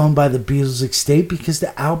can't be owned by the Beatles estate because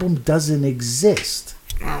the album doesn't exist.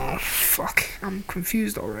 Oh, fuck. I'm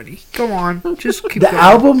confused already. Go on. Just keep going. The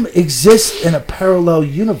album exists in a parallel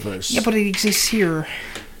universe. Yeah, but it exists here.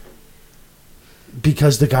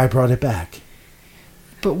 Because the guy brought it back.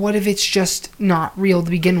 But what if it's just not real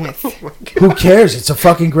to begin with? Who cares? It's a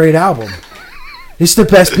fucking great album. It's the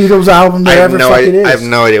best Beatles album there ever fucking is. I have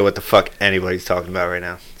no idea what the fuck anybody's talking about right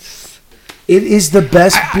now. It is the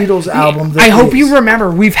best Beatles album there I hope you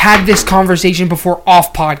remember, we've had this conversation before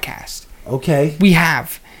off podcast. Okay. We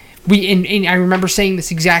have. And I remember saying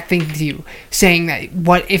this exact thing to you, saying that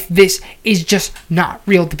what if this is just not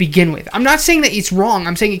real to begin with? I'm not saying that it's wrong.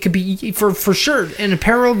 I'm saying it could be for sure in a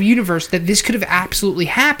parallel universe that this could have absolutely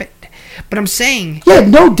happened. But I'm saying... Yeah,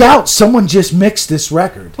 no doubt someone just mixed this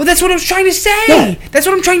record. Well, that's what I was trying to say. Yeah. That's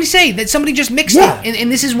what I'm trying to say. That somebody just mixed it.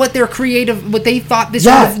 And this is what their creative... What they thought this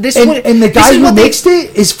was... And the guy who mixed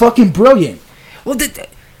it is fucking brilliant. Well,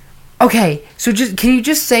 okay. So can you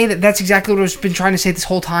just say that that's exactly what I've been trying to say this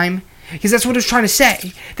whole time? Because that's what I was trying to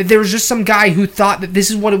say. That there was just some guy who thought that this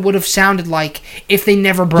is what it would have sounded like if they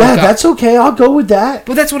never broke up. Yeah, that's okay. I'll go with that.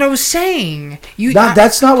 But that's what I was saying.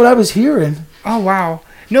 That's not what I was hearing. Oh, wow.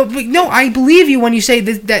 No, I believe you when you say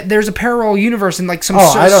that there's a parallel universe and like some...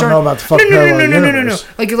 I don't know about the fucking parallel universe.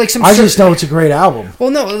 No. Like some... I just know it's a great album.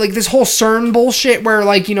 Well, no, like this whole CERN bullshit where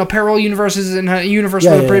like, parallel universes and a universe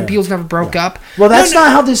where the Beatles never broke up. Well, that's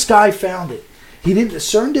not how this guy found it.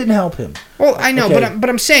 CERN didn't help him. Well, I know, but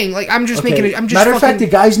I'm saying, like, I'm just making it... I'm just Matter of fact, the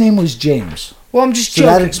guy's name was James. Well, I'm just joking.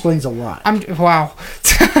 So that explains a lot. Wow.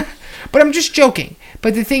 But I'm just joking.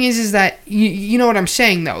 But the thing is that, you know what I'm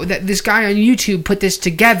saying, though, that this guy on YouTube put this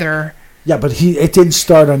together... Yeah, but it didn't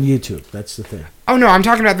start on YouTube. That's the thing. Oh, no, I'm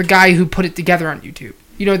talking about the guy who put it together on YouTube.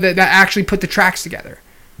 That actually put the tracks together.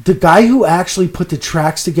 The guy who actually put the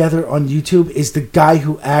tracks together on YouTube is the guy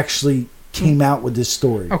who actually came out with this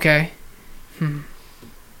story. Okay.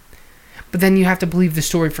 But then you have to believe the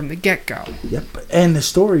story from the get-go. Yep, and the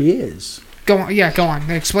story is... Go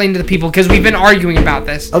on. Explain to the people, because we've been arguing about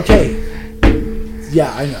this. Okay.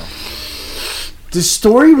 Yeah, I know. The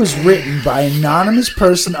story was written by an anonymous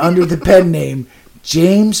person under the pen name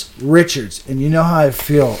James Richards. And you know how I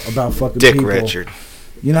feel about fucking Dick people. Richard.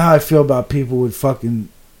 You know how I feel about people with fucking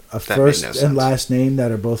a first and last name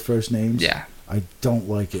that are both first names? Yeah. I don't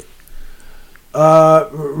like it.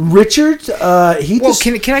 Richard,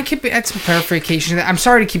 can I add some clarification? I'm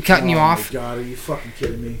sorry to keep cutting you off. Oh my God, are you fucking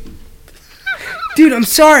kidding me? Dude, I'm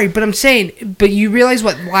sorry, but I'm saying, but you realize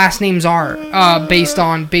what last names are based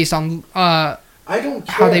on I don't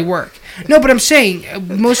care how they work. No, but I'm saying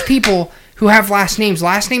most people who have last names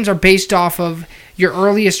are based off of your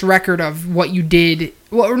earliest record of what you did.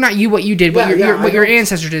 Well, or not you, what you did, but what your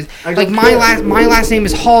ancestors did. Like my last name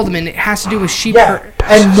is Haldeman. It has to do with sheep. Yeah,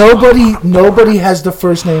 and nobody has the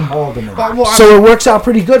first name Haldeman. So it works out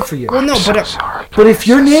pretty good for you. Well, no, but if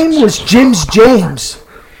your name was James,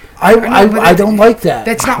 I don't like that.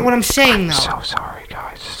 That's not what I'm saying, though. I'm so sorry,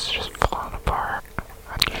 guys. It's just falling apart.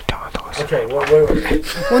 I need time to listen. Okay, wait.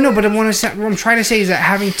 Well, no, but what I'm trying to say is that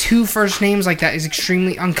having two first names like that is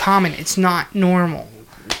extremely uncommon. It's not normal.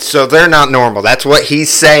 So they're not normal. That's what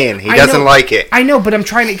he's saying. He doesn't like it. I know, but I'm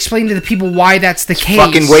trying to explain to the people why that's the case.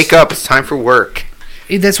 Fucking wake up. It's time for work.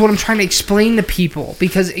 That's what I'm trying to explain to people.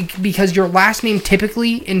 Because your last name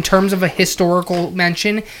typically, in terms of a historical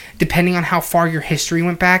mention, depending on how far your history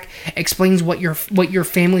went back, explains what your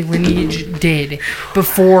family lineage did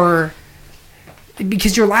before...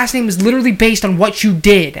 Because your last name is literally based on what you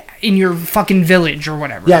did in your fucking village or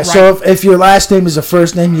whatever. Yeah, right? So if your last name is a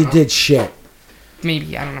first name, you did shit.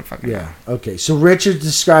 Maybe, I don't know. Fucking yeah. Okay. So Richard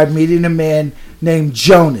described meeting a man named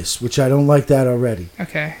Jonas, which I don't like that already.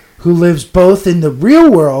 Okay. Who lives both in the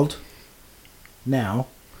real world now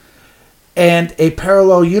and a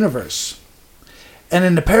parallel universe. And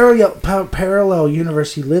in the parallel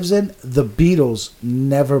universe he lives in, the Beatles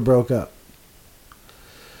never broke up.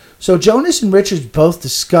 So Jonas and Richards both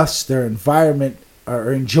discussed their enjoyment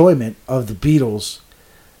of the Beatles.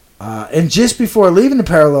 And just before leaving the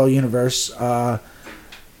parallel universe,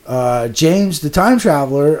 James, the time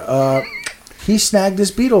traveler, he snagged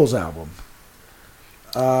this Beatles album.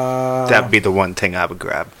 That'd be the one thing I would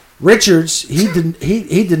grab. Richards,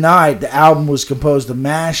 he denied the album was composed of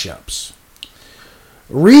mashups,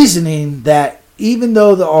 reasoning that even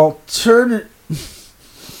though the alternate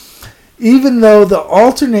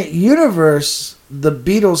universe, the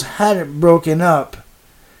Beatles hadn't broken up,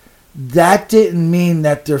 that didn't mean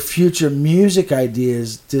that their future music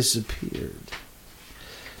ideas disappeared.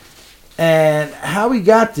 And how he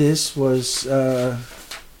got this was...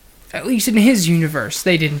 at least in his universe,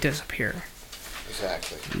 they didn't disappear.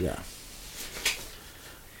 Exactly. Yeah.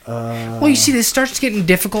 Well, you see, this starts getting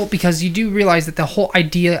difficult because you do realize that the whole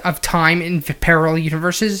idea of time in parallel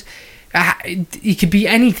universes, it could be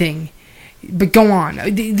anything. But go on.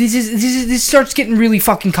 This starts getting really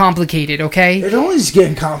fucking complicated, okay? It only is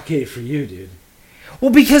getting complicated for you, dude. Well,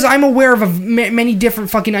 because I'm aware of many different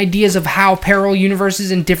fucking ideas of how parallel universes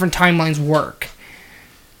and different timelines work.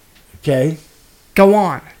 Okay. Go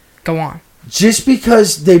on. Just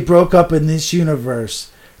because they broke up in this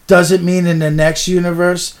universe doesn't mean in the next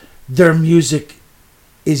universe their music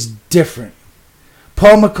is different.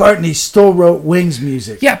 Paul McCartney still wrote Wings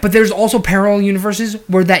music. Yeah, but there's also parallel universes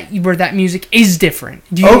where that music is different.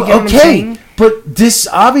 Do you get what I'm saying? But this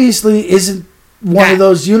obviously isn't one of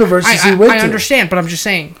those universes he went to. I understand, but I'm just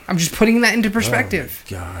saying. I'm just putting that into perspective.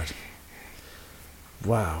 Oh, my God.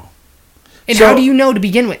 Wow. And how do you know to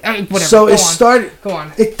begin with? Whatever. So it started... Go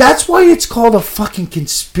on. That's why it's called a fucking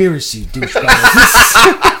conspiracy, douchebag.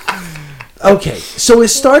 Okay, so it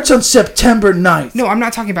starts on September 9th. No, I'm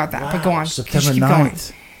not talking about that, but go on. September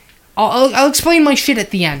 9th. I'll explain my shit at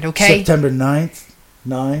the end, okay? September 9th,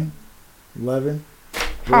 9, 11,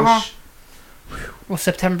 Bush. Well,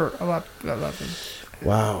 September 11.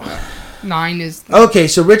 Wow. 9 is... Okay,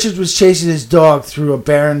 so Richards was chasing his dog through a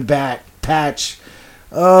barren patch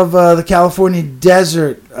of the California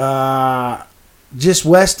desert, just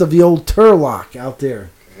west of the old Turlock out there.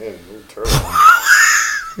 Yeah, old Turlock.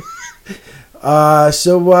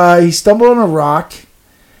 So he stumbled on a rock.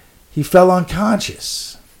 He fell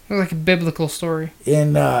unconscious. Like a biblical story.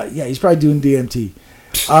 And he's probably doing DMT.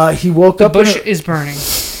 He woke up. The bush is burning.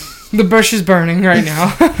 The bush is burning right now.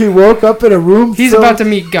 He woke up in a room. He's about to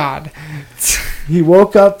meet God. He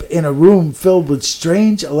woke up in a room filled with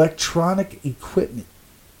strange electronic equipment.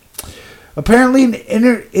 Apparently, an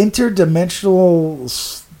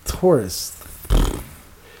interdimensional tourist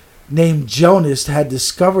named Jonas had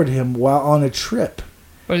discovered him while on a trip.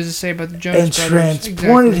 What does it say about the Jonas and Brothers?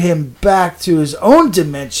 transported him back to his own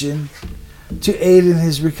dimension to aid in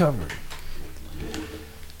his recovery.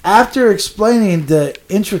 After explaining the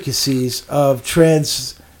intricacies of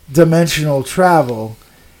trans-dimensional travel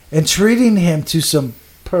and treating him to some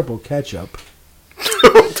purple ketchup.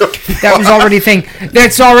 That was already a thing.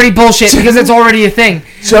 That's already bullshit because it's already a thing.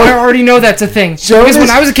 I already know that's a thing. Because when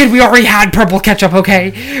I was a kid, we already had purple ketchup,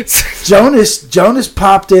 okay? Jonas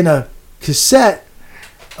popped in a cassette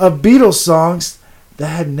of Beatles songs that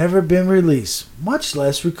had never been released, much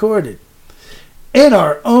less recorded, in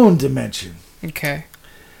our own dimension. Okay.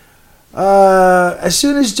 As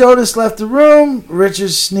soon as Jonas left the room,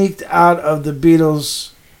 Richards sneaked out of the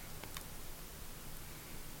Beatles.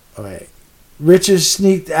 Okay. Richards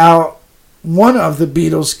sneaked out one of the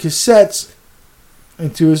Beatles cassettes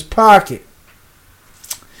into his pocket.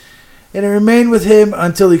 And it remained with him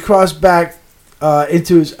until he crossed back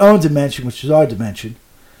into his own dimension, which is our dimension.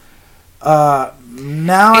 The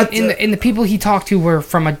people he talked to were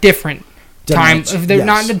from a different time. They're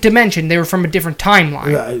not in a dimension. They were from a different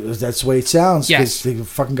timeline. That's the way it sounds. Yes. Because they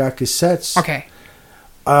fucking got cassettes. Okay.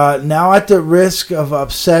 Now, at the risk of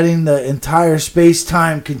upsetting the entire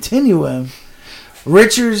space-time continuum,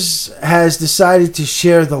 Richards has decided to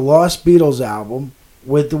share the Lost Beatles album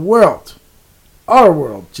with the world. Our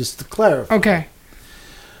world, just to clarify. Okay.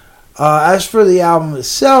 As for the album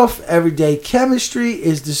itself, Everyday Chemistry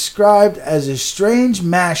is described as a strange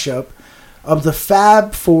mashup of the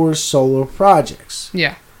Fab Four solo projects.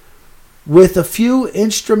 Yeah. With a few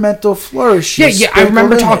instrumental flourishes. Yeah, I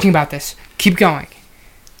remember talking about this. Keep going.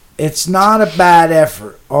 It's not a bad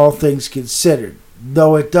effort, all things considered,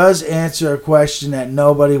 though it does answer a question that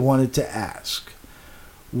nobody wanted to ask.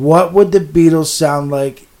 What would the Beatles sound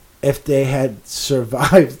like if they had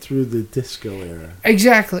survived through the disco era?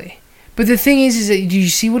 Exactly. But the thing is that do you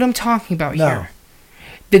see what I'm talking about here?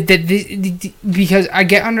 Because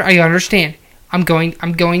I understand. I'm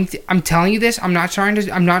telling you this. I'm not trying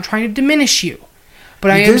to diminish you. But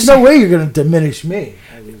there's no way you're going to diminish me.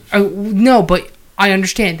 No, but I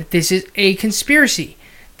understand that this is a conspiracy.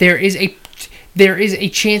 There is a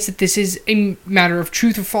chance that this is a matter of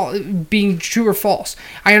truth or false, being true or false.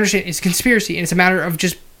 I understand it's a conspiracy, and it's a matter of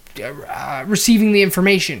just receiving the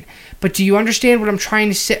information. But do you understand what I'm trying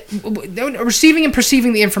to say? Receiving and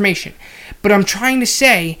perceiving the information. But I'm trying to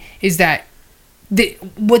say is that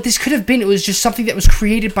what this could have been, it was just something that was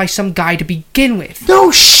created by some guy to begin with.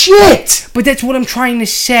 No shit! But that's what I'm trying to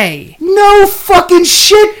say. No fucking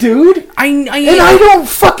shit, dude! I don't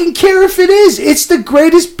fucking care if it is. It's the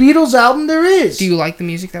greatest Beatles album there is. Do you like the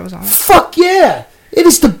music that was on it? Fuck yeah! It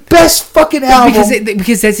is the best fucking album.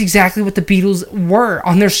 Because that's exactly what the Beatles were.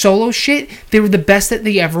 On their solo shit, they were the best that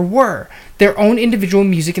they ever were. Their own individual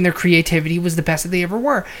music and their creativity was the best that they ever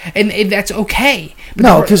were. And that's okay. But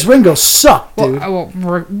no, because Ringo sucked, dude.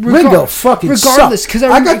 Ringo fucking regardless, sucked.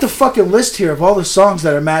 I got the fucking list here of all the songs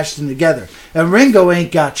that are mashed in together. And Ringo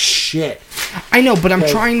ain't got shit. I know, but I'm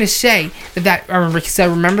trying to say that I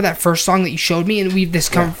remember that first song that you showed me, and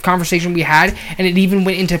conversation we had, and it even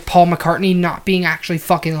went into Paul McCartney not being actually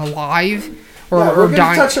fucking alive or we're dying.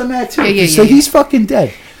 Gonna touch on that too. Yeah, he's fucking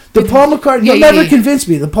dead. The Paul McCartney, you'll never convince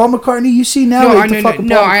me. The Paul McCartney you see now,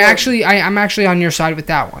 I'm actually on your side with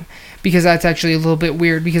that one. Because that's actually a little bit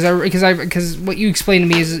weird. Because what you explained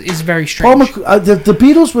to me is very strange. The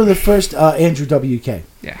Beatles were the first Andrew WK.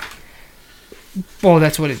 Yeah. Well,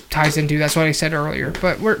 that's what it ties into. That's what I said earlier.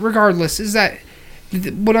 But regardless, is that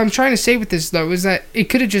What I'm trying to say with this, though, is that it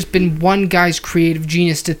could have just been one guy's creative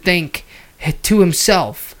genius to think to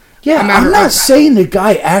himself. Yeah, I'm not saying the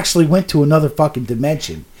guy actually went to another fucking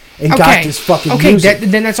dimension and got this fucking music.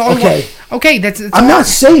 Then that's all. Okay, that's I'm not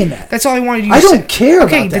saying that. That's all I wanted you to say. I don't care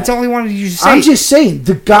about that. Okay, that's all I wanted you to say. I'm just saying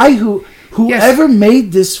the guy whoever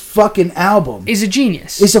made this fucking album is a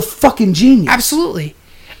genius. Is a fucking genius. Absolutely.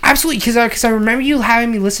 Because I remember you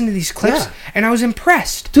having me listen to these clips, and I was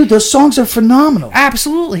impressed. Dude, those songs are phenomenal.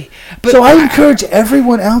 Absolutely. But so I encourage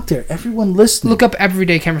everyone out there, everyone listening. Look up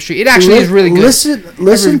Everyday Chemistry. It actually is really good.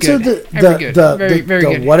 Listen to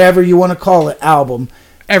the whatever you want to call it album.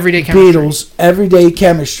 Everyday Chemistry. Beatles, Everyday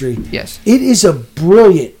Chemistry. Yes. It is a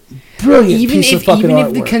brilliant piece of fucking artwork. Even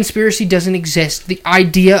if the conspiracy doesn't exist, the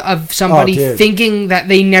idea of somebody thinking that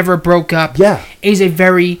they never broke up is a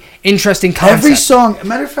very interesting concept. Every song,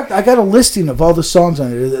 matter of fact, I got a listing of all the songs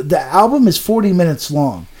on it. The album is 40 minutes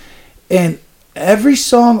long, and every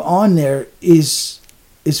song on there is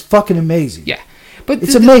fucking amazing. Yeah. But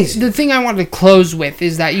it's amazing. The thing I wanted to close with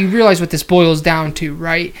is that you realize what this boils down to,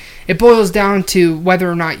 right? It boils down to whether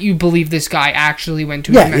or not you believe this guy actually went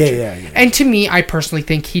to a dimension. Yeah. And to me, I personally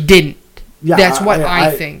think he didn't. Yeah, that's what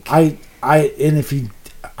I think. I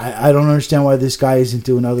don't understand why this guy isn't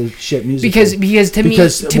doing other shit music. Because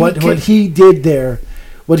what he did there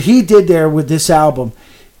with this album,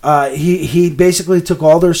 he basically took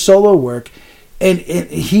all their solo work. And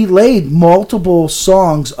he laid multiple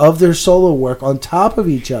songs of their solo work on top of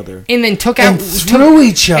each other, and then took out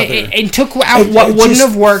each other, and took out what wouldn't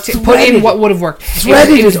have worked, put in what would have worked.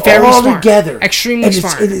 It was very all smart. Together, extremely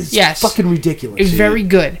smart. It is fucking ridiculous. It was very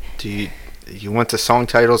good. Do you want the song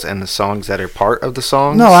titles and the songs that are part of the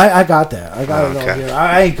songs? No, I got that. I got it all here.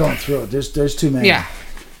 I ain't going through it. There's too many. Yeah.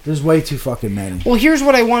 There's way too fucking many. Well, here's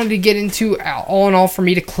what I wanted to get into. All in all, for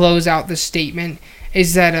me to close out this statement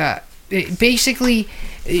is that. Basically,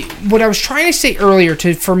 what I was trying to say earlier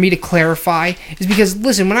for me to clarify is because,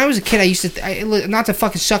 listen, when I was a kid, I used to not to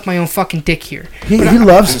fucking suck my own fucking dick here. He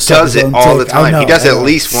loves to suck his own dick. He does it all the time. He does it at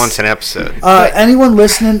least once an episode. Anyone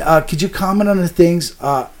listening, could you comment on the things?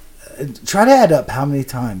 Try to add up how many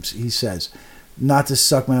times he says, not to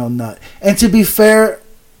suck my own nut. And to be fair,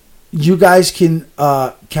 you guys can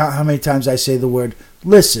count how many times I say the word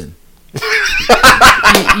listen.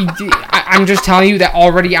 I'm just telling you that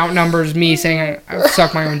already outnumbers me saying I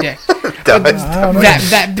suck my own dick.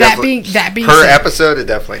 That being per said, episode, it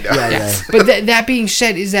definitely does. Yeah. But that being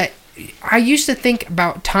said, is that I used to think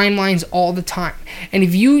about timelines all the time, and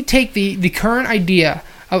if you take the current idea.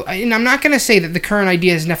 And I'm not going to say that the current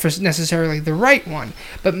idea is necessarily the right one,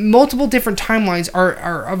 but multiple different timelines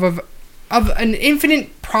are of an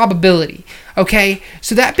infinite probability, okay?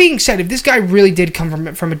 So that being said, if this guy really did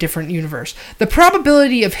come from a different universe, the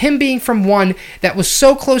probability of him being from one that was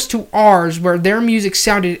so close to ours, where their music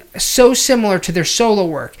sounded so similar to their solo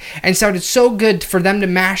work and sounded so good for them to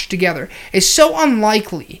mash together, is so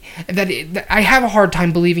unlikely that I have a hard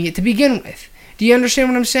time believing it to begin with. Do you understand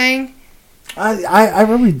what I'm saying? I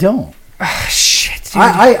really don't. Shit, dude.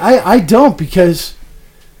 I don't, because...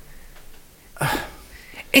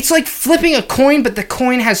 It's like flipping a coin, but the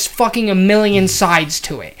coin has fucking a million sides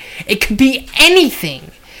to it. It could be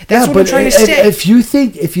anything. That's what I'm trying to say. If you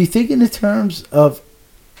think in the terms of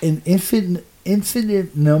an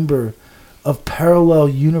infinite number of parallel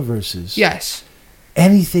universes, yes,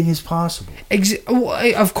 anything is possible.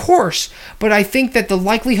 Of course, but I think that the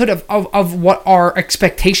likelihood of what our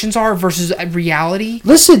expectations are versus reality.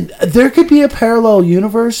 Listen, there could be a parallel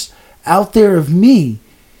universe out there of me,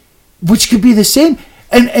 which could be the same.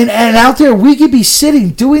 And out there, we could be sitting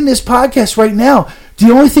doing this podcast right now.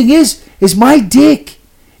 The only thing is my dick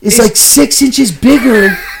is like 6 inches bigger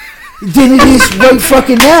than it is right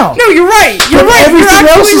fucking now. No, you're right. Everything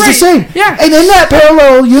else is the same. Yeah. And in that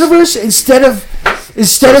parallel universe, instead of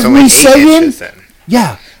me saying,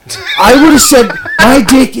 I would have said my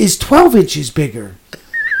dick is 12 inches bigger.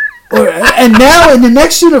 And now in the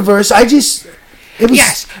next universe,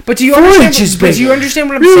 yes, but do you understand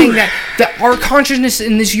what I'm saying? That our consciousness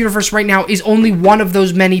in this universe right now is only one of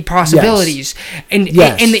those many possibilities, and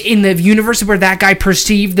in the universe where that guy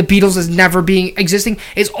perceived the Beatles as never being existing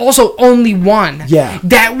is also only one. Yeah,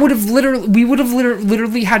 that would have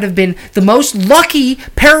literally had to have been the most lucky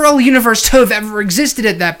parallel universe to have ever existed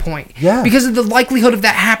at that point. Yeah, because of the likelihood of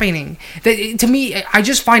that happening. That to me, I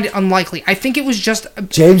just find it unlikely. I think it was just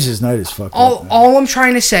James's night is fucked up. All I'm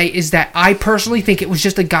trying to say is that I personally think it was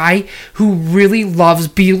just a guy who really loves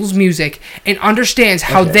Beatles music and understands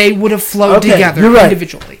how they would have flowed together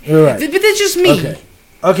individually. You're right. But that's just me.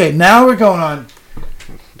 Okay, now we're going on.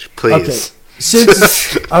 Please.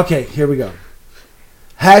 Okay, here we go.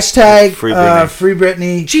 Hashtag Free Britney. Free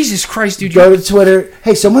Britney. Jesus Christ, dude. Go to Twitter.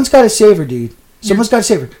 Hey, someone's got to save her, dude. Someone's got to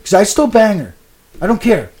save her. Because I still bang her. I don't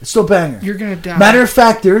care. I still bang her. You're going to die. Matter of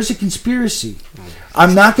fact, there is a conspiracy.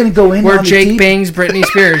 I'm not going to go in where on Jake the bangs Britney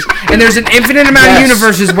Spears. And there's an infinite amount of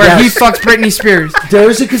universes where he fucks Britney Spears. There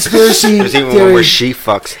is a conspiracy. There's even one where she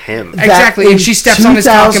fucks him. Exactly, and she steps on his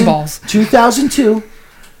cock and balls. 2002,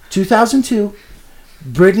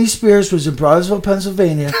 Britney Spears was in Broadsville,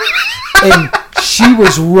 Pennsylvania, and she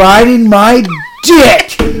was riding my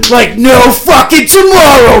dick like no fucking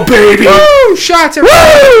tomorrow, baby. Woo! Shots at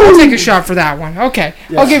I'll take a shot for that one. Okay,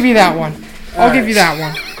 yeah. I'll give you that one. I'll give you that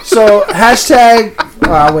one. So, hashtag...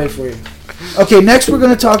 I'll wait for you. Okay, next we're going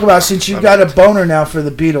to talk about, since you got a boner now for the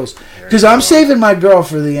Beatles, because I'm saving my girl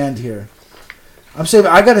for the end here. I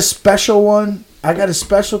got a special one. I got a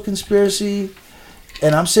special conspiracy,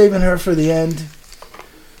 and I'm saving her for the end.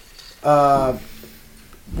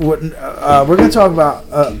 We're going to talk about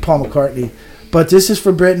Paul McCartney, but this is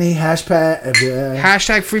for Britney.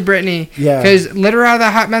 Hashtag Free Britney. Yeah. Because let her out of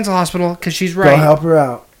that hot mental hospital, because she's right. Go help her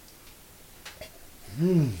out.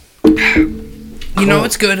 You know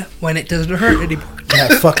it's good when it doesn't hurt anymore. Yeah,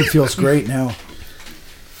 it fucking feels great now.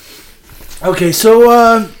 Okay, so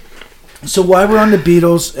while we're on the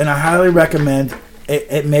Beatles, and I highly recommend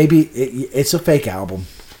it's a fake album.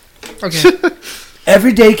 Okay.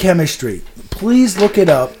 Everyday Chemistry. Please look it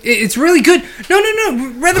up. It's really good. No. No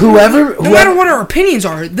whoever, matter what our opinions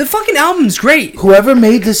are, the fucking album's great. Whoever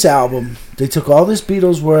made this album, they took all this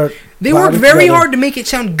Beatles work. They worked very hard to make it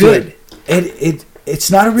sound good.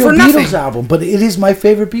 It's not a real Beatles album, but it is my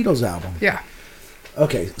favorite Beatles album. Yeah.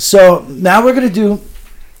 Okay, so now we're going to do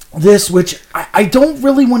this, which I don't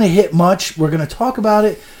really want to hit much. We're going to talk about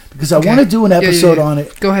it because I want to do an episode on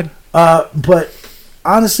it. Go ahead. But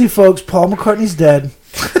honestly, folks, Paul McCartney's dead.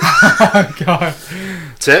 Oh, God.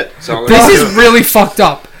 That's it. This is really fucked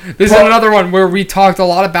up. This is another one where we talked a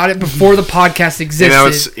lot about it before the podcast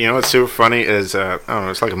existed. You know what's super funny is, I don't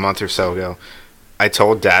know, it's like a month or so ago. I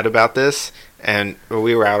told Dad about this, and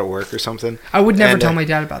we were out at work or something. I would never tell my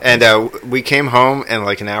dad about this. And we came home, and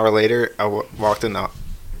like an hour later, I walked in the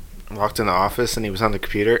office, and he was on the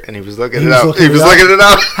computer, and he was looking it up. He was looking it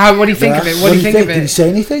up. What do you think of it? What do you think of it? Did he say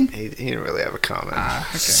anything? He didn't really have a comment. Okay.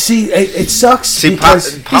 Okay. See, it sucks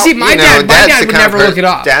because... my dad would never look it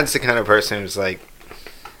up. Dad's the kind of person who's like,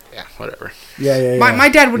 yeah, whatever. Yeah. My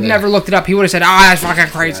dad would never looked it up. He would have said, that's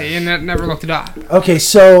fucking crazy, and never looked it up. Okay,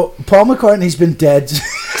 so Paul McCartney's been dead...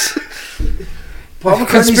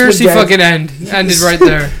 Conspiracy fucking ended right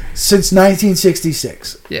there. Since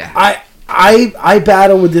 1966. Yeah. I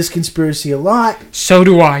battle with this conspiracy a lot. So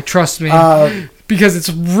do I, trust me. Because it's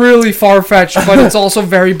really far-fetched, but it's also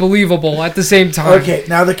very believable at the same time. Okay,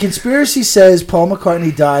 now the conspiracy says Paul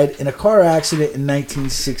McCartney died in a car accident in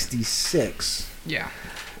 1966. Yeah.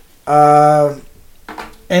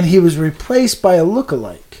 And he was replaced by a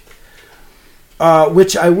lookalike.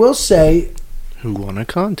 Which I will say... Who won a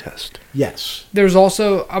contest? Yes. There's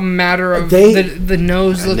also a matter of the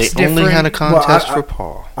nose looks different. They only had a contest for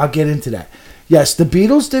Paul. I'll get into that. Yes, the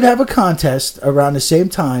Beatles did have a contest around the same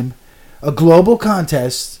time, a global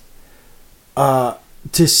contest, to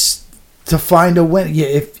find a winner.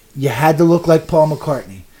 If you had to look like Paul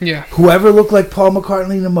McCartney. Yeah. Whoever looked like Paul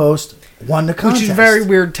McCartney the most won the contest. Which is very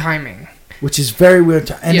weird timing. And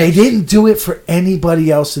they didn't do it for anybody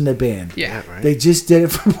else in the band. Yeah, right. They just did it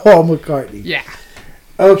for Paul McCartney. Yeah.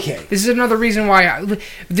 Okay. This is another reason why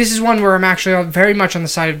this is one where I'm actually very much on the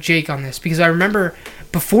side of Jake on this, because I remember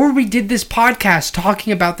before we did this podcast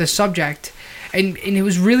talking about this subject, and it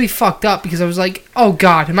was really fucked up because I was like, oh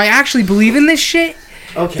God, am I actually believing this shit?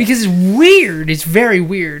 Okay. Because it's weird. It's very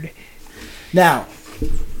weird. Now,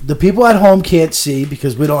 the people at home can't see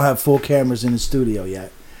because we don't have full cameras in the studio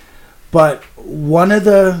yet. But one of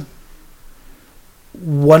the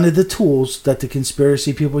tools that the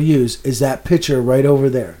conspiracy people use is that picture right over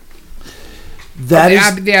there. That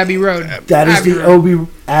is the Abbey Road. That is the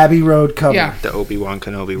Abbey Road cover. Yeah. The Obi-Wan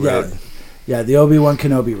Kenobi Road. Yeah, the Obi-Wan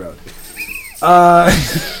Kenobi Road.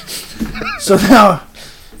 So now,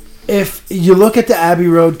 if you look at the Abbey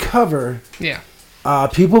Road cover,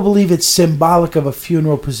 people believe it's symbolic of a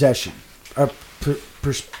funeral procession. Or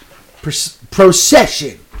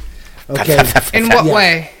procession. Okay. In what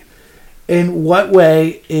way? In what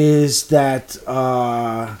way is that?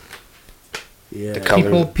 The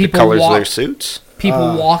colors of their suits.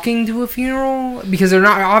 People walking to a funeral because they're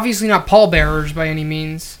obviously not pallbearers by any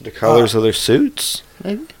means. The colors of their suits.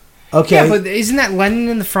 Maybe. Okay. Yeah, but isn't that Lennon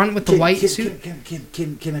in the front with the white suit?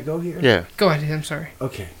 Can I go here? Yeah. Go ahead. I'm sorry.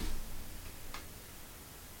 Okay.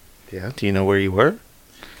 Yeah. Do you know where you were?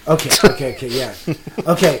 Okay, yeah.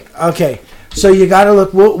 Okay. So you got to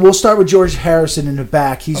look. We'll start with George Harrison in the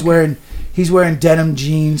back. He's wearing denim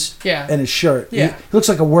jeans and a shirt. Yeah. He looks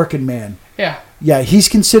like a working man. Yeah. Yeah, he's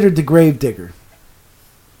considered the grave digger.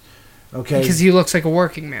 Okay. Because he looks like a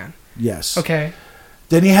working man. Yes. Okay.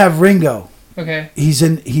 Then you have Ringo. Okay. He's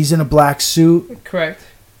in a black suit. Correct.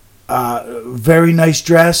 Very nice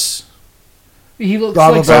dress. He looks Blah,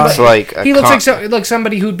 like blah, somebody, blah. he looks like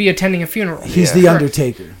somebody who'd be attending a funeral. He's the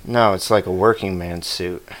Undertaker. No, it's like a working man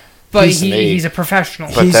suit. But he's a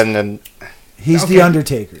professional. But then he's the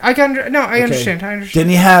Undertaker. I understand. Then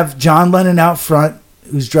you have John Lennon out front,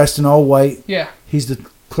 who's dressed in all white. Yeah. He's the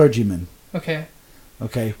clergyman. Okay.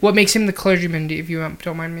 Okay. What makes him the clergyman, if you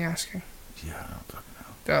don't mind me asking? Yeah, I don't fucking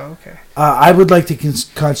know. Oh, okay. I would like to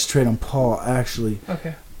concentrate on Paul, actually.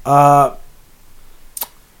 Okay.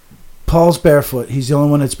 Paul's barefoot. He's the only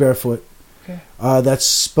one that's barefoot. Okay. That's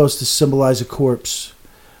supposed to symbolize a corpse.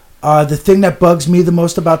 The thing that bugs me the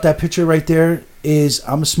most about that picture right there is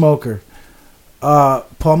I'm a smoker. Paul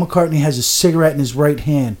McCartney has a cigarette in his right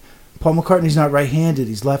hand. Paul McCartney's not right-handed.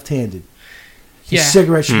 He's left-handed. His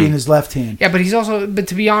cigarette should be in his left hand. Yeah, but he's also... But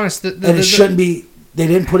to be honest... And it shouldn't be... They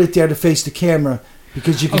didn't put it there to face the camera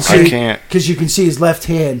because you can you can see his left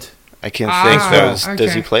hand. I can't think so.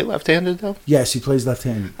 Does he play left-handed, though? Yes, he plays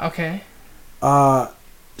left-handed. Okay.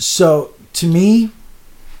 So, to me...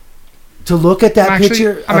 To look at that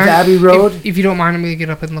picture of Abbey Road... If you don't mind, I'm going to get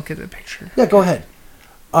up and look at the picture. Yeah, go ahead.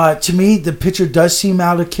 To me, the picture does seem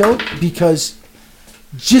out of kilt because...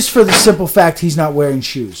 Just for the simple fact he's not wearing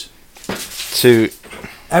shoes.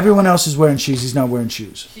 Everyone else is wearing shoes. He's not wearing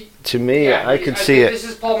shoes. To me, I could see it. This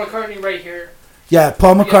is Paul McCartney right here. Yeah,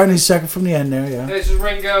 Paul McCartney's second from the end there, yeah. This is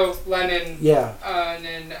Ringo, Lennon, yeah. And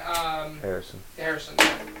then Harrison.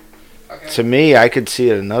 Okay. To me, I could see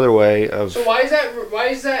it another way of... So why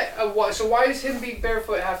does him being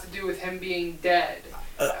barefoot have to do with him being dead?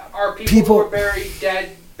 Are people who are buried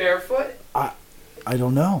dead barefoot? I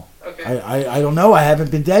don't know. Okay. I don't know. I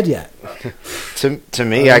haven't been dead yet. To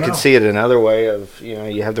me, I could see it another way of,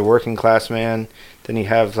 you have the working class man, then you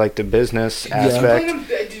have like the business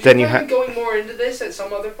aspect. Then you have going more into this at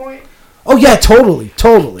some other point. Oh yeah, totally.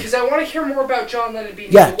 Because I want to hear more about John Lennon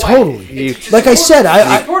being totally. Like I said,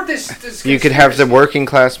 I support this you could have the working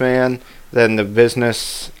class man, then the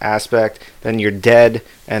business aspect, then you're dead,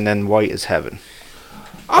 and then white is heaven.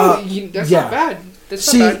 That's not bad.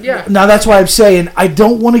 Now that's why I'm saying I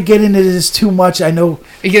don't want to get into this too much. I know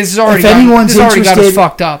because if anyone's interested, got us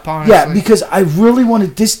fucked up. Honestly. Yeah, because I really want to.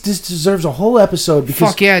 This deserves a whole episode.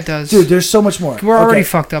 Because, fuck yeah, it does, dude. There's so much more. We're already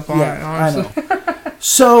fucked up on it. Honestly. I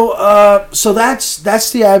know. So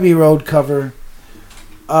that's the Abbey Road cover.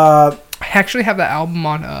 I actually have that album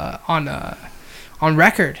on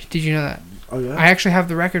record. Did you know that? Oh yeah. I actually have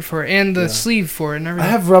the record for it and the sleeve for it and everything.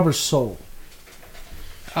 I have Rubber Soul.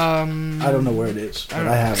 I don't know where it is, but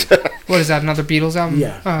I have it. What is that? Another Beatles album?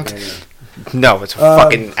 Yeah. Oh, okay. Yeah. No, it's a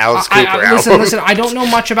fucking Alice Cooper album. Listen. I don't know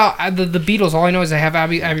much about the Beatles. All I know is I have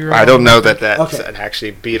Abbey Road. I don't know that's an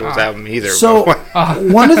actually Beatles album either. So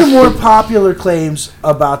one of the more popular claims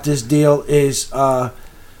about this deal is the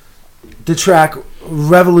track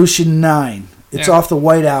Revolution 9. It's off the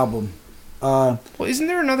White Album. Well, isn't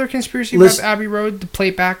there another conspiracy about Abbey Road to play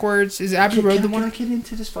it backwards? Is Abbey Road the one? Can I get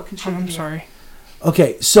into this fucking shit? I'm sorry.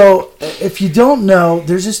 Okay, so if you don't know,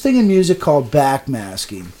 there's this thing in music called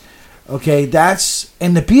backmasking. Okay,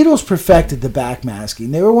 and the Beatles perfected the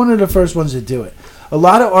backmasking. They were one of the first ones to do it. A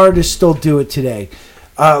lot of artists still do it today.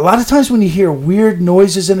 A lot of times when you hear weird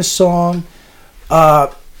noises in a song,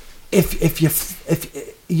 if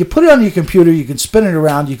you put it on your computer, you can spin it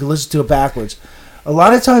around, you can listen to it backwards. A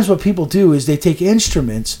lot of times what people do is they take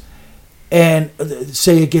instruments and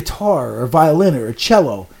say a guitar or a violin or a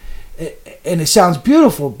cello, and it sounds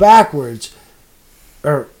beautiful backwards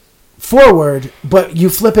or forward, but you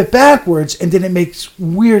flip it backwards and then it makes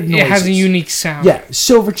weird noises. It has a unique sound. Yeah,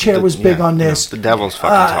 Silverchair was big on this. The Devil's fucking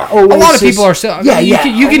talking. A lot of people are still.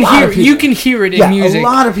 You can hear it in music. A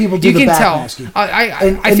lot of people do you the can backmasking.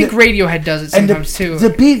 I think Radiohead does it sometimes too.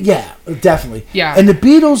 Definitely. Yeah. And the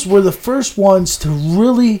Beatles were the first ones to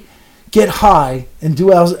really get high and do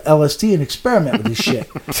LSD and experiment with this shit.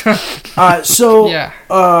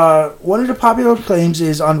 One of the popular claims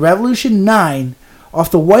is on Revolution 9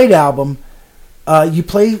 off the White Album. You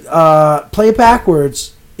play it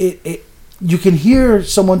backwards. You can hear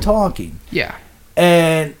someone talking. Yeah.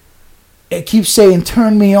 And it keeps saying,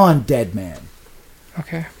 "Turn me on, dead man."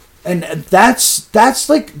 Okay. And that's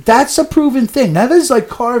a proven thing. That is like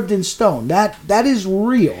carved in stone. That is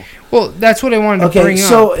real. Well, that's what I wanted to bring up.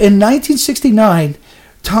 So in 1969,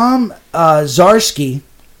 Tom Zarsky,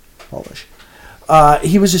 Polish,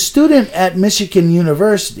 He was a student at Michigan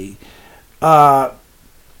University.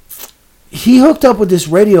 He hooked up with this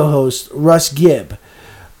radio host, Russ Gibb.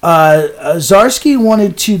 Zdarsky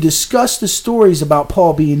wanted to discuss the stories about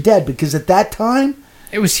Paul being dead because at that time,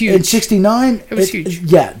 it was huge. In '69, it was huge.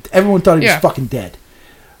 Yeah, everyone thought he was fucking dead.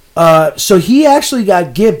 So he actually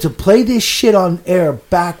got Gibb to play this shit on air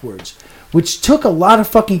backwards, which took a lot of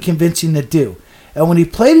fucking convincing to do. And when he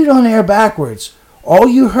played it on air backwards, all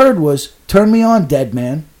you heard was, "Turn me on, dead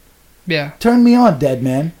man." Yeah. "Turn me on, dead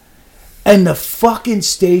man." And the fucking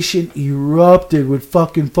station erupted with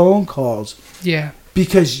fucking phone calls. Yeah.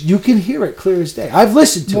 Because you can hear it clear as day. I've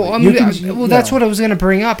listened to it. That's what I was going to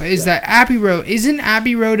bring up, is that Abbey Road, isn't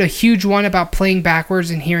Abbey Road a huge one about playing backwards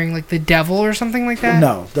and hearing like the devil or something like that?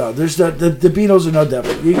 No. There's the Beatles are no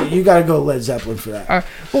devil. You got to go Led Zeppelin for that.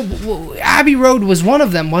 Well, Abbey Road was one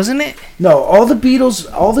of them, wasn't it? No, all the Beatles,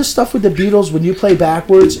 all this stuff with the Beatles, when you play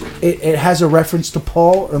backwards, it has a reference to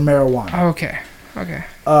Paul or marijuana. Okay.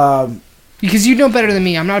 Because you know better than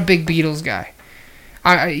me. I'm not a big Beatles guy.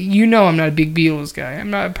 I'm not a big Beatles guy. I'm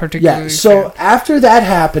not particularly. Yeah. So after that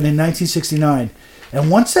happened in 1969, and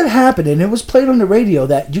once that happened, and it was played on the radio,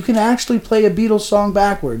 that you can actually play a Beatles song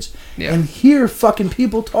backwards and hear fucking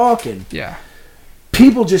people talking. Yeah.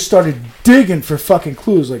 People just started digging for fucking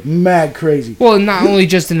clues like mad crazy. Well, not only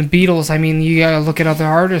just in the Beatles. I mean, you gotta look at other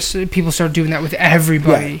artists. People start doing that with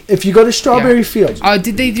everybody. Yeah. If you go to Strawberry Fields,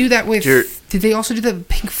 did they do that with? Did they also do that with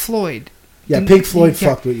Pink Floyd? Yeah, Pink Floyd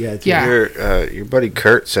fucked with Your buddy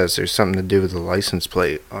Kurt says there's something to do with the license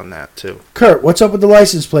plate on that too. Kurt, what's up with the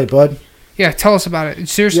license plate, bud? Yeah, tell us about it.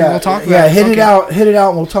 Seriously, we'll talk about it. Yeah, hit it out,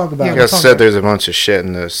 and we'll talk about it. You guys said there's a bunch of shit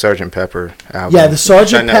in the Sgt. Pepper album. Yeah, the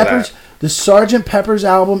Sgt. Pepper's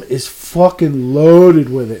album is fucking loaded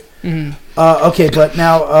with it. Mm-hmm. Okay, but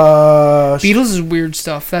now Beatles is weird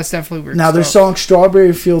stuff. That's definitely weird. Now their song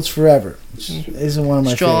 "Strawberry Fields Forever" isn't one of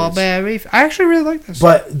my favorites. I actually really like this.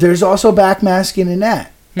 But there's also backmasking in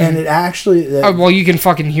that, and it actually. Well, you can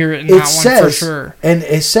fucking hear it in that one for sure. And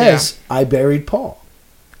it says, "I buried Paul."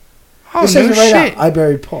 Oh, it says no shit! Out, I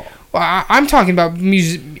buried Paul. Well, I'm talking about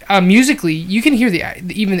musically. You can hear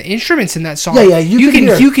even the instruments in that song. Yeah, you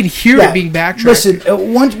can hear it being backtracked. Listen,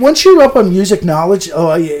 once you're up on music knowledge,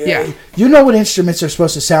 you know what instruments are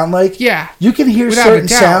supposed to sound like. Yeah, you can hear certain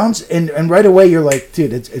sounds, and right away you're like,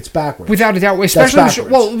 dude, it's backwards. Without a doubt,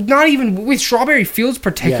 especially not even with Strawberry Fields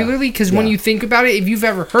particularly, because when you think about it, if you've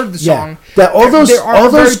ever heard the song, all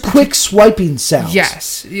those quick swiping sounds.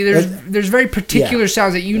 Yes, there's very particular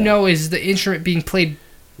sounds that know is the instrument being played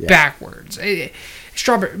backwards.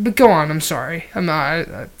 Strawberry, but go on. I'm sorry. I'm not.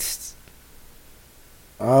 Let's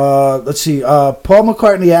see. Paul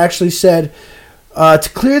McCartney actually said, to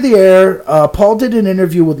clear the air, Paul did an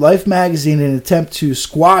interview with Life magazine in an attempt to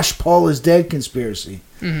squash Paul is dead conspiracy.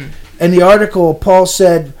 Mm-hmm. In the article, Paul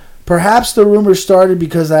said, "Perhaps the rumor started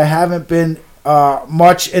because I haven't been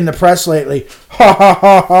much in the press lately." Ha ha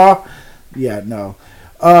ha ha. Yeah, no.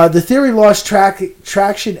 The theory lost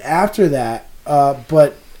traction after that,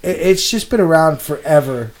 but it's just been around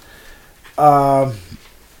forever. The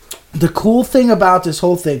cool thing about this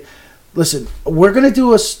whole thing, listen, we're gonna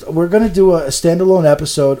do a standalone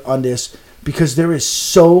episode on this because there is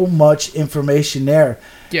so much information there.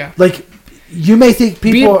 Yeah, like you may think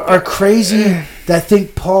people are crazy that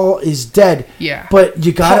think Paul is dead. Yeah, but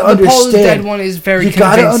you gotta understand. The Paul is dead one is very. You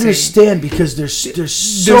gotta understand because there's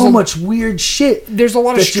so much weird shit. There's a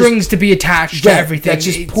lot of strings to be attached to everything. That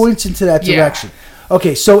just points into that direction.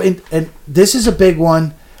 Okay, so and this is a big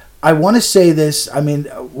one. I want to say this. I mean,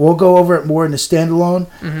 we'll go over it more in the standalone.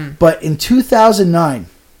 Mm-hmm. But in 2009,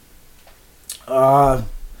 wow,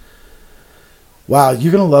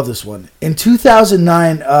 you're gonna love this one. In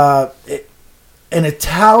 2009, an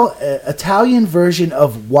Italian version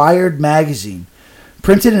of Wired magazine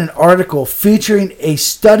printed an article featuring a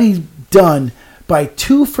study done by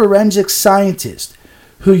two forensic scientists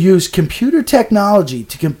who used computer technology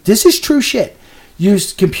to. This is true shit.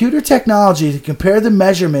 Used computer technology to compare the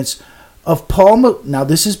measurements of Paul. Now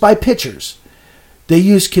this is by pictures. They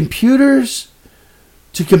used computers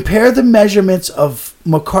to compare the measurements of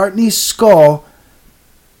McCartney's skull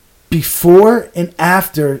before and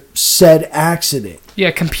after said accident.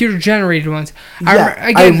 Yeah, computer generated ones.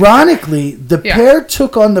 Ironically, the pair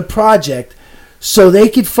took on the project so they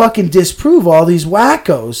could fucking disprove all these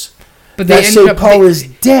wackos. But they ended up, Paul is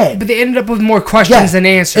dead. But they ended up with more questions than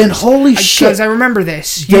answers. And holy shit. Because I remember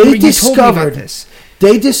this. You told me about this.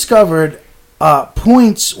 They discovered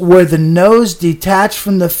points where the nose detached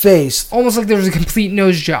from the face. Almost like there was a complete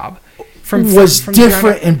nose job. Was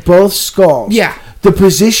different in both skulls. Yeah. The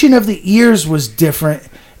position of the ears was different.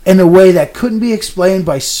 in a way that couldn't be explained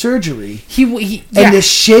by surgery. And the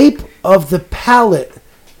shape of the palate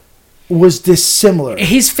was dissimilar.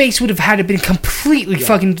 His face would have had to been completely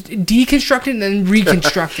fucking deconstructed and then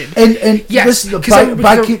reconstructed. and listen,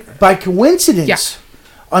 by coincidence,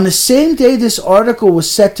 on the same day this article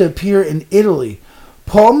was set to appear in Italy,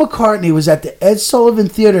 Paul McCartney was at the Ed Sullivan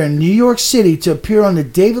Theater in New York City to appear on the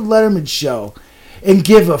David Letterman show and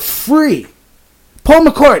give a free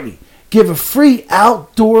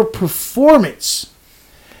outdoor performance.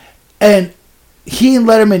 And he and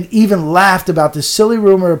Letterman even laughed about the silly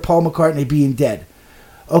rumor of Paul McCartney being dead.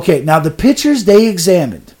 Okay, now the pictures they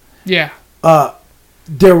examined. Yeah.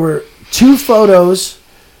 There were 2 photos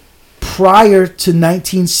prior to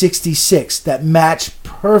 1966 that matched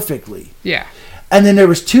perfectly. Yeah. And then there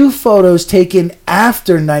was 2 photos taken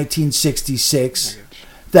after 1966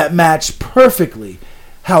 that matched perfectly.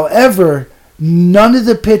 However, none of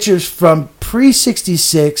the pictures from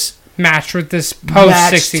pre-66 matched with this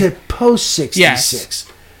post-66. to post-66. Yes.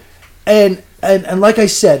 And like I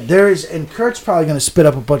said, and Kurt's probably going to spit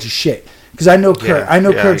up a bunch of shit. Because I know Kurt. I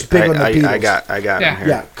know Kurt's big on the Beatles. I got him here.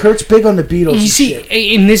 Yeah, Kurt's big on the Beatles. You see,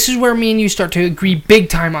 and this is where me and you start to agree big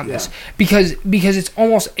time on this, because it's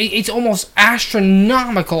almost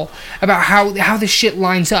astronomical about how this shit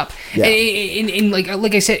lines up. Yeah. And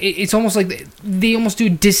like I said, it's almost like they almost do a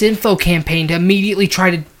disinfo campaign to immediately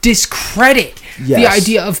try to discredit the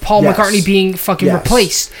idea of Paul McCartney being fucking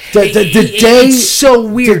replaced. It's so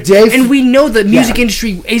weird, and we know the music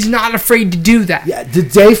industry is not afraid to do that. Yeah, the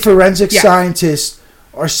day forensic scientists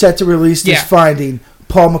are set to release this finding,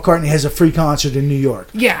 Paul McCartney has a free concert in New York.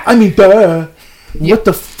 Yeah. I mean, duh. What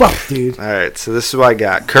the fuck, dude? All right, so this is what I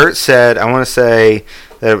got. Kurt said, I want to say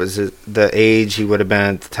that it was the age he would have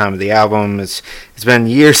been at the time of the album. It's been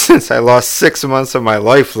years since I lost 6 months of my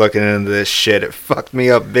life looking into this shit. It fucked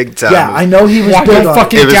me up big time. Yeah, I know he was big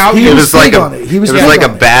on it. It was like a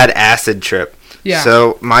bad acid trip. Yeah.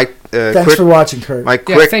 So thanks for watching, Kurt.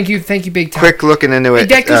 Thank you, big time. Quick looking into it.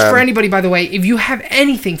 That goes for anybody, by the way. If you have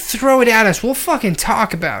anything, throw it at us. We'll fucking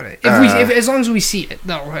talk about it. As long as we see it,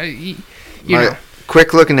 though. You know.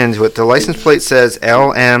 Quick looking into it. The license plate says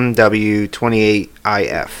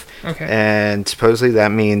LMW28IF. Okay. And supposedly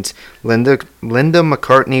that means Linda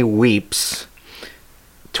McCartney weeps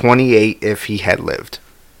 28 if he had lived.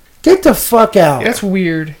 Get the fuck out. That's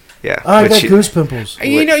weird. Yeah. I got goose pimples.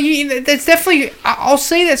 That's definitely. I'll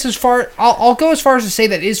say that's as far. I'll go as far as to say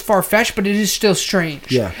that it is far fetched, but it is still strange.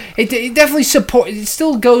 Yeah. It definitely It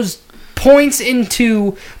still points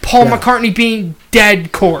into Paul McCartney being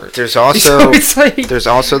dead court. There's also there's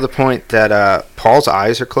also the point that Paul's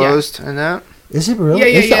eyes are closed in that. Is it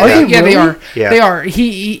really? Yeah, they are. Yeah. They are.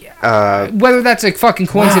 He whether that's a fucking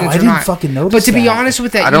coincidence or not. I didn't fucking notice. But to be honest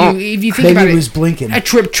with that, if you think about it, he was blinking. A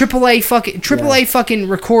AAA fucking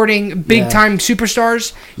recording big time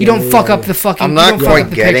superstars. You don't fuck up the fucking. I'm not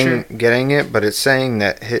quite getting it, but it's saying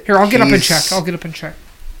that. Here, I'll get up and check.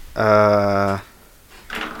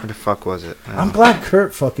 Where the fuck was it? I'm glad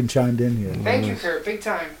Kurt fucking chimed in here. Thank you, Kurt. Big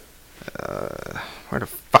time. Where the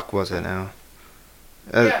fuck was it now?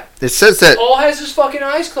 It says that Paul has his fucking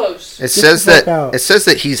eyes closed. It says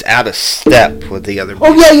that he's out of step with the other.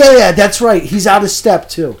 Oh yeah. That's right. He's out of step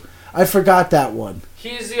too. I forgot that one.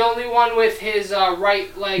 He's the only one with his right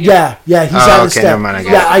leg. Yeah. He's out of step. Never mind,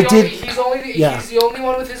 He's the only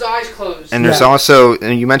one with his eyes closed. And there's also,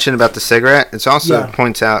 and you mentioned about the cigarette. It also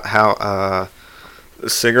points out how the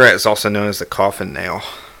cigarette is also known as the coffin nail.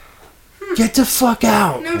 Get the fuck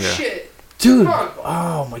out. No shit, dude.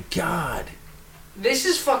 Oh my god. This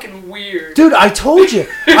is fucking weird. Dude, I told you.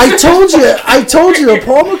 The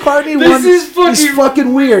Paul McCartney one is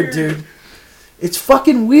fucking weird, dude. It's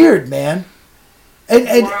fucking weird, man.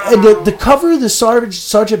 And the cover of the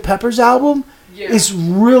Sgt. Pepper's album is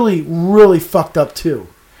really, really fucked up, too.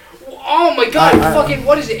 Oh, my God. Fucking,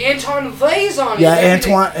 what is it? Antoine Vay's on it. Yeah,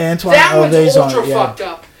 Antoine that one's ultra on it, fucked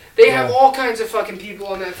up. They have all kinds of fucking people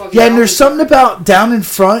on that fucking album. And there's something about down in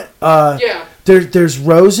front. There's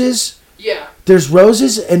roses. Yeah. There's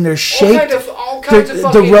roses and they're shaped. All kinds of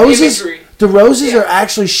fucking imagery. The roses are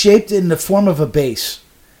actually shaped in the form of a bass.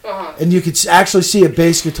 And you could actually see a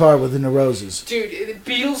bass guitar within the roses. Dude,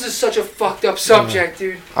 Beatles is such a fucked up subject,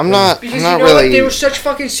 dude. I'm not really. They were such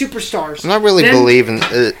fucking superstars. I'm not really believing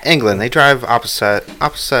England. They drive opposite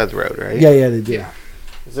of the road, right? Yeah, they do. Yeah.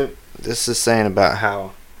 This is saying about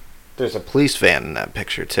how there's a police van in that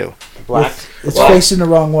picture too. Black. It's facing the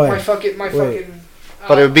wrong way. My fucking.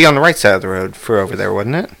 But it would be on the right side of the road for over there,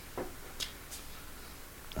 wouldn't it?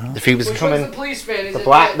 If he was coming, the police van? Is the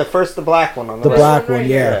black one on the black one,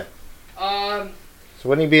 yeah. So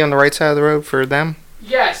wouldn't he be on the right side of the road for them?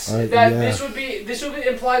 Yes. This this would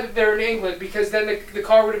imply that they're in England because then the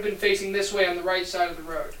car would have been facing this way on the right side of the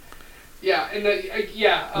road. Yeah, and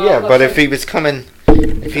but if he was coming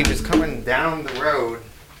down the road,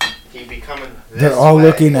 he'd be coming. They're all way.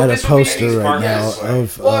 looking at a poster right now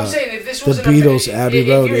of I'm saying if this was the Beatles' Abbey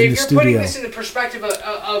Road in the studio. If you're putting this in the perspective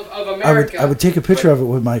of America, I would take a picture of it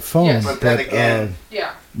with my phone, Yes. But then again,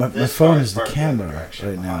 my phone is the camera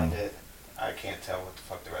right now. I can't tell what the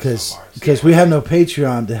fuck the rest of them are. Because we have no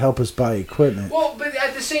Patreon to help us buy equipment. Well, but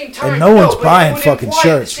at the same time, And no one's buying but fucking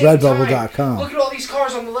shirts. Redbubble.com. Look at all these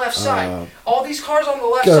cars on the left side. All these cars on the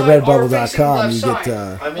left Go to side are facing the redbubble.com. left You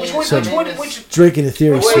side. get Which Drinking a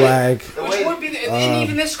Theory swag. Which would be, and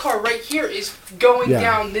even this car right here is going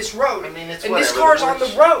down this road. I mean, it's and this whatever, car's on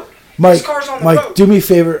the road. Mike, This car's on the Mike, road. do me a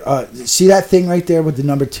favor. See that thing right there with the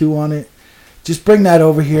number 2 on it? Just bring that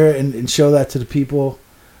over here and show that to the people.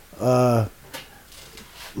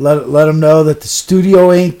 Let them know that the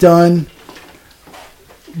studio ain't done,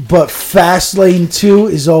 but Fastlane 2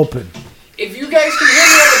 is open. If you guys can hear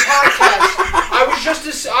me on the podcast, I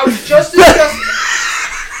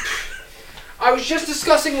was just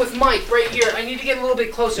discussing with Mike right here. I need to get a little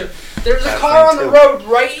bit closer. There's a car on the road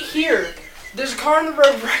right here. There's a car on the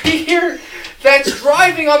road right here that's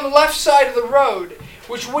driving on the left side of the road,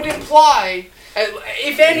 which would imply,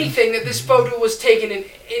 if anything, that this photo was taken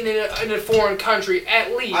in a foreign country,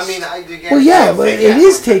 at least. I mean, I do get. Well, yeah, but it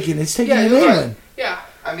is taken. It's taken in England. Yeah.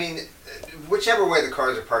 I mean, whichever way the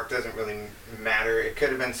cars are parked doesn't really matter. It could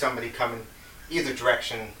have been somebody coming either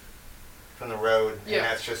direction from the road, and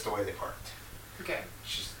that's just the way they parked. Okay. It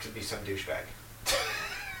just could be some douchebag.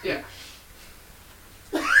 Yeah.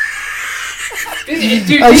 Dude,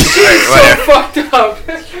 this shit is so fucked up.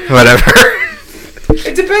 Whatever.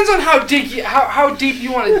 It depends on how deep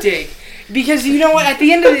you want to dig. Because you know what? At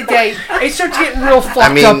the end of the day, it starts getting real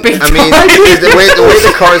fucked up. the way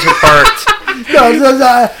the cars are parked. No,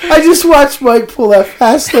 I just watched Mike pull that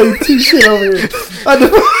Fastlane 2 shit over here.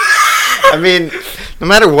 I mean, no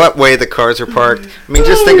matter what way the cars are parked, I mean,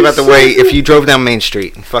 just think about the way if you drove down Main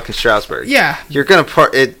Street in fucking Stroudsburg. Yeah. You're gonna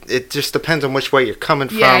park. It just depends on which way you're coming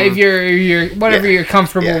from. Yeah, if you're whatever you're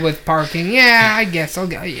comfortable with parking. Yeah, I guess I'll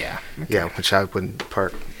go. Yeah. Okay. Yeah, which I wouldn't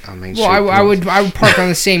park on Main Street. Well, I would park on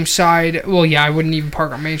the same side. Well, yeah, I wouldn't even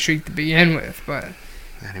park on Main Street to begin with, but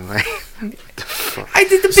anyway. The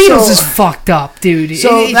Beatles is fucked up, dude.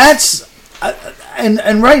 So that's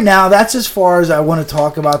and right now that's as far as I want to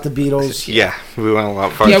talk about the Beatles. Yeah, we went a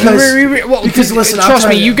lot farther. Yeah, because listen, trust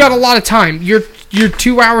me, you got a lot of time. You're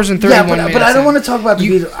 2 hours and 31 minutes. But I don't want to talk about the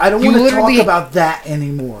Beatles. I don't want to talk about that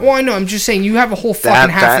anymore. Well, I know. I'm just saying you have a whole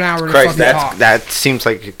fucking half an hour to fucking talk. That seems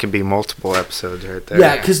like it could be multiple episodes right there.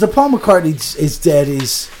 Yeah, because the Paul McCartney is dead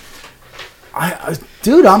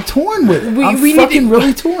dude, I'm torn with it. I'm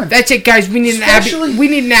really torn. That's it, guys. We need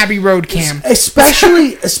an Abbey Road cam.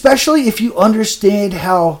 Especially if you understand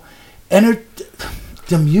how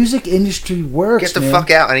the music industry works. Get the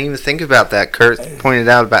fuck out. I didn't even think about that. Kurt pointed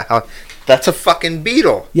out about how that's a fucking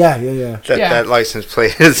Beetle. Yeah. That license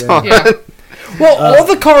plate is on. Yeah. Well, all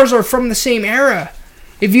the cars are from the same era.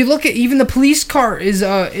 If you look at even the police car is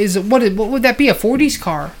what would that be, a 40s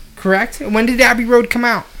car, correct? When did Abbey Road come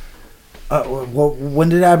out? Well, when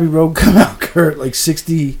did Abbey Road come out, Kurt? Like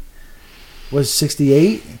 68?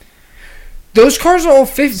 Those cars are all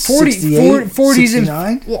 40s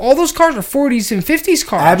 69? and all those cars are 40s and 50s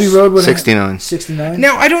cars. Abbey Road was 69. 69.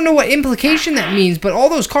 Now I don't know what implication that means, but all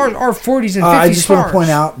those cars are 40s and 50s I just cars. want to point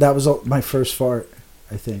out that was my first fart,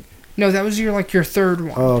 I think. No, that was your third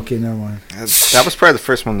one. Oh, okay, never mind. That was probably the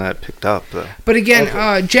first one that I picked up, though. But again,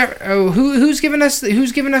 who's giving us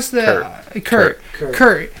the Kurt.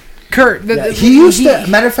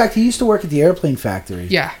 Matter of fact, he used to work at the airplane factory.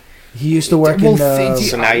 Yeah. He used to work in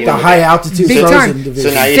the high altitude frozen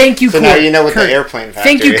division. Thank you, Kurt. So now you know what Kurt. the airplane factory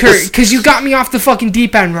Thank you, Kurt, because you got me off the fucking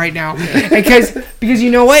deep end right now. Because you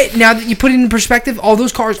know what? Now that you put it in perspective, all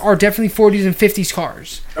those cars are definitely 40s and 50s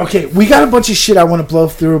cars. Okay, we got a bunch of shit I want to blow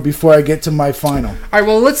through before I get to my final. All right,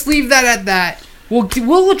 well, let's leave that at that.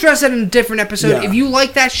 We'll address that in a different episode. Yeah. If you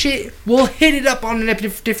like that shit, we'll hit it up on a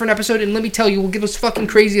different episode. And let me tell you, we'll get as fucking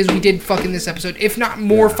crazy as we did fucking this episode, if not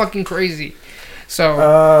more fucking crazy.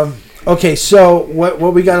 So. Okay, so what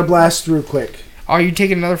we got to blast through quick? Oh, you're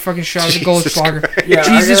taking another fucking shot of the Goldschlager. Yeah,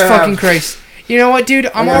 Jesus fucking Christ! You know what,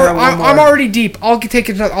 dude? I'm already deep. I'll take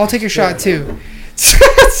a shot too.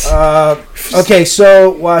 Okay, so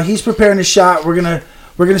while he's preparing a shot, we're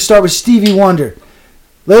gonna start with Stevie Wonder.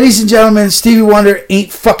 Ladies and gentlemen, Stevie Wonder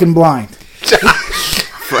ain't fucking blind.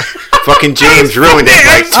 Fucking James ruined it.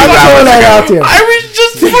 I'm throwing that out there. I was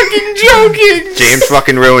just fucking joking. James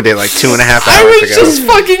fucking ruined it like 2.5 hours ago. I was just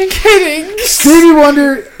fucking kidding. Stevie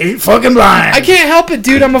Wonder ain't fucking blind. I can't help it,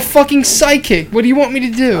 dude. I'm a fucking psychic. What do you want me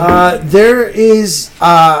to do? There is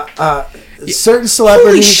certain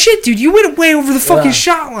celebrities. Holy shit, dude! You went way over the fucking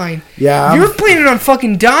shot line. Yeah, you're planning on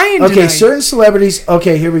fucking dying. Okay, tonight. certain celebrities.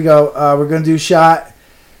 Okay, here we go. We're gonna do shot.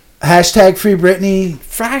 Hashtag free Britney.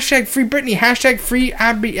 Hashtag free Britney. Hashtag free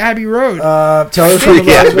Abbey Road. Tell us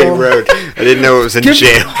Free Abbey Road. I didn't know it was in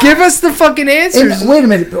jail. Give us the fucking answers. And wait a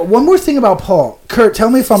minute. One more thing about Paul. Kurt, tell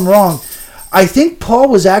me if I'm wrong. I think Paul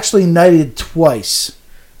was actually knighted twice.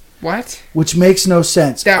 What? Which makes no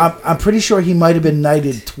sense. I'm pretty sure he might have been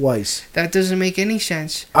knighted twice. That doesn't make any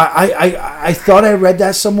sense. I thought I read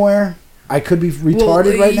that somewhere. I could be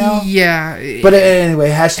retarded right now. Yeah. But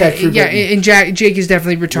anyway, hashtag free Britney. And Jake is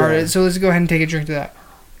definitely retarded. Yeah. So let's go ahead and take a drink to that.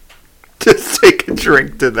 Just take a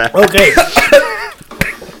drink to that. Okay.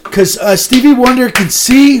 Because Stevie Wonder can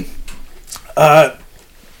see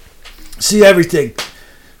everything.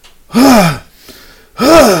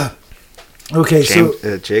 Okay,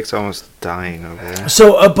 so Jake's almost dying over there.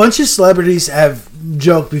 So a bunch of celebrities have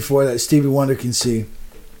joked before that Stevie Wonder can see.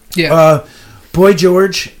 Yeah. Boy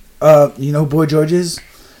George, you know who Boy George is?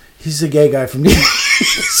 He's a gay guy from the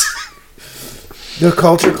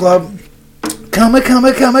Culture Club. Come a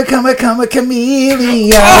chameleon.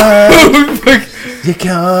 You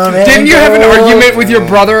come. Didn't you have an argument with your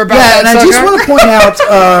brother about that? Yeah, and I just want to point out.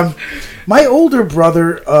 My older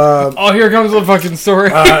brother... oh, here comes the fucking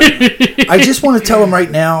story. I just want to tell him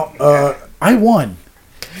right now, I won.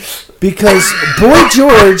 Because Boy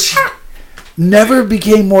George never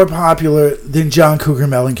became more popular than John Cougar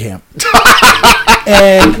Mellencamp.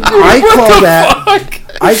 And I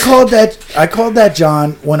called that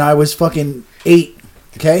John when I was fucking 8,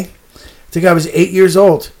 okay? I think I was 8 years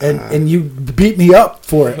old, and you beat me up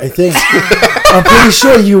for it, I think. I'm pretty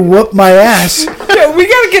sure you whooped my ass. Yeah, we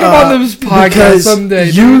gotta get him on this podcast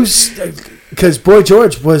someday. Because Boy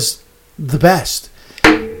George was the best.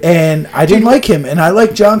 And I didn't like him, and I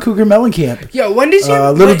like John Cougar Mellencamp. Yo, when does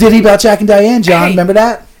your... Little ditty about Jack and Diane, John, remember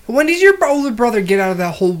that? When does your older brother get out of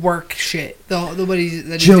that whole work shit?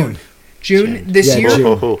 June. June this year?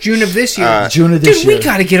 June of this year. June of this year. Dude, we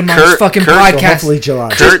gotta get him on this fucking podcast. So hopefully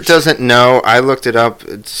July. Kurt doesn't know. I looked it up.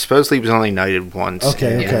 Supposedly he was only knighted once.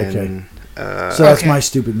 Okay. So that's my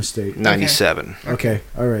stupid mistake. 97. Okay.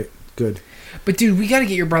 All right. Good. But dude, we gotta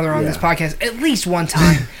get your brother on this podcast at least one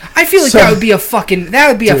time. I feel like that would be a fucking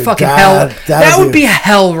hell. That would be a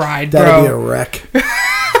hell ride, bro. That'd be a wreck.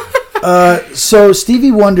 So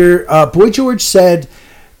Stevie Wonder, Boy George said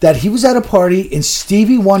that he was at a party and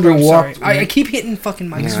Stevie Wonder walked. I keep hitting fucking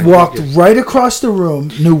mics. Walked right across the room,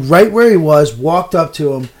 knew right where he was, walked up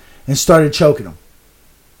to him, and started choking him.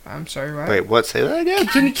 I'm sorry, what? Wait, what? Say that again?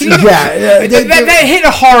 Can you that hit a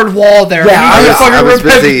hard wall there. Yeah, I was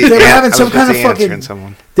busy. They were having some kind of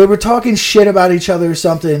fucking... They were talking shit about each other or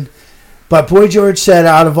something. But Boy George said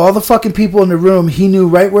out of all the fucking people in the room, he knew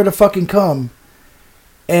right where to fucking come.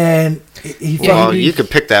 And you could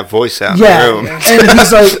pick that voice out in the room.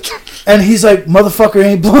 And he's like, motherfucker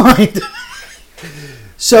ain't blind.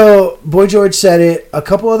 So Boy George said it. A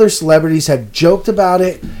couple other celebrities have joked about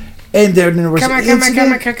it. And there was come on,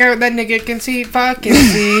 that nigga can see, fucking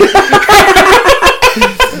see.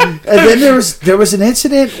 And then there was an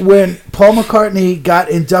incident when Paul McCartney got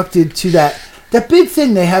inducted to that big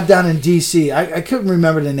thing they have down in D.C. I couldn't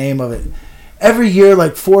remember the name of it. Every year,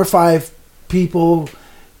 like 4 or 5 people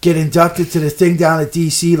get inducted to the thing down at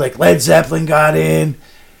D.C. Like Led Zeppelin got in.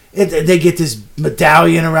 They get this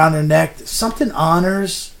medallion around their neck. Something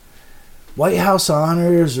honors. White House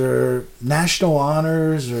honors or national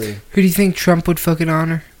honors or... Who do you think Trump would fucking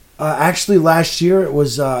honor? Actually, last year it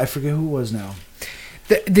was... I forget who it was now.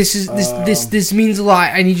 This means a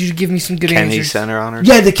lot. I need you to give me some good Kennedy answers. Center honors?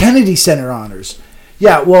 Yeah, the Kennedy Center honors.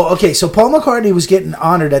 Yeah, well, okay, so Paul McCartney was getting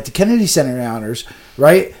honored at the Kennedy Center honors,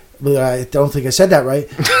 right? I don't think I said that right.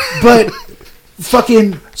 But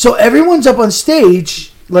fucking... So everyone's up on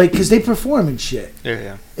stage, like, because they perform and shit.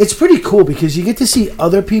 Yeah. It's pretty cool because you get to see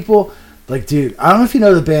other people... Like, dude, I don't know if you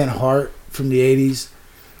know the band Heart from the 80s.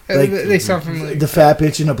 Like, they sound familiar. The fat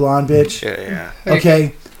bitch and the blonde bitch. Yeah.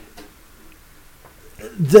 Okay.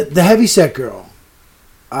 The heavyset girl.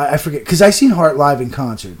 I forget. Because I seen Heart live in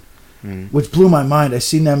concert. Which blew my mind. I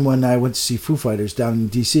seen them when I went to see Foo Fighters down in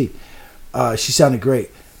D.C. She sounded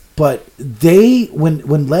great. But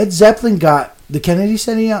when Led Zeppelin got the Kennedy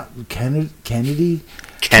Center out... Kennedy?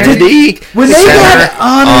 When they got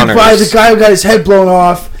honored by the guy who got his head blown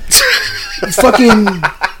off... Fucking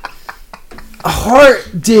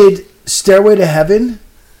Heart did Stairway to Heaven.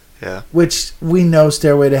 Yeah. Which we know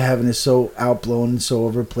Stairway to Heaven is so outblown and so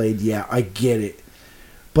overplayed. Yeah, I get it.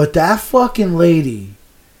 But that fucking lady,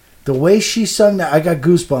 the way she sung that, I got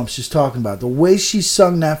goosebumps just talking about it. The way she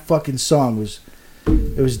sung that fucking song was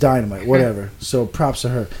dynamite. Whatever. So props to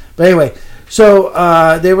her. But anyway, so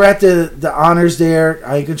they were at the honors there.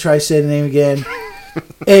 I can try to say the name again.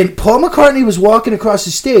 And Paul McCartney was walking across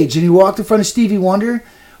the stage, and he walked in front of Stevie Wonder.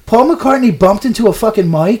 Paul McCartney bumped into a fucking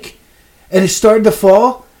mic, and it started to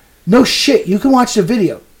fall. No shit. You can watch the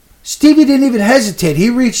video. Stevie didn't even hesitate.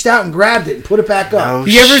 He reached out and grabbed it and put it back up.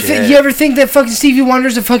 You ever think that fucking Stevie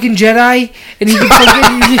Wonder's a fucking Jedi and he can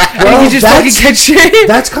fucking just fucking catch shit?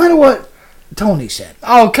 That's kind of what Tony said.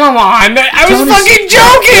 Oh, come on. I was fucking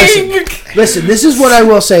joking. Listen, this is what I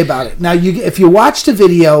will say about it. Now, if you watch the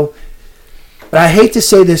video, and I hate to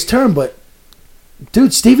say this term, but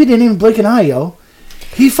dude, Stevie didn't even blink an eye, yo.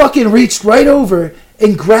 He fucking reached right over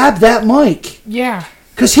and grabbed that mic. Yeah.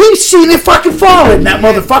 Because he's seen it fucking falling, that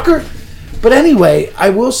motherfucker. But anyway,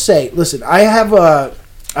 I will say, listen, I have a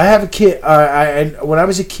kid. When I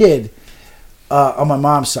was a kid, on my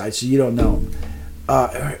mom's side, so you don't know him,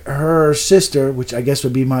 her sister, which I guess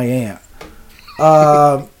would be my aunt,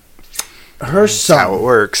 her son. That's how it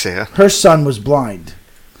works, yeah. Her son was blind.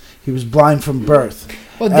 He was blind from birth.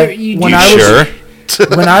 Well, when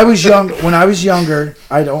I was younger,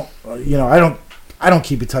 I don't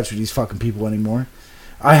keep in touch with these fucking people anymore.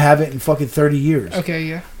 I haven't in fucking 30 years. Okay,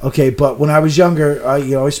 yeah. Okay, but when I was younger,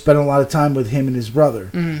 I spent a lot of time with him and his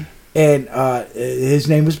brother. Mm-hmm. And his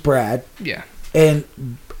name was Brad. Yeah. And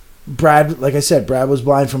Brad, like I said, Brad was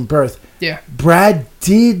blind from birth. Yeah. Brad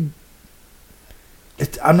did...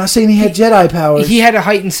 I'm not saying he had Jedi powers. He had a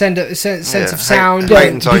heightened sense of sound.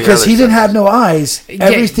 Because he didn't have no eyes.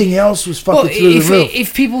 Everything else was fucking through the roof.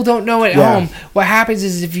 If people don't know at home, what happens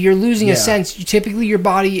is if you're losing a sense, typically your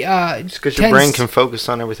body... It's because your brain can focus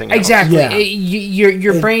on everything else. Exactly. Yeah.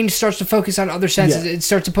 Your brain starts to focus on other senses. It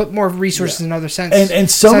starts to put more resources in other senses. And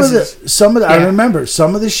some of the I remember,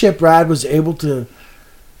 some of the shit Brad was able to...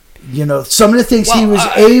 some of the things he was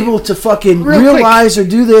able to fucking realize or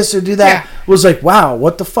do this or do that was like, wow,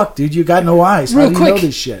 what the fuck, dude? You got no eyes. How do you know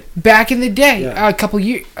this shit? Back in the day, not a couple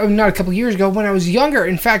years ago, when I was younger,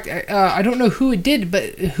 in fact, I don't know who did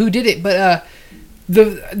it, but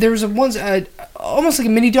there was almost like a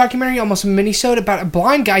mini documentary, almost a mini soap about a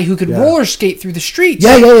blind guy who could roller skate through the streets.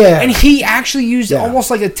 Yeah. And he actually used almost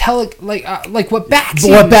like a like what bats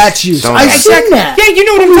use. What bats use. I've seen that. Yeah, you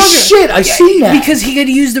know what I'm talking about. Shit, I've seen that. Because he could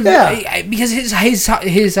use because his sense of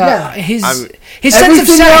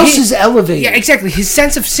everything sound else is elevated. Yeah, exactly. His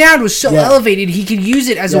sense of sound was so elevated he could use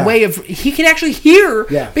it as a way of he could actually hear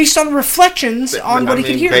based on the reflections on what he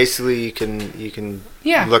could hear. Basically, you can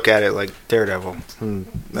look at it like Daredevil.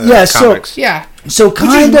 Comics. So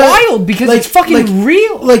kind of wild because it's fucking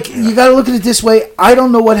real. Like you got to look at it this way. I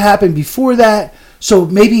don't know what happened before that. So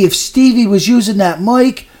maybe if Stevie was using that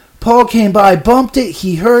mic, Paul came by, bumped it,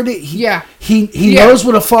 he heard it. He knows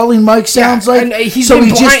what a falling mic sounds like. And he's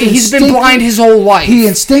been blind his whole life. He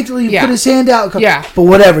instinctively put his hand out. Yeah. But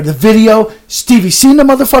whatever. The video, Stevie seen the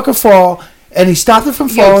motherfucker fall, and he stopped it from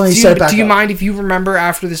falling. And he set it back Do you up. mind if you remember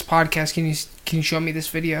after this podcast? Can you show me this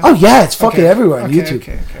video? Oh yeah, it's fucking everywhere on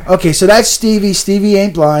YouTube. Okay, so that's Stevie. Stevie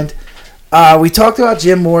ain't blind. We talked about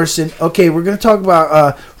Jim Morrison. Okay, we're gonna talk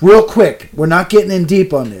about real quick. We're not getting in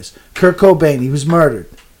deep on this. Kurt Cobain, he was murdered.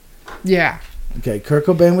 Yeah. Okay, Kurt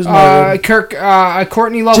Cobain was murdered.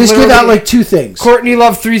 Courtey Love. Just give out like two things. Courtney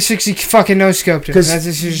Love 360 fucking no scoped him. Because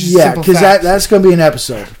that's gonna be an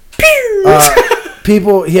episode.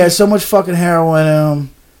 People, he has so much fucking heroin in him.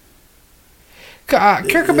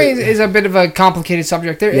 Kurt Cobain is a bit of a complicated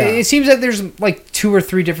subject. It seems that there's like 2 or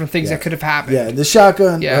 3 different things that could have happened. Yeah, the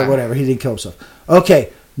shotgun, whatever. He didn't kill himself. Okay,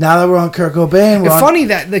 now that we're on Kurt Cobain, it's funny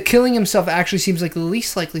that the killing himself actually seems like the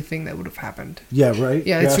least likely thing that would have happened. Yeah, right.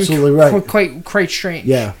 Yeah, it's absolutely right. Quite strange.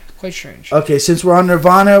 Yeah, quite strange. Okay, since we're on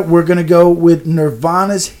Nirvana, we're gonna go with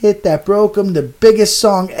Nirvana's hit that broke them, the biggest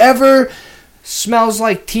song ever. Smells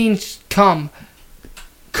Like Teen Cum.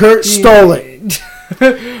 Kurt stole it.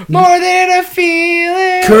 More than a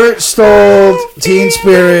feeling. Kurt stole Teen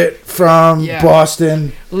Spirit from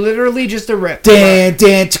Boston. Literally just a rip. I'm not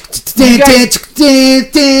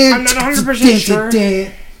 100% sure.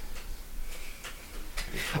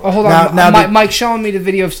 Oh, hold on. Mike's showing me the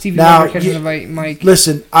video of Stevie Wonder catching the mic.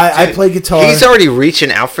 Listen, I play guitar. He's already reaching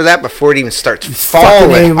out for that before it even starts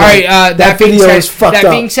falling. All right, that video is fucked up.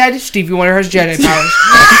 That being said, Stevie Wonder has Jedi powers.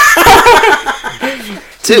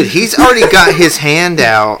 Dude, he's already got his hand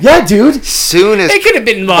out. Yeah, dude. Soon as it could have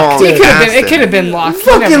been locked. It could have been locked.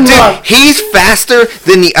 Fucking locked. He's faster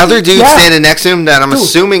than the other dude standing next to him that I'm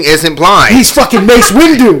assuming isn't blind. He's fucking Mace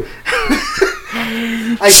Windu.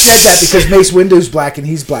 I said that because Mace Windu's black and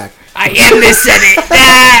he's black. I am the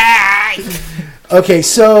Senate. Okay,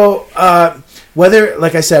 so whether,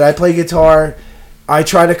 like I said, I play guitar. I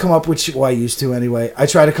try to come up with shit. Well, I used to anyway. I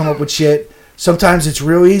try to come up with shit. Sometimes it's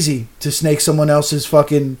real easy to snake someone else's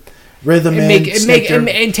fucking rhythm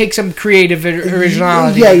and take some creative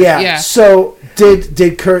originality. Yeah. So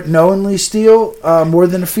did Kurt knowingly steal More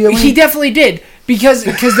Than a Feeling? He definitely did. Because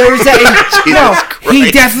there was that...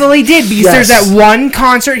 he definitely did. Because there's that one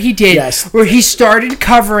concert he did where he started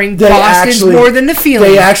covering Boston's More Than a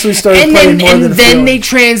Feeling. They actually started playing More Than a Feeling. And then they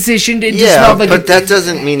transitioned into but that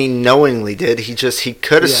doesn't mean he knowingly did. He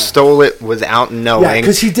could have stole it without knowing. Yeah,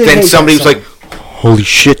 because he did. Then somebody was like, "Holy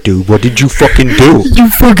shit, dude! What did you fucking do? You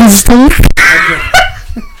fucking stole it."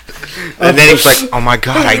 And then he was like, "Oh my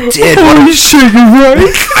god, I did! Holy shit, you're right.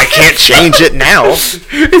 I can't change it now.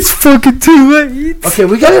 It's fucking too late." Okay,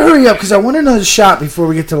 we gotta hurry up because I want another shot before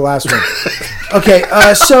we get to the last one. Okay,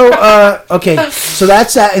 so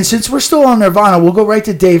that's that. And since we're still on Nirvana, we'll go right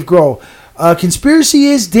to Dave Grohl. Conspiracy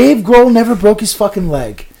is Dave Grohl never broke his fucking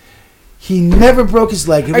leg. He never broke his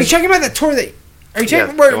leg. Are you talking about the tour that? Are you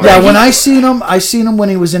talking about? Yeah, when I seen him when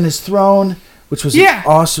he was in his throne. Which was an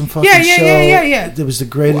awesome fucking show. Yeah. It was the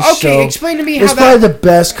greatest show. Okay, explain to me how that... It's probably the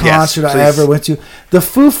best concert I ever went to. The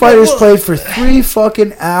Foo Fighters played for 3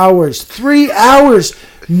 fucking hours. 3 hours!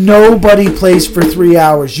 Nobody plays for 3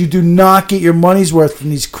 hours. You do not get your money's worth from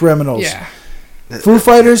these criminals. Yeah. Foo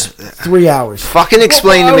Fighters, 3 hours. Fucking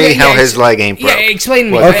explain to me how his leg ain't broke. Yeah, explain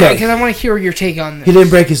to me. Okay. Because I want to hear your take on this. He didn't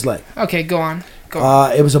break his leg. Okay, go on.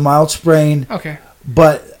 It was a mild sprain. Okay.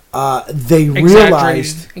 But they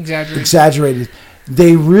realized... Exaggerated.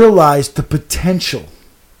 They realized the potential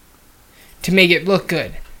to make it look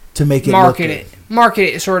good. To make it market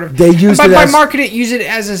it sort of. They used it by market it, use it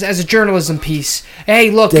as a journalism piece.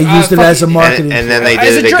 Hey, look. They used it as a marketing. And then they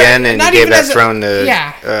did it again and gave that throne to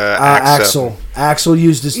Axl. Axl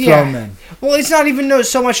used his throne then. Well, it's not even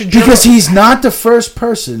so much a because he's not the first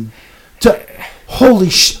person to. Holy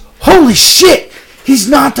shit! He's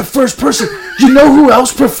not the first person. You know who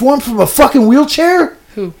else performed from a fucking wheelchair?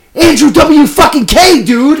 Who? Andrew WK,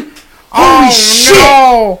 dude. Holy shit!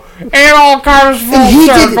 No. It all comes full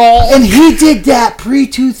circle. And he did that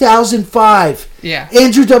pre-2005. Yeah.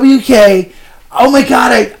 Andrew WK. Oh my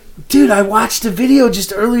god, I watched the video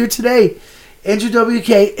just earlier today. Andrew WK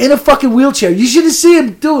in a fucking wheelchair. You should have seen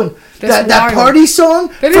him doing that party song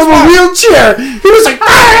from a wheelchair. He was like,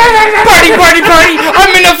 party.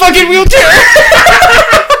 I'm in a fucking wheelchair.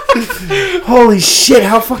 Holy shit,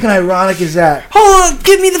 how fucking ironic is that? Hold on,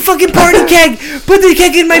 give me the fucking party keg. Put the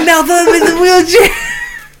keg in my mouth. I'm in the wheelchair.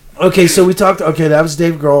 Okay, so we talked. Okay, that was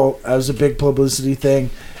Dave Grohl. That was a big publicity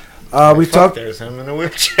thing. We talked. There's him in a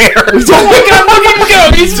wheelchair. Look at him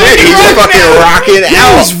go. He's fucking rocking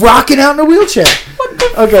out. He's rocking out in a wheelchair.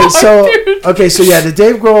 Okay, so yeah, the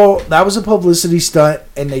Dave Grohl, that was a publicity stunt,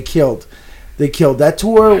 and they killed. That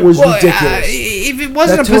tour was ridiculous. If it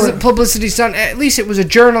wasn't a publicity stunt, at least it was a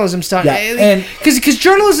journalism stunt. Yeah, because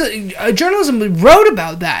journalism wrote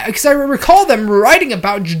about that. Because I recall them writing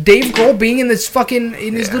about Dave Grohl being in this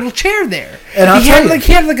his little chair there. And he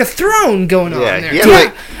had a throne going on there.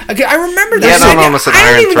 Okay, I remember that. Yeah, almost an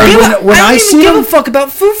iron throne. I don't even give a fuck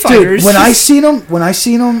about Foo Fighters. Dude, when I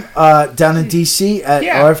seen him down in DC at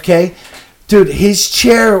RFK. Dude, his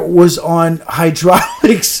chair was on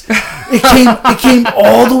hydraulics. It came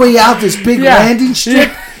all the way out this big landing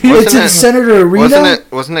strip into the Senator Arena.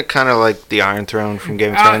 Wasn't it kind of like the Iron Throne from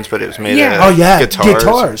Game of Thrones, but it was made of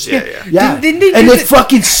guitars. Yeah. And it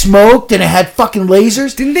fucking smoked and it had fucking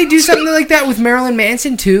lasers. Didn't they do something like that with Marilyn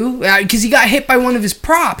Manson too? Because he got hit by one of his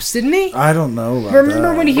props, didn't he? I don't know.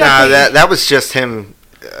 Remember when he got? That was just him.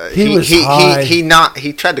 He was high.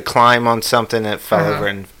 He tried to climb on something that fell over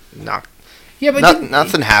and knocked. Yeah, but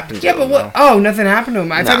nothing happened to him. Yeah, but what? Oh, nothing happened to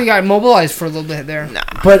him. I thought he got immobilized for a little bit there. Nah.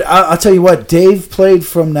 But I'll tell you what, Dave played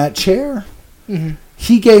from that chair. Mm-hmm.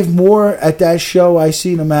 He gave more at that show I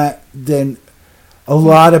seen him at than a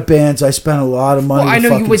lot of bands I spent a lot of money to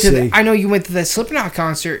fucking see. I know you went to the Slipknot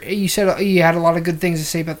concert. You said you had a lot of good things to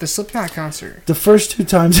say about the Slipknot concert. The first 2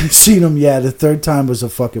 times I seen him, the third time was a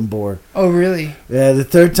fucking bore. Oh, really? Yeah, the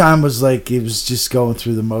third time was like it was just going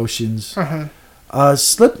through the motions. Uh-huh.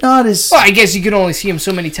 Slipknot is. Well, I guess you can only see them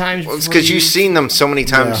so many times. Well, it's because you've seen them so many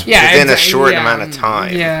times Yeah, within a short amount of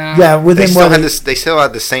time. Yeah. Yeah, within They still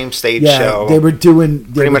had the same stage show. They were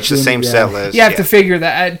doing pretty much the same set list. You have to figure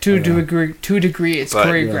that to a degree it's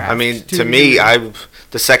choreographed. I mean, to me,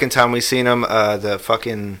 the second time we seen them, the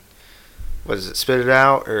fucking, what is it, Spit It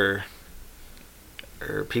Out or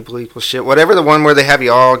People Equal Shit, whatever, the one where they have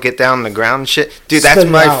you all get down on the ground and shit. Dude, that's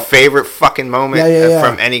my favorite fucking moment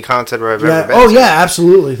from any concert I've ever been to. Yeah,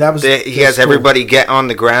 absolutely. That was. He has everybody get on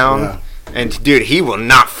the ground. Yeah. And dude, he will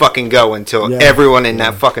not fucking go until everyone in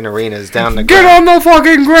that fucking arena is down the ground. Get on the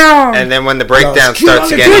fucking ground! And then when the breakdown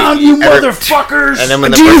starts again, you motherfuckers! And then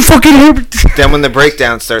when the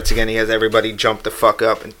breakdown starts again, he has everybody jump the fuck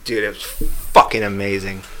up, and dude, it was fucking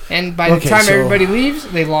amazing. And by the time everybody leaves,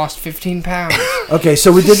 they lost 15 pounds. Okay,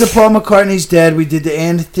 so we did the Paul McCartney's Dead, we did the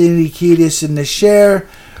Anthony Kiedis and the Cher.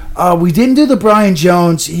 We didn't do the Brian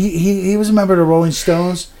Jones. He was a member of the Rolling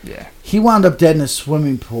Stones. Yeah. He wound up dead in a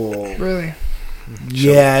swimming pool. Really?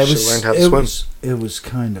 Yeah, it was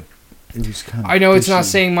kind of. I know it's not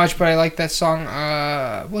saying much, but I like that song.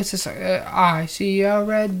 What's this song? I see a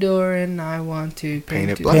red door and I want to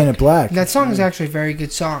paint it black. That song is actually a very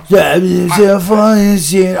good song. Yeah,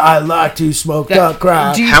 I like to smoke the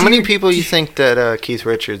crack. How many people you think that Keith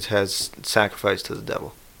Richards has sacrificed to the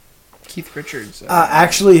devil? Keith Richards.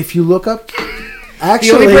 Actually, if you look up.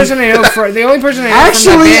 The only person I know from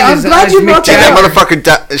Actually, I'm glad you brought that up. That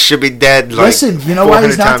motherfucker should be dead. Listen, you know why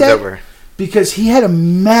he's not dead? Over. Because he had a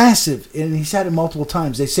massive, and he's had it multiple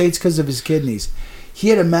times. They say it's because of his kidneys. He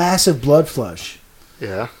had a massive blood flush.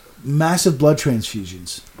 Yeah. Massive blood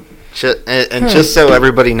transfusions. And just so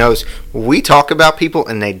everybody knows, we talk about people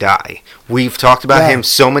and they die. We've talked about him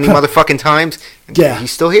so many motherfucking times. And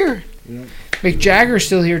he's still here. Yeah. Mick Jagger's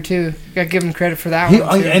still here too. Got to give him credit for that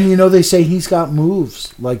one too. And you know they say he's got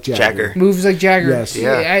moves like Jagger. Moves like Jagger. Yes.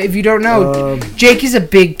 Yeah. If you don't know, Jake is a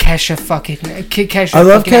big Kesha fucking Kesha. I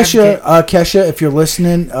love Kesha. Kesha, if you're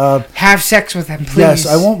listening, have sex with him, please. Yes,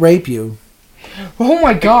 I won't rape you. Oh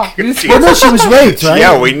my god! Well, no, she was raped, right?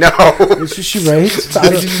 Yeah, we know. Was she raped?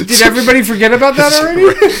 Did everybody forget about that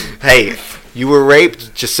already? Hey, you were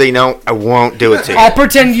raped. Just so you know, I won't do it to you. I'll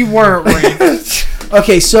pretend you weren't raped.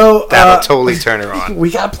 Okay, so that'll totally turn her on.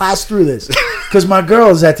 We gotta blast through this because my girl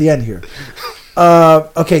is at the end here.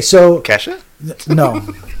 Okay, so Kesha? No,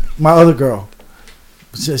 my other girl.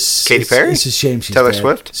 Katy Perry? It's a shame she's Taylor dead.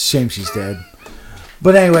 Swift? It's a shame she's dead.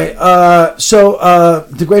 But anyway, so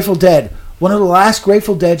the Grateful Dead. One of the last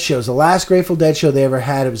Grateful Dead shows, the last Grateful Dead show they ever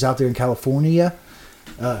had, it was out there in California.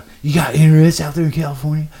 You got interest out there in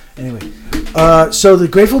California? Anyway, so the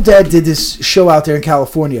Grateful Dead did this show out there in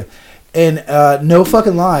California. And no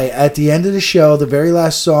fucking lie, at the end of the show, the very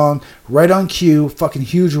last song, right on cue, fucking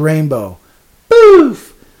huge rainbow,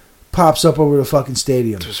 boof, pops up over the fucking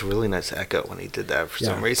stadium. There was a really nice echo when he did that for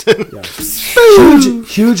some reason. Yeah.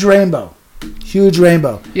 huge rainbow. Huge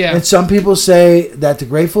rainbow. Yeah. And some people say that the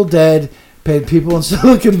Grateful Dead paid people in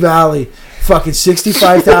Silicon Valley fucking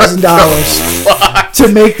 $65,000 to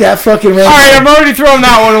make that fucking rainbow. All right, I'm already throwing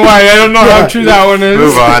that one away. I don't know how true that one is.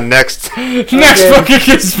 Move on. Next fucking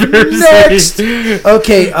conspiracy. Next.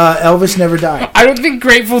 Okay, Elvis never died. I don't think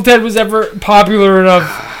Grateful Dead was ever popular enough.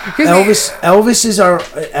 Elvis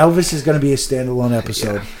is going to be a standalone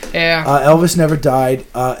episode. Yeah. Elvis never died.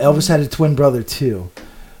 Elvis had a twin brother too.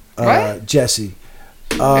 What? Jesse.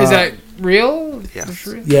 Is that real? Yes.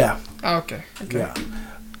 Yeah. Oh, okay. Yeah.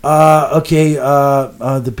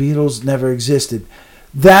 The Beatles never existed.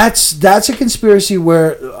 That's a conspiracy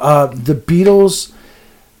where the Beatles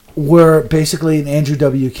were basically an Andrew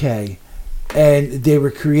WK, and they were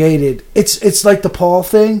created. It's like the Paul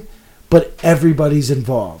thing, but everybody's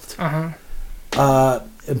involved.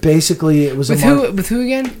 Basically, it was with who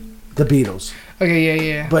again? The Beatles.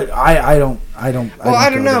 Okay, yeah. But I don't. Well, I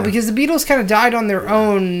don't know because the Beatles kind of died on their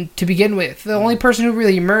own to begin with. The only person who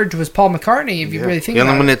really emerged was Paul McCartney. If you really think about it,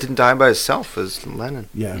 the only one that didn't die by himself was Lennon.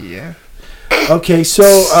 Yeah. Okay,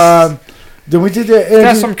 so then we did the Andrew,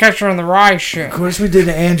 that's some Catcher in the Rye shit. Of course, we did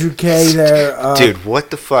the Andrew K there. Dude, what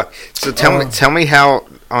the fuck? So tell me how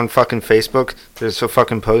on fucking Facebook there's a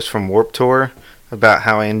fucking post from Warped Tour about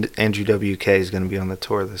how Andrew WK is going to be on the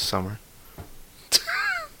tour this summer.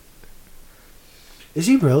 Is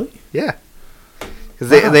he really? Yeah. Because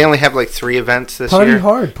they only have like 3 events this year.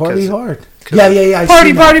 Party hard. Yeah.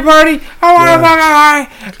 Party. I want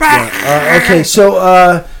to okay,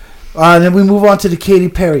 so then we move on to the Katy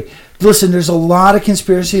Perry. Listen, there's a lot of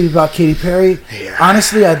conspiracy about Katy Perry. Yeah.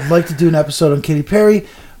 Honestly, I'd like to do an episode on Katy Perry,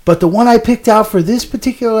 but the one I picked out for this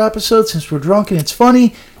particular episode, since we're drunk and it's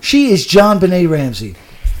funny, she is John Benet Ramsey.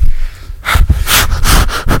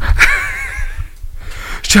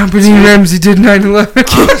 JonBenet Ramsey did 9/11.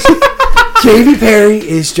 Katy Perry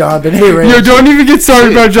is JonBenet Ramsey. Yo, don't even get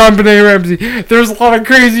started about JonBenet Ramsey. There's a lot of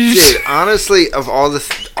crazy shit. Dude, honestly, of all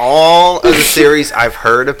of the series I've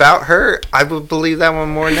heard about her, I would believe that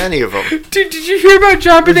one more than any of them. Dude, did you hear about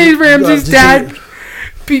JonBenet Ramsey's dad?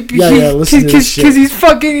 Because he's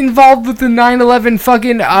fucking involved with the 9/11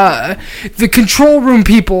 fucking the control room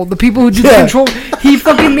people, the people who do the control. He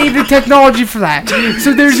fucking made the technology for that.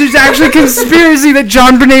 So there's actually a conspiracy that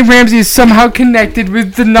JonBenet Ramsey is somehow connected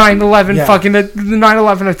with the 9/11 fucking the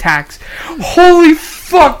 9/11 attacks. Holy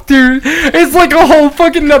fuck, dude! It's like a whole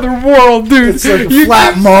fucking other world, dude. It's like a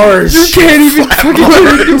flat Mars. You can't even fucking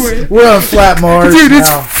get into it. We're on flat Mars, dude. now. It's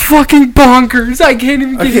fucking bonkers. I can't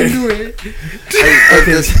even get into it.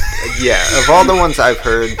 Of all the ones I've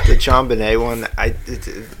heard, the JonBenet one,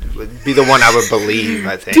 it would be the one I would believe.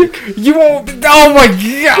 I think. Dude, you won't. Oh my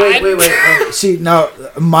god! Wait. See, now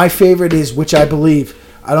my favorite is, which I believe.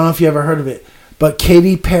 I don't know if you ever heard of it, but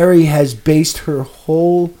Katy Perry has based her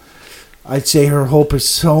whole. I'd say her whole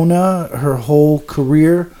persona, her whole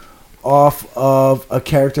career, off of a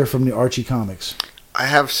character from the Archie comics. I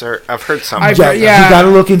have, sir. I've heard some. You got to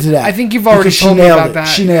look into that. I think you've already told me about that.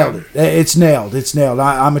 She nailed it. It's nailed. It's nailed.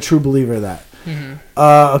 I'm a true believer of that. Mm-hmm.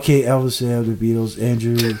 Okay, Elvis, the Beatles,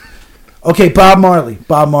 Andrew. Okay, Bob Marley.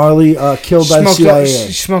 Bob Marley killed by the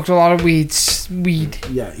CIA. Smoked a lot of weed.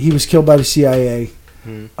 Yeah, he was killed by the CIA.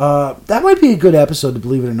 That might be a good episode, to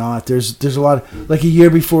believe it or not. There's a lot of, like a year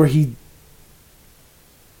before he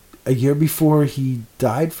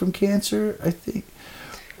died from cancer, I think.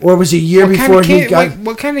 Or was it a year before he got...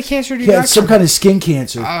 what kind of cancer did he had? Some kind of skin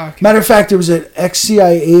cancer. Oh, okay. Matter of fact, there was an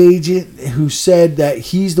ex-CIA agent who said that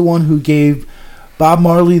he's the one who gave Bob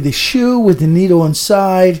Marley the shoe with the needle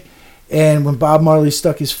inside, and when Bob Marley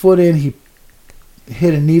stuck his foot in, he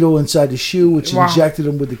hit a needle inside the shoe, which injected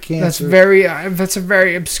him with the cancer. That's a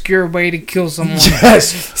very obscure way to kill someone.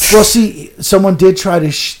 Yes. Well, see, someone did try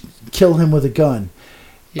to kill him with a gun.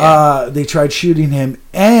 Yeah. They tried shooting him,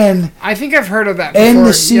 and I think I've heard of that before. And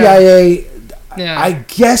the CIA, yeah. I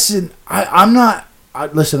guess, I'm not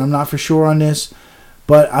for sure on this,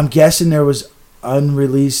 but I'm guessing there was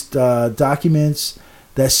unreleased documents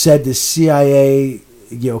that said the CIA,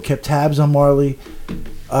 kept tabs on Marley.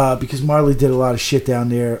 Because Marley did a lot of shit down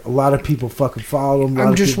there. A lot of people fucking followed him.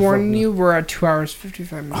 I'm just warning you, we're at 2 hours,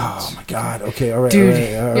 55 minutes. Oh, my God. Okay, all right. Dude,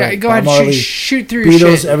 all right. Yeah, go Bob ahead, Marley, shoot through your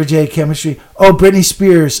Beatles, shit. Everyday Chemistry. Oh, Britney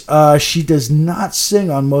Spears. She does not sing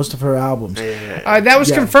on most of her albums. That was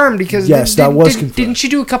confirmed because... Yes, that was confirmed. Didn't she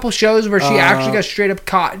do a couple shows where she actually got straight up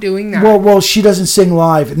caught doing that? Well, she doesn't sing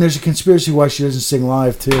live, and there's a conspiracy why she doesn't sing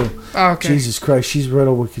live, too. Oh, okay. Jesus Christ, she's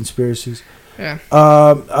riddled with conspiracies.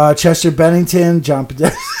 Yeah. Chester Bennington, John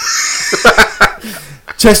Podesta.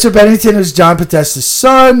 Chester Bennington is John Podesta's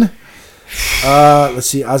son. Let's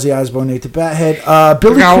see, Ozzy Osbourne, Nate the Bathead.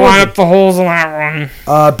 Billy Corgan. Line up the holes on that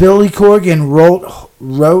one. Billy Corgan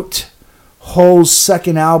wrote Hole's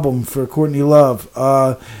second album for Courtney Love.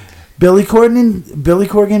 Billy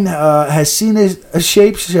Corgan has seen a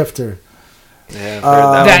shapeshifter.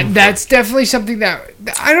 Yeah, that's definitely something that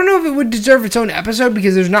I don't know if it would deserve its own episode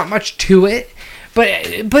because there's not much to it, but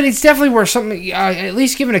it's definitely worth something. At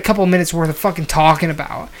least giving a couple minutes worth of fucking talking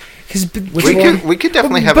about. We could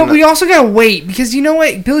definitely have. But we also gotta wait because you know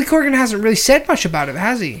what? Billy Corgan hasn't really said much about it,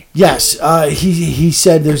 has he? Yes, he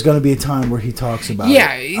said there's going to be a time where he talks about it.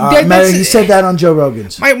 Yeah, he said that on Joe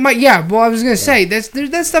Rogan's. Well, I was gonna say that's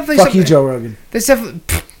definitely fuck you, Joe Rogan. That's definitely.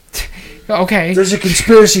 Okay. There's a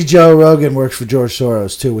conspiracy Joe Rogan works for George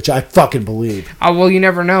Soros, too, which I fucking believe. Oh, well, you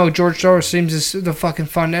never know. George Soros seems to fucking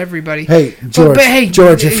fund everybody. Hey, George,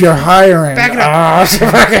 if you're hiring... Back it up.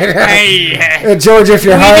 Hey, George, if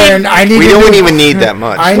you're hiring, I need... We don't even need that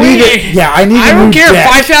much. I need it. Yeah, I need a new deck.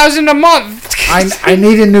 I don't care, $5,000 a month. I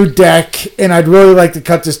need a new deck, and I'd really like to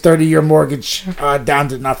cut this 30-year mortgage down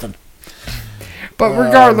to nothing. But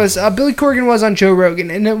regardless, Billy Corgan was on Joe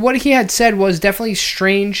Rogan, and what he had said was definitely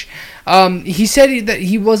strange. He said that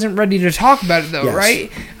he wasn't ready to talk about it, though, yes.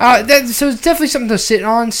 right? So it's definitely something to sit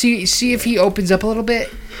on, see if he opens up a little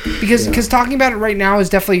bit. Because talking about it right now is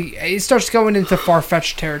definitely... It starts going into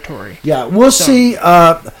far-fetched territory. Yeah, we'll see.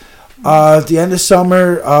 At the end of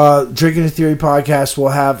summer, Drinking the Theory podcast will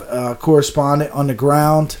have a correspondent on the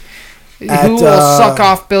ground. Who will suck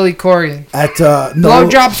off Billy Corgan?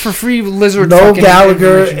 Blowjobs for free lizard. Noel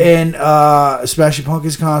Gallagher and Smashing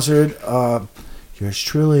Pumpkins concert. Yours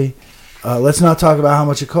truly. Let's not talk about how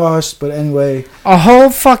much it costs, but anyway. A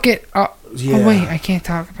whole fucking... yeah. Oh, wait, I can't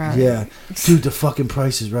talk about it. Yeah. Dude, the fucking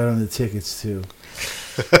price is right on the tickets, too.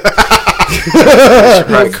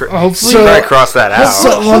 Hopefully, cross that out.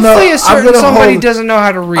 Hopefully, a certain somebody doesn't know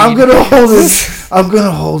how to read. I'm gonna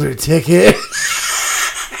hold her ticket.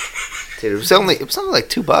 Dude, it was only like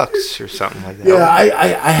 $2 or something like that. Yeah,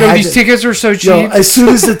 I had these tickets were so cheap. As soon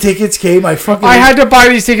as the tickets came, I had to buy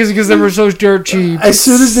these tickets because they were so dirt cheap. As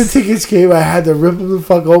soon as the tickets came, I had to rip them the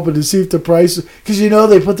fuck open to see if the price, because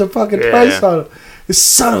they put the fucking price on them. The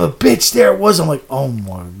son of a bitch, there it was. I'm like, oh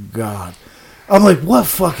my god. I'm like, what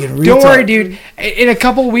fucking retard? Don't worry, dude. In a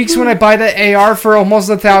couple of weeks when I buy the AR for almost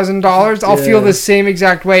 $1,000, I'll feel the same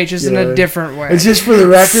exact way, just in a different way. And just for the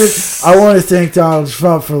record, I want to thank Donald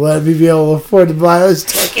Trump for letting me be able to afford to buy those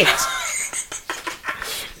tickets.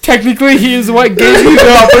 Technically, he is what gave me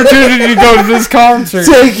the opportunity to go to this concert.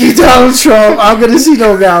 Thank you, Donald Trump. I'm going to see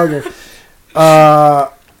Noel Gallagher.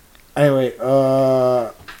 Anyway,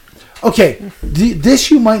 okay. This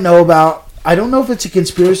you might know about. I don't know if it's a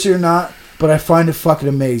conspiracy or not, but I find it fucking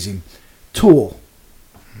amazing. Tool.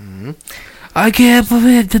 Mm-hmm. I can't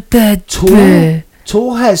believe that.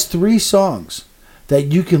 Tool has 3 songs that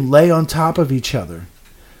you can lay on top of each other.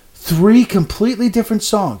 3 completely different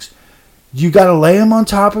songs. You got to lay them on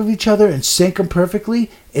top of each other and sync them perfectly,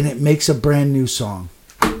 and it makes a brand new song.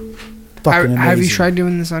 Fucking amazing. Have you tried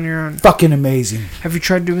doing this on your own? Fucking amazing. Have you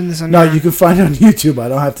tried doing this on your own? No, you can find it on YouTube. I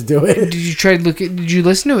don't have to do it. Did you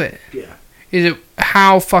listen to it? Yeah.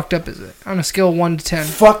 How fucked up is it on a scale of 1 to 10?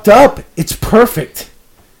 Fucked up. It's perfect.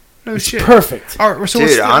 No shit. Perfect. All right, so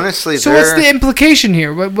dude, honestly, so what's the implication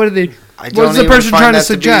here? What are they? What's the person trying to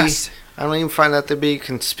suggest? I don't even find that to be a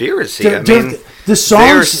conspiracy. The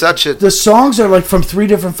songs are like from 3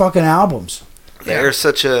 different fucking albums. They're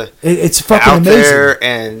such a it's fucking out amazing. There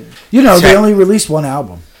and they only released 1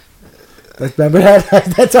 album. Remember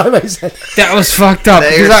that time I said that was fucked up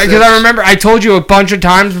because I remember I told you a bunch of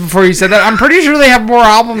times before you said that. I'm pretty sure they have more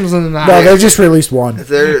albums than that. No, they just released 1.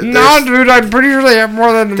 No, dude, I'm pretty sure they have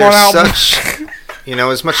more than 1 album.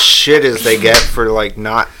 As much shit as they get for like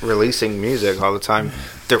not releasing music all the time,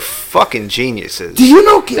 they're fucking geniuses. Do you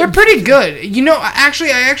know they're pretty good? I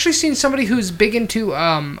actually seen somebody who's big into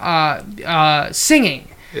singing.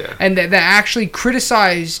 Yeah. And that actually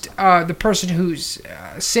criticized the person who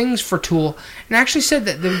sings for Tool, and actually said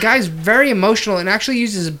that the guy's very emotional and actually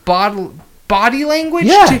uses body language.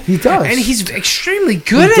 Yeah, he does, and he's extremely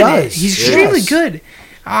good at it. He's extremely good.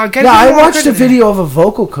 I watched a video of a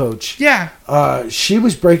vocal coach. Yeah. She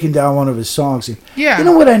was breaking down one of his songs. And yeah. You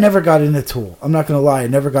know what? I never got into Tool. I'm not going to lie. I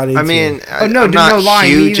never got into him. I'm not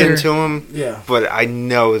huge into them. Yeah. But I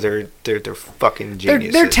know they're fucking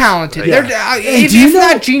geniuses. They're talented. Yeah. If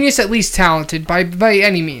not genius, at least talented by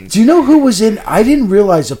any means. Do you know who was in? I didn't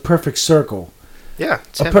realize A Perfect Circle. Yeah.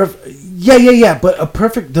 But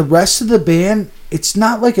the rest of the band, it's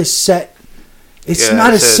not like a set. It's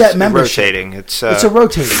not a set membership. Rotating. It's a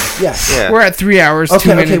rotating. Yes. Yeah. We're at 3 hours. 2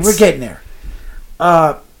 minutes. Okay, we're getting there.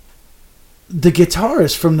 The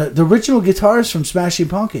guitarist from the original guitarist from Smashing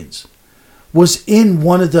Pumpkins was in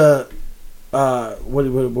one of the what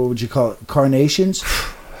would you call it? Carnations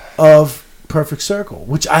of Perfect Circle,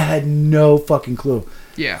 which I had no fucking clue.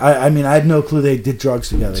 Yeah. I mean, I had no clue they did drugs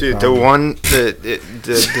together. Dude, the one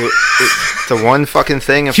fucking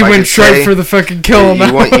thing. If he went straight for the fucking kill.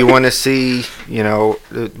 You want to see, the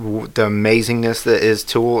amazingness that is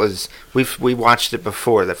Tool is. We watched it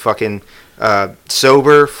before. The fucking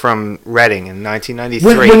Sober from Reading in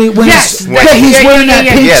 1993. He's wearing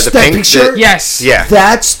that pink shirt. Yes. Yeah.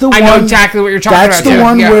 That's the one. I know exactly what you're talking about. That's the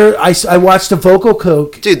one where I watched the vocal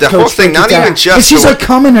coach. Dude, the whole thing, not even just. And she's like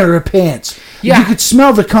coming in her pants. Yeah. You could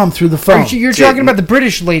smell the cum through the phone. You're talking about the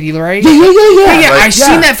British lady, right? Yeah. I've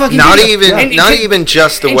seen that fucking not video. Even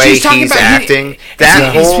just the way he's acting.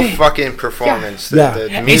 That whole fucking performance.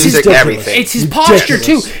 The music, everything. It's his posture,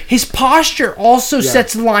 too. His posture also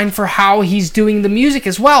sets the line for how he's doing the music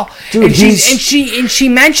as well. Dude, and she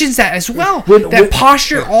mentions that as well. That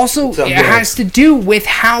posture also has to do with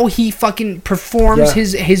how he fucking performs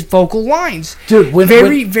his vocal lines. Dude,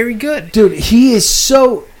 very good. Dude, he is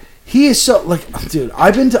so like, dude.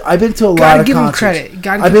 I've been to a lot of concerts. Him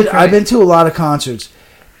credit. I've been to a lot of concerts,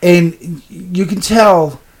 and you can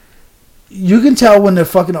tell when the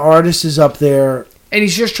fucking artist is up there, and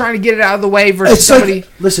he's just trying to get it out of the way versus somebody.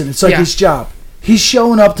 It's like his job. He's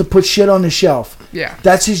showing up to put shit on the shelf. Yeah,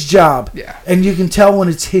 that's his job. Yeah, and you can tell when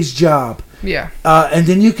it's his job. Yeah, and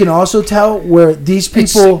then you can also tell where these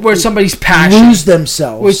people where somebody's passion lose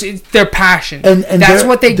themselves. Their passion, and that's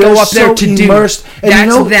what they go up there to immersed. do. And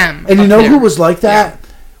that's them. And who was like that?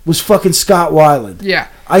 Was fucking Scott Weiland. Yeah,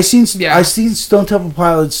 I seen Stone Temple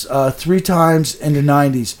Pilots 3 times in the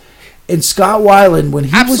 '90s, and Scott Weiland when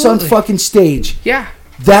he was on fucking stage. Yeah.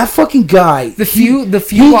 That fucking guy. The few he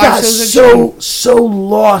live got shows so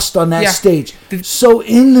lost on that Yeah. stage. So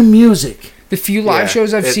in the music. The few live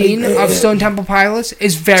shows I've seen it- of Stone Temple Pilots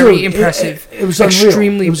is very Dude, impressive. It was unreal.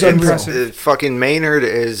 Extremely It was unreal. impressive. Fucking Maynard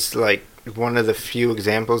is like one of the few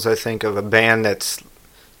examples I think of a band that's,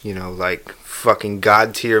 like fucking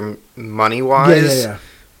god tier money wise. Yeah.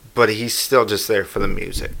 But he's still just there for the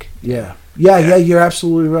music. Yeah. You're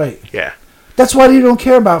absolutely right. Yeah. That's why you don't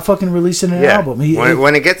care about fucking releasing an album.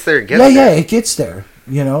 When it gets there, it gets there. there. It gets there.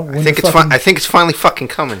 I think it's finally fucking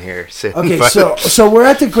coming here. Soon. Okay, so we're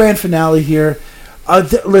at the grand finale here.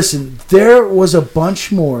 Listen, there was a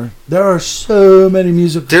bunch more. There are so many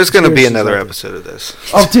music. There's going to be another episode of this.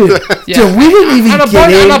 Oh, dude, dude, we didn't even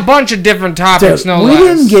on a bunch of different topics. Dude, we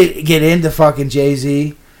didn't get into fucking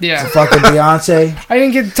Jay-Z. Yeah. Fucking Beyonce. I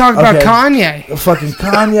didn't get to talk about Kanye. Fucking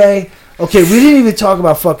Kanye. Okay, we didn't even talk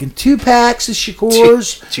about fucking Tupac's and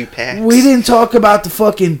Shakur's. Tupac. We didn't talk about the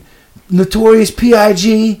fucking Notorious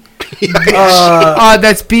P.I.G.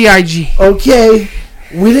 That's B.I.G. Okay.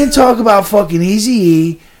 We didn't talk about fucking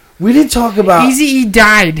Eazy-E. We didn't talk about... Eazy-E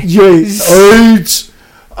died. AIDS.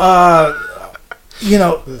 Oh,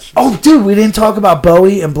 dude, we didn't talk about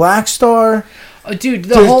Bowie and Black Star. Dude,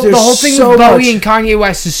 the whole thing with Bowie and Kanye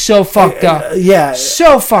West is so fucked up. Yeah.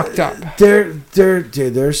 So fucked up.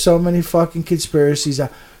 There's so many fucking conspiracies.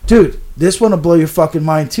 Dude, this one will blow your fucking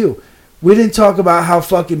mind, too. We didn't talk about how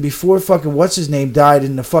fucking before fucking what's-his-name died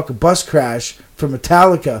in the fucking bus crash from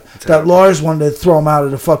Metallica, that Lars wanted to throw him out of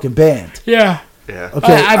the fucking band. Yeah. Yeah.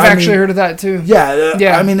 Okay, I've actually heard of that, too.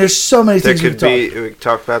 Yeah. I mean, there's so many things we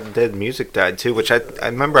talk about. The Dead Music died, too, which I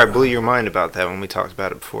remember I blew your mind about that when we talked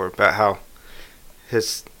about it before, about how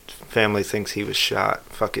his family thinks he was shot.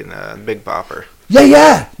 Fucking Big Bopper.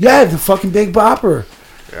 Yeah, the fucking Big Bopper.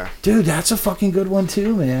 Yeah. Dude, that's a fucking good one,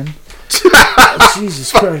 too, man. Oh,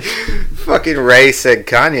 Jesus Christ. Fucking Ray said,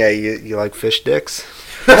 Kanye, you like fish dicks?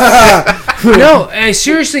 No,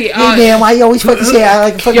 seriously. Hey, man, why you always fucking say I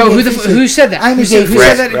like fucking who said that? I'm a gay fish. Who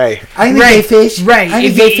said that? Ray. I'm a gay fish. Ray. I'm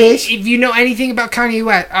a gay fish. If you know anything about Kanye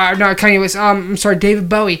West, not Kanye West, I'm sorry, David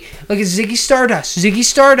Bowie, look at Ziggy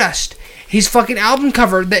Stardust. His fucking album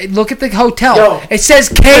cover. Look at the hotel. Yo. It says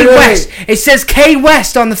K West. It says K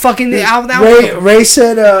West on the fucking album cover. Ray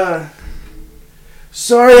said,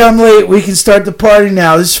 sorry I'm late. We can start the party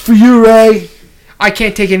now. This is for you, Ray. I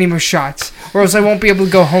can't take any more shots, or else I won't be able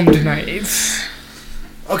to go home tonight.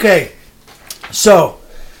 Okay. So.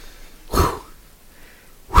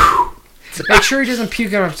 Make sure he doesn't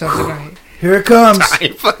puke on himself tonight. Here it comes. I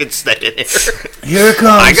ain't fucking staying here. Here it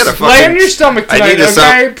comes. I gotta fucking... Lay on your stomach tonight,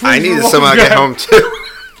 I need to somehow get home, too.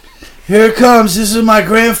 Here it comes. This is my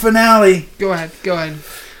grand finale. Go ahead.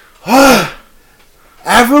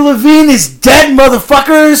 Avril Lavigne is dead,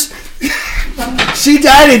 motherfuckers. She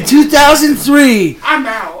died in 2003. I'm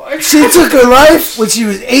out. She took her life when she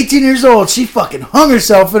was 18 years old. She fucking hung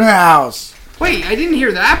herself in her house. Wait, I didn't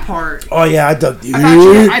hear that part. Oh, yeah, I dug you.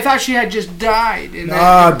 I thought she had just died.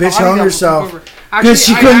 Nah, bitch hung herself. Because Because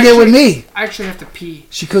she couldn't get with me. I actually have to pee.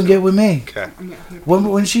 She couldn't get with me. Okay.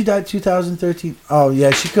 When she died, 2013. Oh,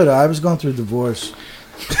 yeah, she could have. I was going through a divorce.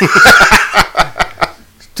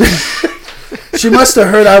 She must have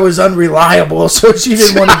heard I was unreliable, so she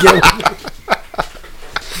didn't want to get with me.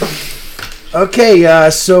 Okay,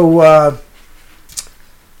 so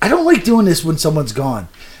I don't like doing this when someone's gone,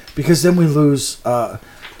 because then we lose. What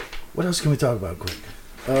else can we talk about quick?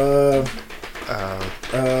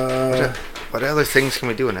 What other things can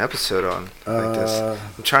we do an episode on like this?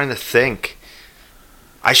 I'm trying to think.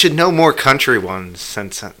 I should know more country ones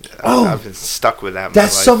since I've been stuck with that.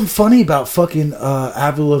 That's something funny about fucking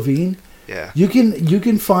Avril Lavigne. Yeah. You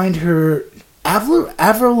can find her.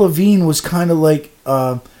 Avril Lavigne was kind of like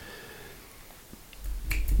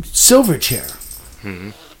Silverchair. Mm-hmm.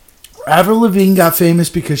 Avril Lavigne got famous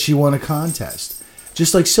because she won a contest,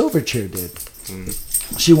 just like Silverchair did.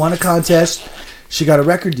 Mm-hmm. She won a contest. She got a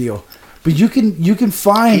record deal. But you can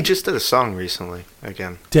find. He just did a song recently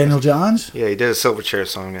again. Daniel Johns? Yeah, he did a Silverchair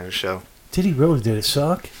song at a show. Did he really? Did it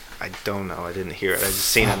suck? I don't know. I didn't hear it. I just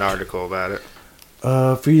seen an article about it.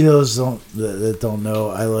 For you those that don't know,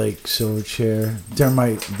 I like Silverchair.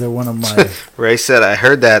 They're one of my. Ray said, "I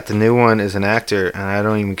heard that the new one is an actor, and I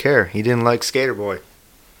don't even care. He didn't like Skater Boy."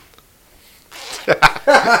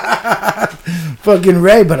 Fucking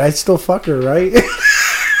Ray, but I'd still fuck her, right?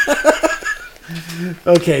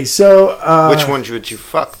 Okay, so which one would you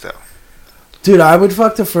fuck though? Dude, I would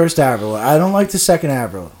fuck the first Avril. I don't like the second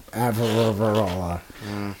Avril. Avril.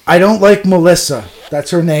 I don't like Melissa.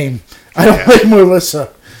 That's her name. I don't like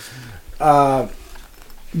Melissa.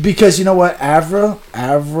 Because you know what? Avril,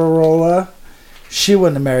 she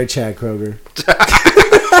wouldn't have married Chad Kroger.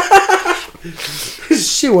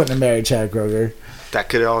 She wouldn't have married Chad Kroeger. That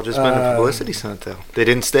could have all just been a publicity stunt, though. They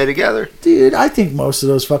didn't stay together. Dude, I think most of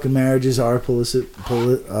those fucking marriages are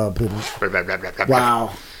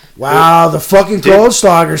Wow. Wow, the fucking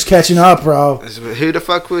Goldschlager's catching up, bro. Who the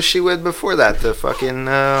fuck was she with before that? The fucking,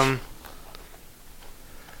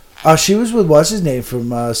 she was with, what's his name,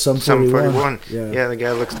 from Sum 41. Yeah, the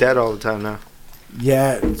guy looks dead all the time now.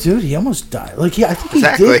 Yeah, dude, he almost died. Like, I think he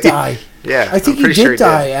Exactly. did die. Yeah, I think I'm pretty he did sure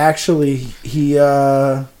die, did. actually. He,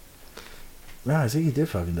 I think he did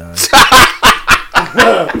fucking die.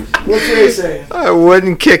 What's Ray saying? I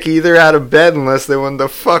wouldn't kick either out of bed unless they wanted to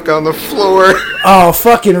fuck on the floor. Oh,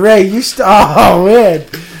 fucking Ray, oh, man.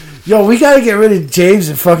 Yo, we gotta get rid of James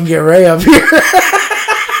and fucking get Ray up here.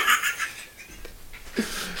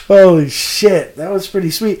 Holy shit, that was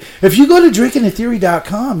pretty sweet. If you go to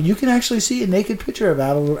drinkingatheory.com, you can actually see a naked picture of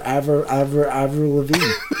Avril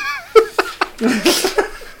Lavigne.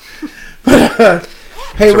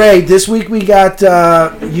 Hey, Ray, this week we got,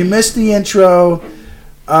 you missed the intro.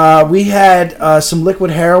 We had some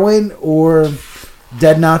liquid heroin, or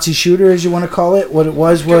dead Nazi shooter, as you want to call it. What it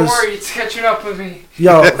was... Don't worry, it's catching up with me.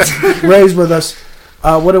 Yo, Ray's with us.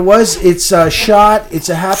 What it was, it's a shot, it's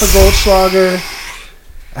a half a Goldschlager,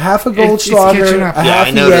 half a Goldschlager, a half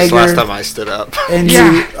I noticed a last Jaeger, time I stood up. and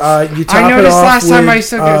you top it I noticed off last time with, I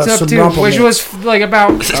stood up some too, which Rumpelmilch. was like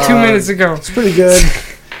about 2 minutes ago. It's pretty good.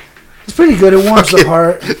 It's pretty good. It warms the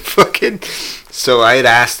heart. Fucking. So I had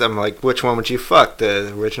asked him, like, which one would you fuck,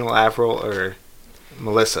 the original Avril or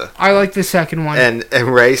Melissa? I like the second one. And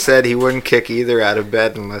Ray said he wouldn't kick either out of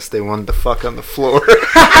bed unless they wanted to fuck on the floor.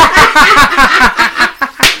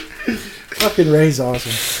 Fucking Ray's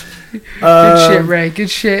awesome. Good shit, Ray. Good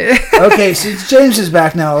shit. Okay, since James is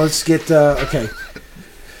back now, let's get... okay.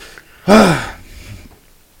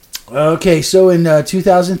 Okay, so in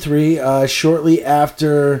 2003, shortly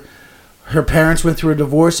after her parents went through a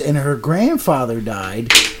divorce and her grandfather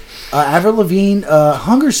died, Avril Lavigne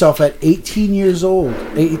hung herself at 18 years old.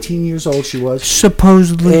 18 years old she was.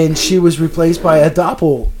 Supposedly. And she was replaced by a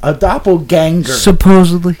doppelganger.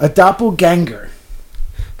 Supposedly. A doppelganger.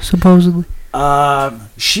 Supposedly.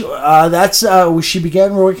 She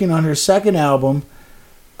began working on her second album.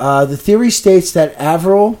 The theory states that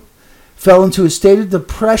Avril fell into a state of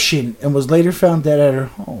depression and was later found dead at her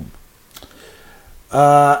home.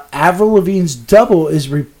 Avril Lavigne's double is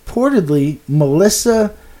reportedly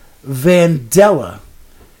Melissa Vandella.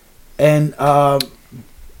 And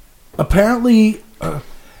apparently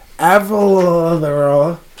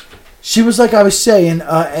Avril, she was like I was saying,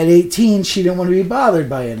 at 18 she didn't want to be bothered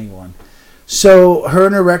by anyone. So her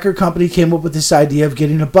and her record company came up with this idea of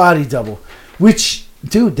getting a body double. Which,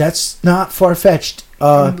 dude, that's not far-fetched.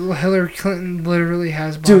 Hillary Clinton literally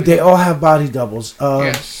has body Dude, they all have body doubles.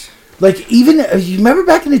 yes. Like, even, you remember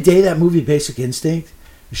back in the day that movie Basic Instinct?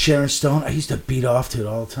 Sharon Stone? I used to beat off to it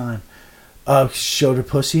all the time. Showed her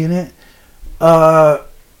pussy in it.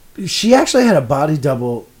 She actually had a body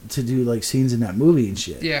double to do, like, scenes in that movie and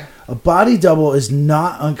shit. Yeah. A body double is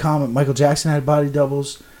not uncommon. Michael Jackson had body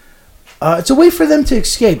doubles. It's a way for them to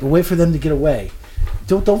escape, a way for them to get away.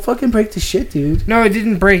 Don't fucking break the shit, dude. No, it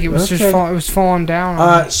didn't break. It was Okay. just it was falling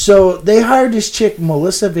down. So they hired this chick,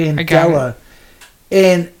 Melissa Vandella,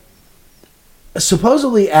 and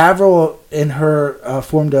supposedly Avril and her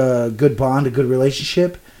formed a good bond, a good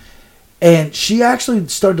relationship, and she actually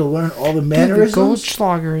started to learn all the mannerisms. Dude, the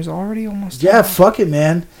Goldschlager is already almost Yeah, done. fuck it,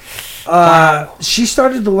 man. Wow. She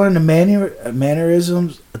started to learn the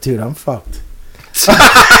mannerisms. Dude, I'm fucked.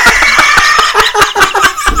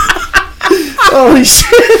 Holy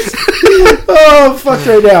shit. Oh, fuck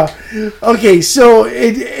right now. Okay, so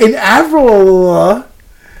in Avril...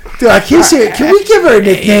 Dude, I can't say it. Can we give her a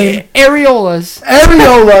nickname? Areolas.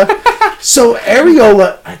 Areola. So,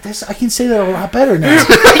 Areola... I can say that a lot better now.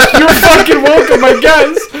 You're fucking welcome, I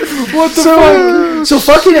guess. What the fuck? So,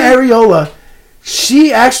 fucking Areola,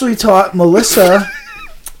 she actually taught Melissa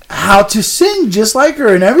how to sing just like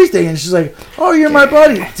her and everything. And she's like, oh, you're my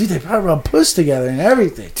buddy. Dude, they probably rub puss together and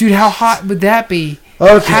everything. Dude, how hot would that be?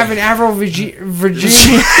 Okay. Having Avril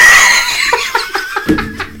Virginia.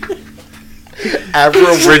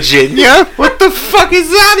 Avril Virginia? What the fuck is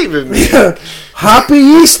that even mean? Happy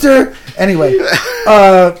Easter. Anyway,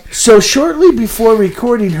 so shortly before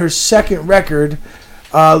recording her second record,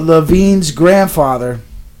 Lavigne's grandfather,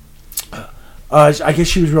 I guess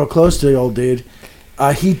she was real close to the old dude,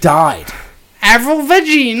 he died. Avril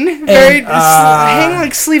Virgin. Hang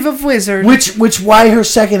like sleeve of wizard. Which why her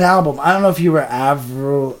second album? I don't know if you were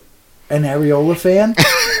Avril an Areola fan,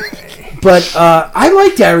 but I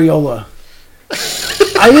liked Areola.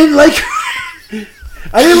 I didn't like her.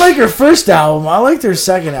 I didn't like her first album. I liked her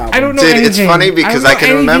second album. I don't know Dude, anything. it's funny because I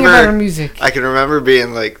can remember about her music. I can remember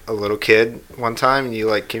being like a little kid one time, and you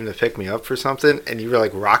like came to pick me up for something, and you were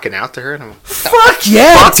like rocking out to her, and I'm like, Fuck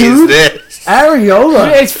yeah, fuck dude. is this?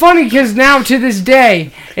 Areola. It's funny because now to this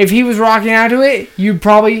day, if he was rocking out to it, you'd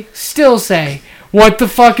probably still say, "What the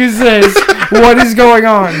fuck is this? What is going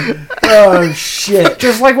on?" Oh shit.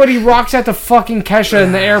 Just like when he rocks at the fucking Kesha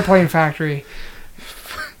in the Airplane Factory.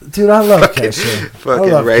 Dude, I love Kesha.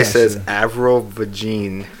 Fucking Ray says Avril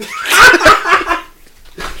Vagine.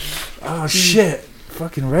 Oh shit.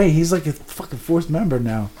 Fucking Ray, he's like a fucking fourth member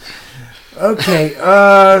now. Okay,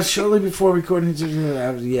 shortly before recording,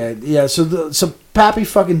 so Pappy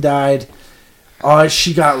fucking died.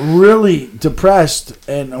 She got really depressed,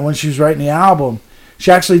 and when she was writing the album,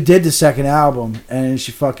 she actually did the second album, and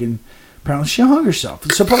apparently she hung herself,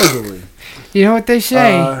 supposedly. You know what they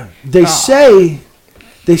say?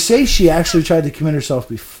 They say she actually tried to commit herself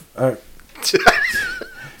before.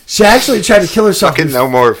 She actually tried to kill herself. Fucking no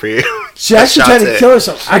more for you. She actually tried to kill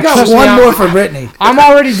herself. I got one more for Brittany. I'm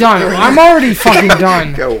already done. I'm already fucking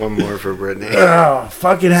done. Got one more for Brittany. Oh,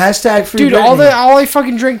 fucking hashtag free Dude, Brittany. all I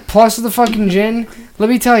fucking drink plus the fucking gin, let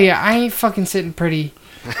me tell you, I ain't fucking sitting pretty.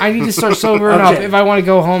 I need to start sobering up if I want to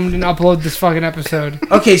go home and upload this fucking episode.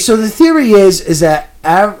 Okay, so the theory is that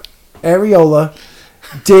Areola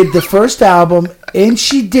did the first album and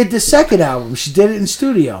she did the second album. She did it in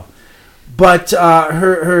studio. But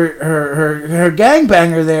her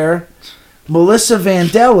gangbanger there, Melissa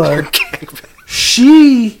Vandella,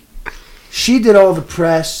 she did all the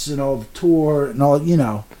press and all the tour and all,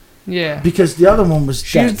 Yeah. because the other one was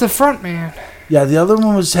She dead. was the front man. Yeah, the other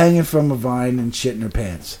one was hanging from a vine and shit in her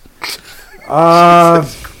pants.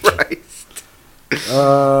 Christ.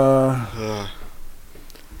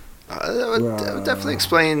 That would definitely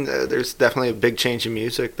explain. There's definitely a big change in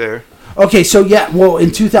music there. Okay, so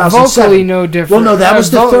in 2007. Vocally, no different. Well, no, that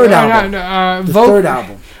was the third album. The third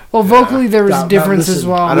album. Well, vocally, there was a difference as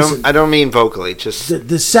well. I don't mean vocally. Just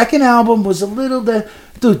the second album was a little.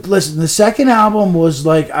 Dude, listen. The second album was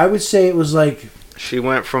like, I would say it was like. She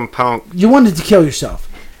went from punk. You wanted to kill yourself.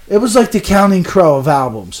 It was like the Counting Crow of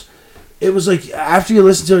albums. It was like after you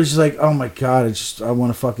listen to it, it's just like, oh my god, I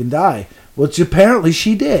want to fucking die. Which apparently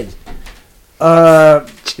she did. So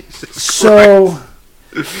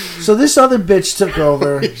this other bitch took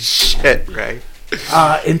over. Shit, right?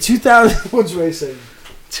 In 2000, what's Ray saying?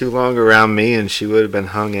 Too long around me, and she would have been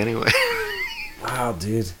hung anyway. Wow,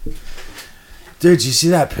 dude. Dude, you see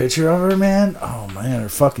that picture of her, man? Oh man, her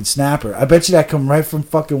fucking snapper. I bet you that come right from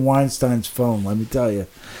fucking Weinstein's phone. Let me tell you.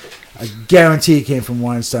 I guarantee it came from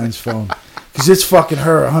Weinstein's phone. Because it's fucking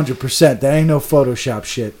her 100%. That ain't no Photoshop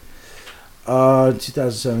shit.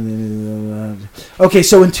 2007. Okay,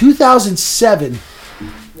 so in 2007,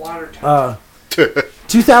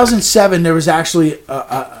 2007, there was actually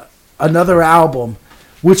another album,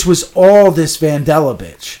 which was all this Vandella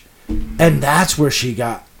bitch, and that's where she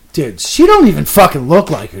got. Dude, she don't even fucking look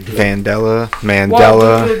like her, dude. Mandela.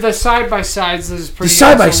 Well, the side by sides is pretty. The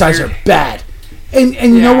side by sides are bad, and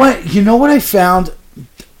you know what? You know what I found.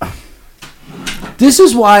 This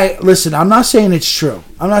is why. Listen, I'm not saying it's true.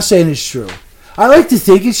 I like to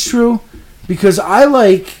think it's true because I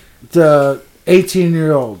like the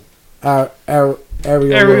 18-year-old Areola.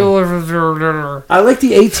 I like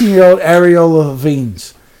the 18-year-old Areola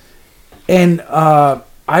Veens, and I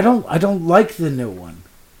don't like the new one.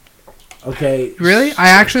 Okay. Really? I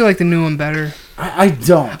actually like the new one better. I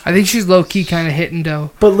don't. I think she's low key kind of hitting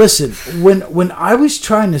dough. But listen, when I was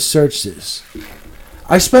trying to search this.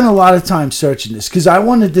 I spent a lot of time searching this because I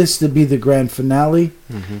wanted this to be the grand finale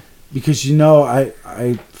because I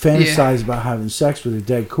fantasize about having sex with a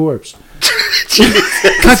dead corpse.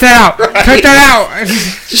 Cut that out! Cut that out!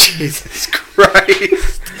 Jesus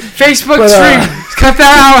Christ! Facebook stream! Cut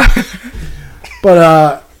that out!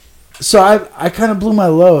 But so I kind of blew my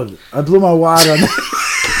load. I blew my wad on.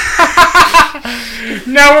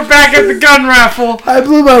 Now we're back at the gun raffle. I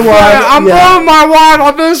blew my wad. I'm blowing my wad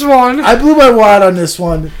on this one. I blew my wad on this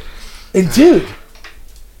one. And dude,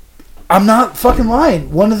 I'm not fucking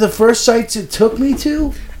lying. One of the first sites it took me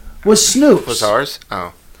to was Snopes. Was ours?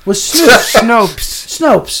 Oh. Was Snopes.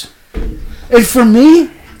 Snopes. And for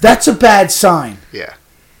me, that's a bad sign. Yeah.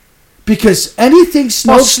 Because anything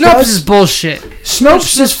Snopes does, is bullshit.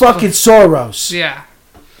 Snopes is fucking Soros. Yeah.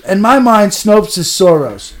 In my mind, Snopes is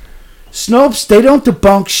Soros. Snopes, they don't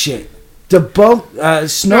debunk shit.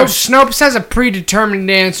 Snopes has a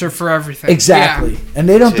predetermined answer for everything. Exactly. Yeah. And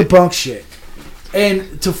they don't debunk shit.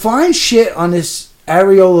 And to find shit on this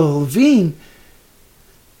Areola Levine,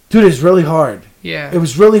 dude, it's really hard. Yeah. It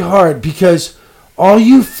was really hard because all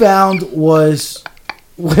you found was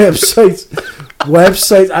Websites.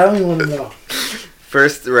 I don't even want to know.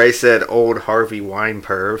 First, Ray said old Harvey Wine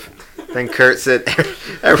perv. Then Kurt said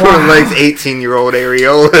everyone likes 18-year-old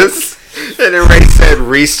areolas. And then Ray said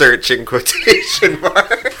research in quotation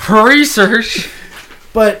marks. Research.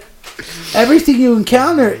 But everything you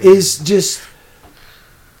encounter is just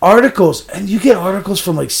articles. And you get articles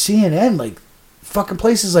from like CNN, like fucking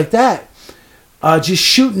places like that. Just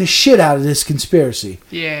shooting the shit out of this conspiracy.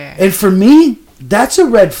 Yeah. And for me, that's a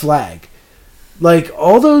red flag. Like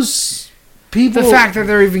all those... people, the fact that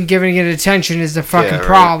they're even giving it attention is the fucking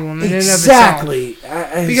problem. Exactly.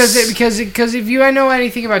 Because if you know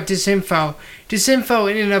anything about disinfo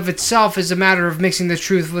in and of itself is a matter of mixing the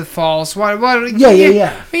truth with false. Yeah.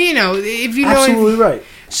 You know, if you know... Absolutely right.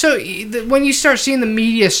 So when you start seeing the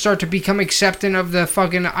media start to become accepting of the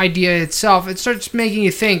fucking idea itself, it starts making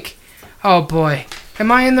you think, oh boy,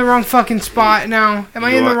 am I in the wrong fucking spot now? Am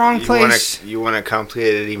I in the wrong place? You want to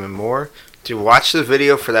complicate it even more? Dude, watch the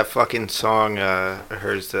video for that fucking song,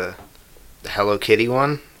 hers, the Hello Kitty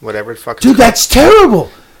one, whatever the fuck. Dude, that's terrible.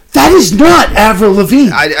 That is not Avril Lavigne.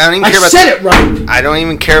 I don't even care about. Said it right. I don't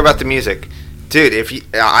even care about the music, dude.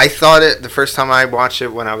 I thought it the first time I watched it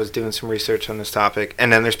when I was doing some research on this topic,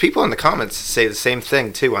 and then there's people in the comments that say the same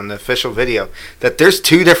thing too on the official video that there's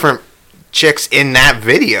two different chicks in that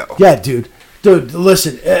video. Yeah, dude. Dude,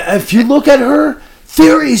 listen. If you look at her,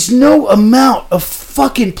 there is no amount of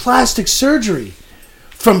fucking plastic surgery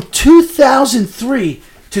from 2003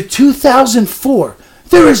 to 2004.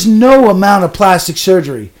 There is no amount of plastic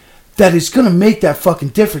surgery that is going to make that fucking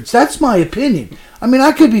difference. That's my opinion. I mean,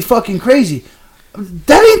 I could be fucking crazy.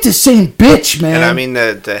 That ain't the same bitch, man. And I mean,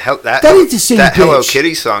 that ain't the same bitch. Hello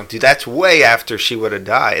Kitty song, dude, that's way after she would have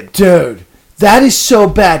died. Dude, that is so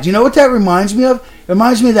bad. You know what that reminds me of? It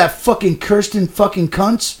reminds me of that fucking Kirsten fucking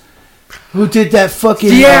Kunst. Who did that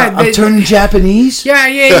fucking I'm turning Japanese? Yeah.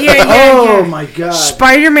 Oh my god.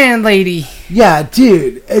 Spider-Man lady. Yeah,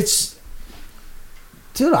 dude.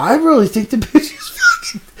 Dude, I really think the bitch is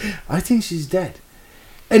fucking... I think she's dead.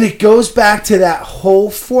 And it goes back to that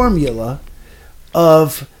whole formula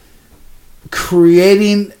of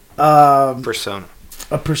creating persona.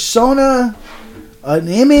 A persona, an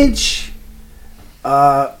image,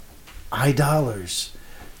 $.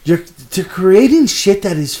 You're creating shit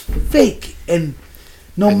that is fake, and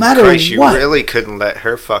matter Christ, you what, really couldn't let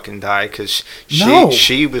her fucking die because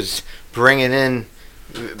she was bringing in.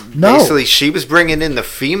 Basically, she was bringing in the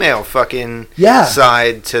female fucking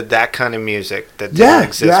side to that kind of music that didn't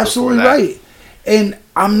exist. You're absolutely right. And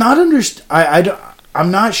I'm not I'm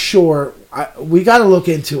not sure. We got to look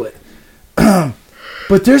into it.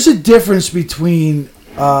 But there's a difference between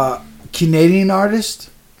Canadian artist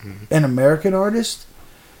and American artist.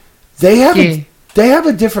 They have a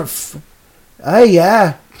different.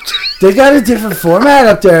 They got a different format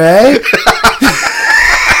up there, eh?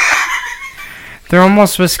 They're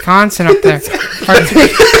almost Wisconsin up there.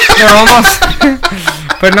 They're almost,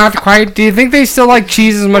 but not quite. Do you think they still like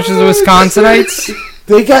cheese as much as the Wisconsinites?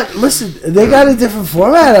 They got a different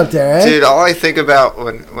format up there, eh? Dude, all I think about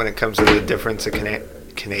when it comes to the difference of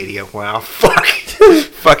Canada, wow,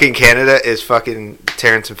 fucking Canada is fucking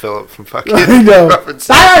Terrence and Phillip from fucking. I know.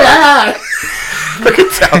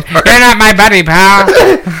 You're not my buddy, pal.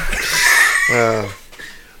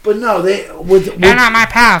 But no, you're not my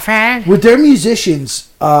pal, fan. With their musicians,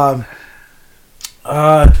 they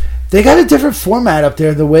got a different format up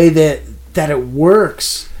there. The way that it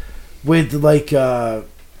works with like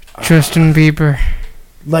Justin Bieber,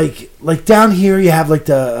 like down here you have like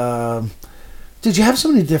the. Dude, you have so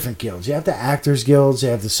many different guilds. You have the Actors Guilds. You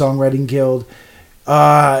have the Songwriting Guild.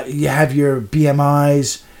 You have your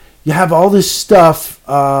BMIs. You have all this stuff,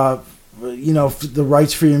 the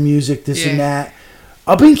rights for your music, this and that.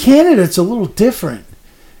 Up in Canada, it's a little different.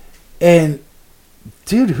 And,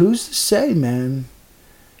 dude, who's to say, man?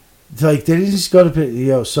 Like, they didn't just go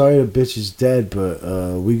to, sorry the bitch is dead, but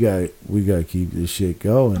we got to keep this shit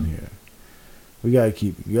going here. We got to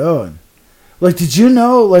keep it going. Like, did you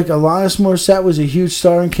know, like, Alanis Morissette was a huge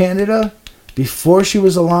star in Canada before she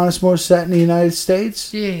was Alanis Morissette in the United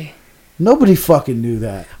States? Yeah. Nobody fucking knew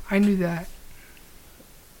that. I knew that.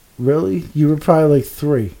 Really? You were probably like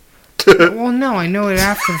 3. Well, no, I know it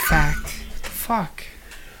after the fact. Fuck.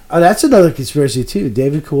 Oh, that's another conspiracy, too.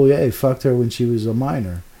 David Coulier fucked her when she was a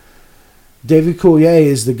minor. David Coulier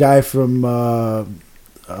is the guy from...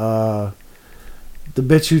 the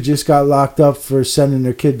bitch who just got locked up for sending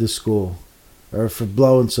her kid to school. Or for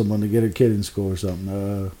blowing someone to get her kid in school or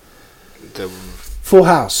something. The Full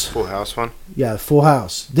House. Full House one? Yeah, Full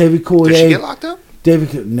House. David Coulier. Did she get locked up?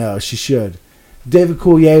 No, she should. David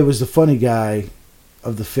Coulier was the funny guy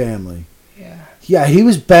of the family. Yeah. Yeah, he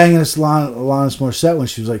was banging this Alanis Morissette when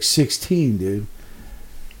she was like 16, dude.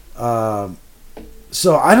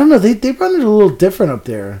 So I don't know. They run it a little different up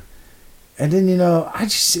there. And then, I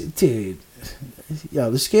just, dude,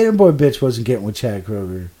 the skater boy bitch wasn't getting with Chad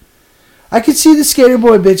Kroeger. I could see the skater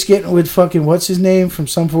boy bitch getting with fucking, what's his name from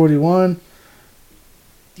Sum 41?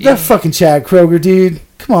 Yeah. That fucking Chad Kroeger, dude.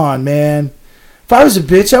 Come on, man. If I was a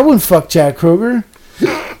bitch, I wouldn't fuck Chad Kroeger.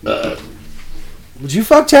 Would you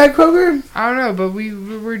fuck Chad Kroeger? I don't know, but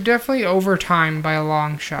we're definitely over time by a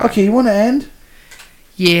long shot. Okay, you want to end?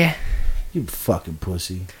 Yeah. You fucking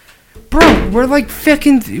pussy. Bro, we're like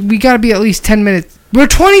fucking... We gotta be at least 10 minutes. We're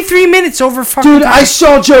 23 minutes over fucking Dude, time. I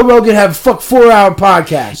saw Joe Rogan have a 4-hour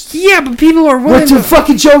podcast. Yeah, but people are willing to...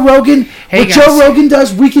 fucking Joe Rogan... Hey, what guys. Joe Rogan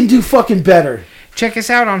does, we can do fucking better. Check us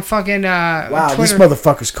out on fucking wow, Twitter. This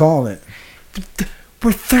motherfucker's calling it.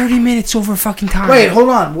 We're 30 minutes over fucking time. Wait, hold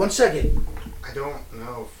on. 1 second. I don't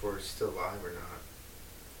know if we're still live or not.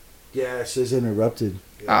 Yeah, it says interrupted.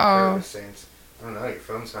 Yeah, I don't know. Your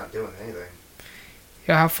phone's not doing anything.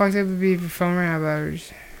 Yeah, how fucked up would it be if your phone ran out of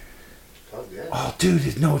batteries? Plugged in. Oh,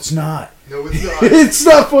 dude, no, it's not. No, it's not. It's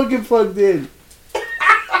not fucking plugged in.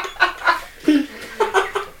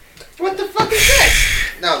 What the fuck is this?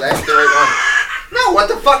 No, that's the right one. No, what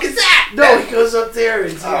the fuck is that? No, it goes up there.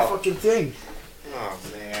 It's a fucking thing. Oh,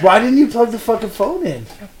 man. Why didn't you plug the fucking phone in?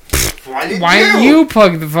 Why didn't you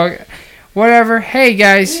plug the fuck... Whatever. Hey,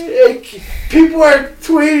 guys. People are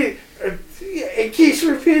tweeting. It keeps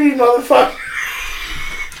repeating, motherfucker.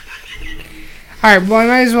 Alright, well, I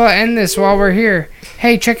might as well end this while we're here.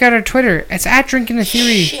 Hey, check out our Twitter. It's at Drinking a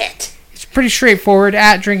Theory. Shit. It's pretty straightforward.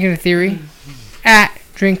 At Drinking a Theory. At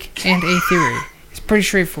Drink and a Theory. It's pretty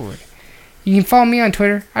straightforward. You can follow me on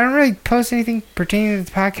Twitter. I don't really post anything pertaining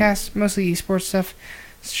to the podcast. Mostly esports stuff.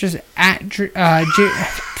 It's just at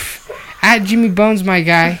Jimmy Bones, my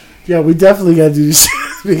guy. Yeah, we definitely got to do this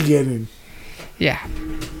at the beginning. Yeah.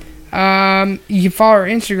 You can follow our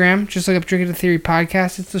Instagram. Just look up Drinking the Theory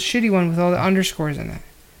Podcast. It's the shitty one with all the underscores in it.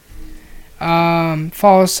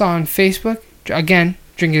 Follow us on Facebook. Again,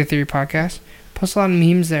 Drinking the Theory Podcast. Post a lot of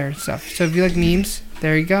memes there and stuff. So if you like memes,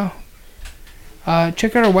 there you go.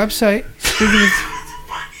 Check out our website.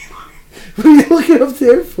 What are you looking up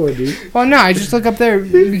there for, dude? Well, no, I just look up there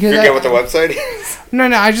because Forget what the website is? No,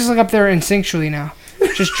 I just look up there instinctually now.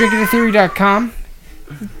 Just drinkingthetheory.com.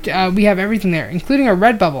 We have everything there, including our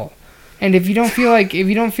Redbubble. And if you don't feel like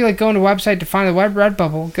going to a website to find the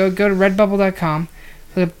Redbubble, go to redbubble.com.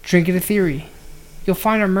 Look up Drinking the Theory. You'll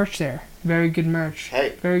find our merch there. Very good merch.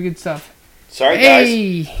 Hey. Very good stuff. Sorry,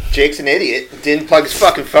 guys. Jake's an idiot. Didn't plug his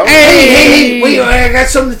fucking phone. Hey, wait, I got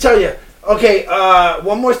something to tell you. Okay,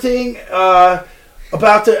 one more thing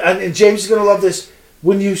about and James is going to love this.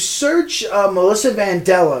 When you search Melissa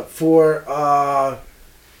Vandella for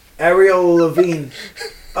Ariel Levine,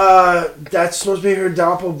 that's supposed to be her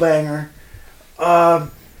doppelbanger.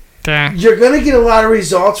 You're going to get a lot of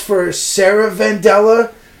results for Sarah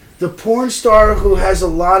Vandella, the porn star who has a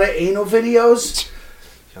lot of anal videos.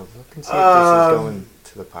 Yo, look and see if this is going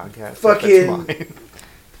to the podcast. Fucking...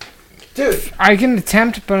 Dude. I can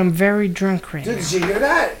attempt, but I'm very drunk right now. Dude, did you hear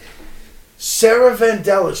that? Sarah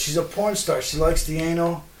Vandella, she's a porn star. She likes the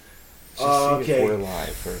anal. Okay. If we're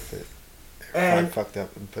live, or if I fucked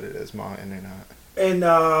up and put it as mine or not. And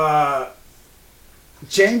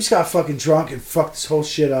James got fucking drunk and fucked this whole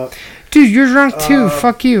shit up. Dude, you're drunk too.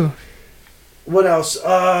 Fuck you. What else?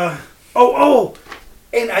 And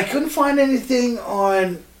I couldn't find anything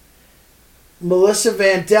on Melissa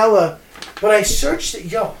Vandella, but I searched it.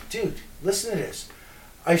 Yo, dude, listen to this.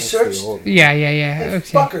 I searched. Yeah. Hey,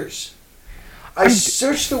 okay. Fuckers. I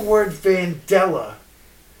searched the word Vandella.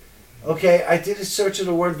 Okay, I did a search of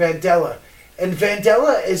the word Vandella, and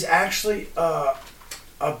Vandella is actually a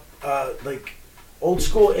like old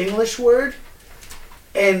school English word,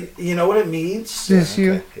 and you know what it means?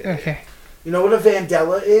 Okay. You know what a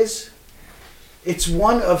Vandella is? It's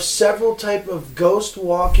one of several type of ghost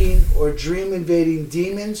walking or dream invading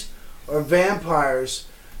demons or vampires,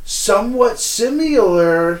 somewhat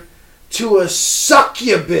similar to a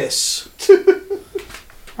succubus.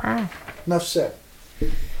 Wow. Enough said.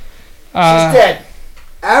 She's dead.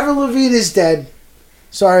 Avril Lavigne is dead.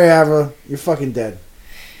 Sorry, Avril. You're fucking dead.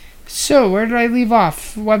 So, where did I leave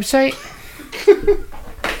off? Website?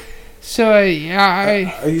 So,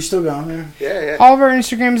 are you still down there? Yeah. All of our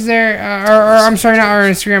Instagrams there. I'm sorry, not our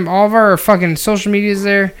Instagram. All of our fucking social medias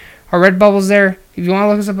there. Our Redbubble's there. If you want to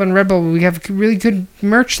look us up on Redbubble, we have really good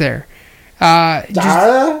merch there.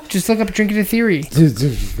 Just look up Drinking the Theory.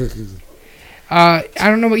 I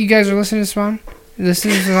don't know what you guys are listening to this on.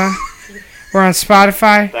 We're on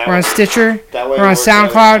Spotify. We're on Stitcher. We're on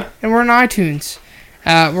SoundCloud. And we're on iTunes.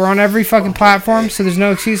 We're on every fucking platform, so there's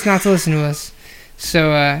no excuse not to listen to us. So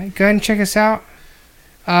go ahead and check us out.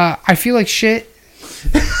 I feel like shit.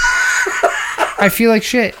 I feel like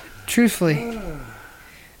shit, truthfully.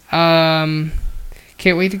 Can't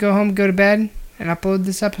wait to go home, go to bed, and upload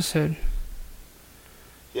this episode.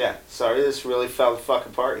 Yeah, sorry this really fell the fuck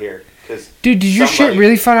apart here. Dude, did your shit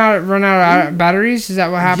really run out of batteries? Is that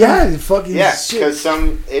what happened? Yeah, fucking shit. Because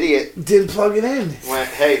some idiot didn't plug it in. Went,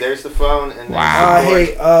 hey, there's the phone. And wow.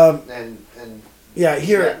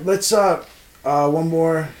 Let's one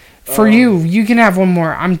more. For you can have one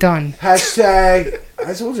more. I'm done. Hashtag.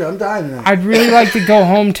 I told you I'm dying tonight. I'd really like to go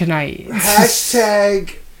home tonight.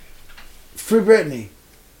 Hashtag. Free Britney.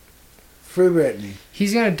 Free Britney.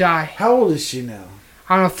 He's gonna die. How old is she now?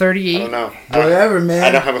 I don't know, 38? I don't know. Whatever, man.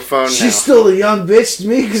 I don't have a phone now. She's still a young bitch to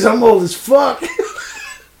me because I'm old as fuck.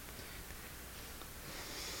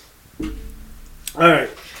 Alright.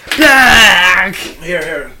 Back!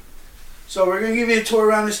 Here. So we're going to give you a tour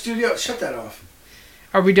around the studio. Shut that off.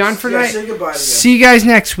 Are we done for tonight? Say goodbye. See you guys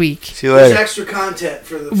next week. See you later. There's extra content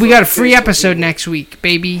for the... We got a free episode next week,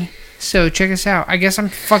 baby. So check us out. I guess I'm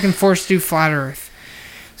fucking forced to do Flat Earth.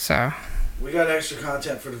 So... We got extra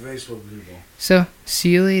content for the Facebook people. So, see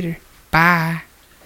you later. Bye.